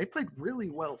they played really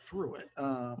well through it.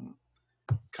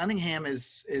 Cunningham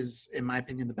is in my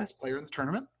opinion the best player in the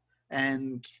tournament,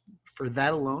 and for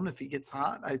that alone, if he gets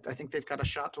hot, I think they've got a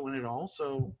shot to win it all.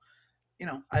 So,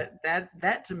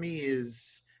 that to me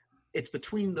it's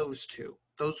between those two.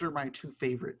 Those are my 2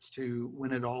 favorites to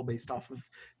win it all based off of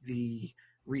the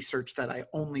research that I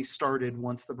only started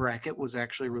once the bracket was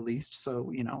actually released.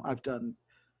 So, I've done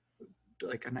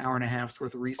an hour and a half's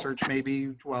worth of research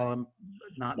maybe while I'm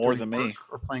not more doing than work me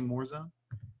or playing Warzone.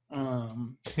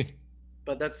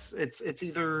 But it's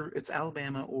either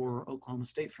Alabama or Oklahoma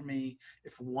State for me.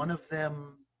 If one of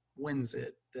them wins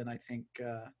it, then I think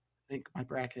my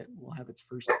bracket will have its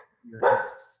first year.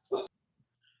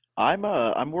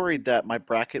 I'm worried that my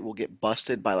bracket will get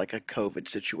busted by a COVID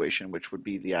situation, which would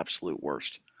be the absolute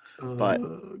worst. But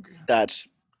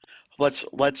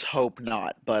let's hope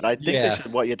not. But I think they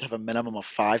said you have to have a minimum of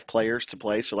 5 players to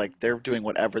play. So they're doing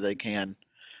whatever they can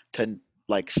to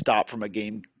stop from a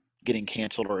game getting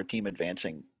canceled or a team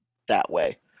advancing that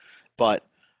way. But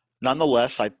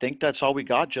nonetheless, I think that's all we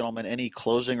got, gentlemen. Any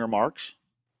closing remarks?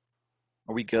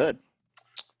 Are we good?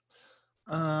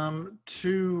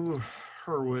 To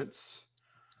Hurwitz,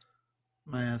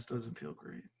 my ass doesn't feel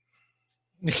great.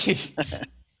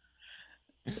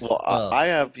 Well, Oh. I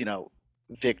have,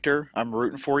 Victor, I'm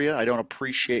rooting for you. I don't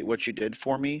appreciate what you did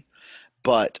for me,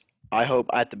 but I hope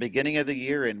at the beginning of the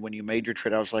year and when you made your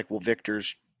trade, I was like, well,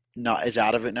 Victor's not is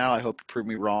out of it now. I hope you prove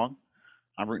me wrong.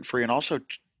 I'm rooting for you. And also,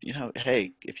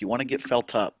 hey, if you want to get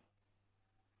felt up,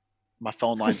 my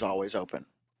phone line's always open.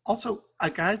 Also,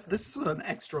 guys, this is an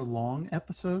extra long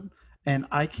episode, and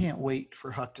I can't wait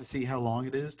for Huck to see how long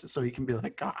it is, so he can be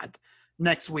like, God,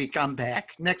 next week I'm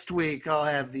back. Next week I'll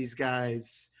have these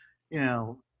guys,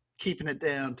 keeping it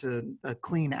down to a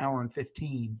clean hour and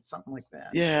 15, something like that.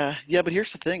 Yeah, yeah, but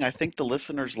here's the thing. I think the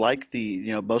listeners like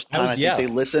most of the time I think Yeah. they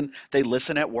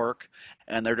listen at work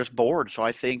and they're just bored. So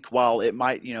I think while it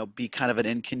might, be kind of an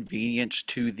inconvenience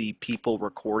to the people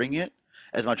recording it,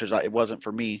 as much as it wasn't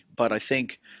for me, but I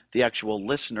think the actual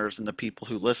listeners and the people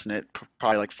who listen it,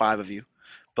 probably like 5 of you,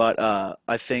 but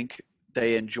I think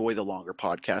they enjoy the longer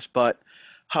podcast. But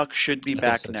Huck should be I think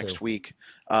back so, next too. week.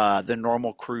 The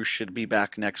normal crew should be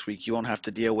back next week. You won't have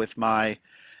to deal with my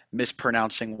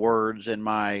mispronouncing words and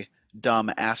my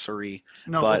dumb assery.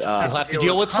 No, But, we'll just You'll have to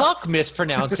deal with Huck Huck's.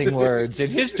 mispronouncing words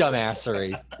and his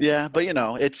dumbassery. Yeah, but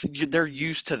they're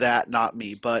used to that, not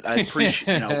me. But I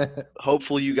appreciate,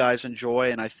 hopefully you guys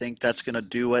enjoy, and I think that's going to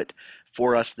do it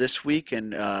for us this week.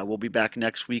 And we'll be back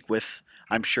next week with,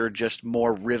 I'm sure, just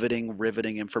more riveting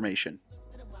information.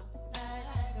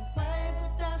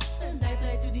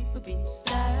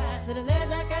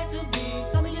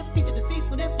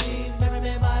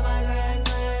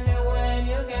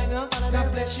 God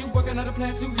bless you, working on a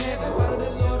plan to heaven. Follow the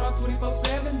Lord on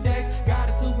 24/7 days. God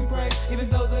is who we praise, even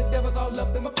though the devil's all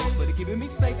up in my face, but he keeping me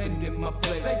safe and in my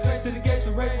place. Say grace to the gates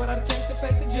for race, without a change to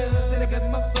face the judge, and it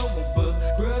blesses my soul with buzz.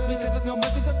 Grudge because there's no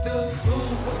mercy for thugs. Ooh,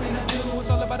 what can I do? It's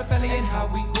all about the family and how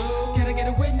we grow. Can I get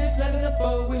a witness? Let it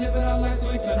unfold. We live in our lives,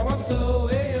 so we turn our soul.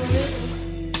 Hey, oh, hey.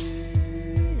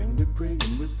 And we're praying,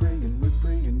 we're praying, we're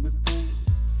praying, we're praying.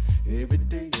 Every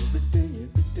day, every day,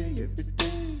 every day, every day.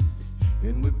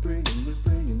 And we're praying, we're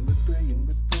praying, we're praying,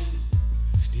 we're praying.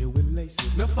 Still with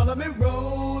laces. Now follow me,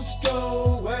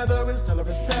 Rosto, whether it's teller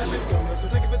or savage. Come, let's go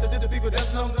take a visit to the people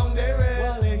that's long gone there.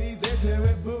 While ladies, they're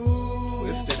terrible.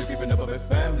 Instead of keeping up with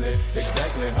family,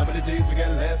 exactly how many days we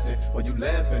got lasting? While you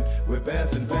laughing, we're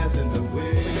passing the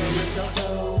way.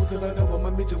 Cause I know I'ma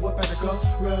meet you up at the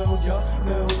crossroad. Y'all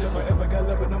know never ever got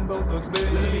love with them both thugs,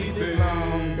 baby. This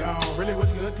long gone, really wish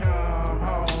you could come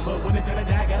home. But when it's time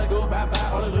to die, gotta go bye-bye.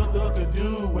 All the little thug could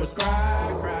do was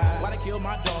cry. Why they killed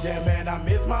my dog? Yeah, man, I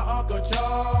miss my Uncle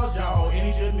Charles, y'all. And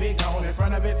he shouldn't be gone in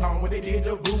front of his home. When they did,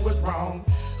 the boo was wrong.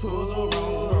 Who's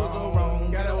so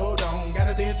wrong? Gotta hold on,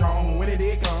 gotta stay strong. When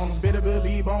it comes, better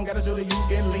believe on. Gotta show that you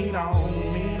can lean on,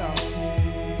 lean on.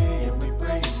 And we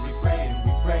praying, we praying,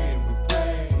 we praying, we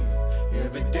praying.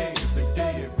 Every day, every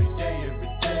day, every day, every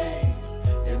day.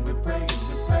 And we praying,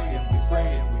 we praying, we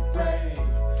praying, we praying.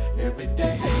 Every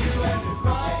day. See you at the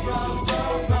crossroads,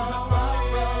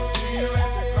 crossroads. See you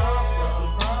at the crossroads,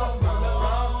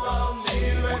 crossroads. See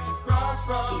you at the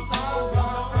crossroads,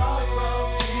 crossroads.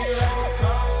 See you at the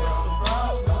crossroads,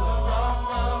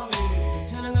 crossroads.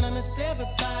 And I'm gonna miss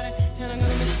everybody, and I'm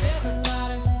gonna miss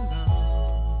everybody.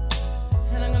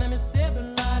 And I'm gonna miss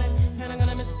everybody, and I'm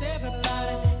gonna miss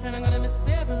everybody, and I'm gonna miss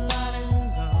everybody.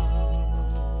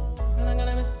 And I'm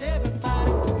gonna miss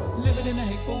everybody. Living in a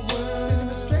hateful world, sending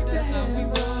me straight, that's how we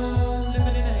roll.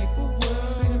 Living in a hateful world,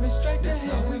 sending me straight, that's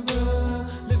how we roll.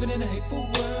 Living in a hateful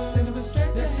world, sending me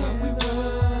straight, that's how we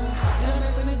roll. And I'm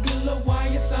asking a good little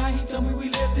YSI, he told me we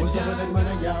lived it What's up with that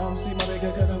money, y'all? See my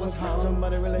bigger cousin was home.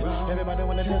 Somebody really, everybody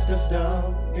wanna test the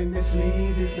stuff. Getting this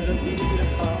sleazy instead of easy to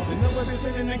fall. And nobody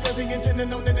sitting there cause he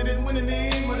intended on that they didn't win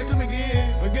any. Wanna come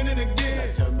again and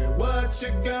again. Tell me what you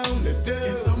gonna do.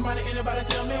 Can somebody, anybody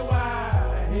tell me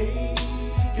why? Hey,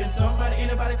 can somebody,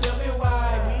 anybody tell me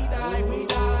why? We die, we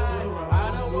die.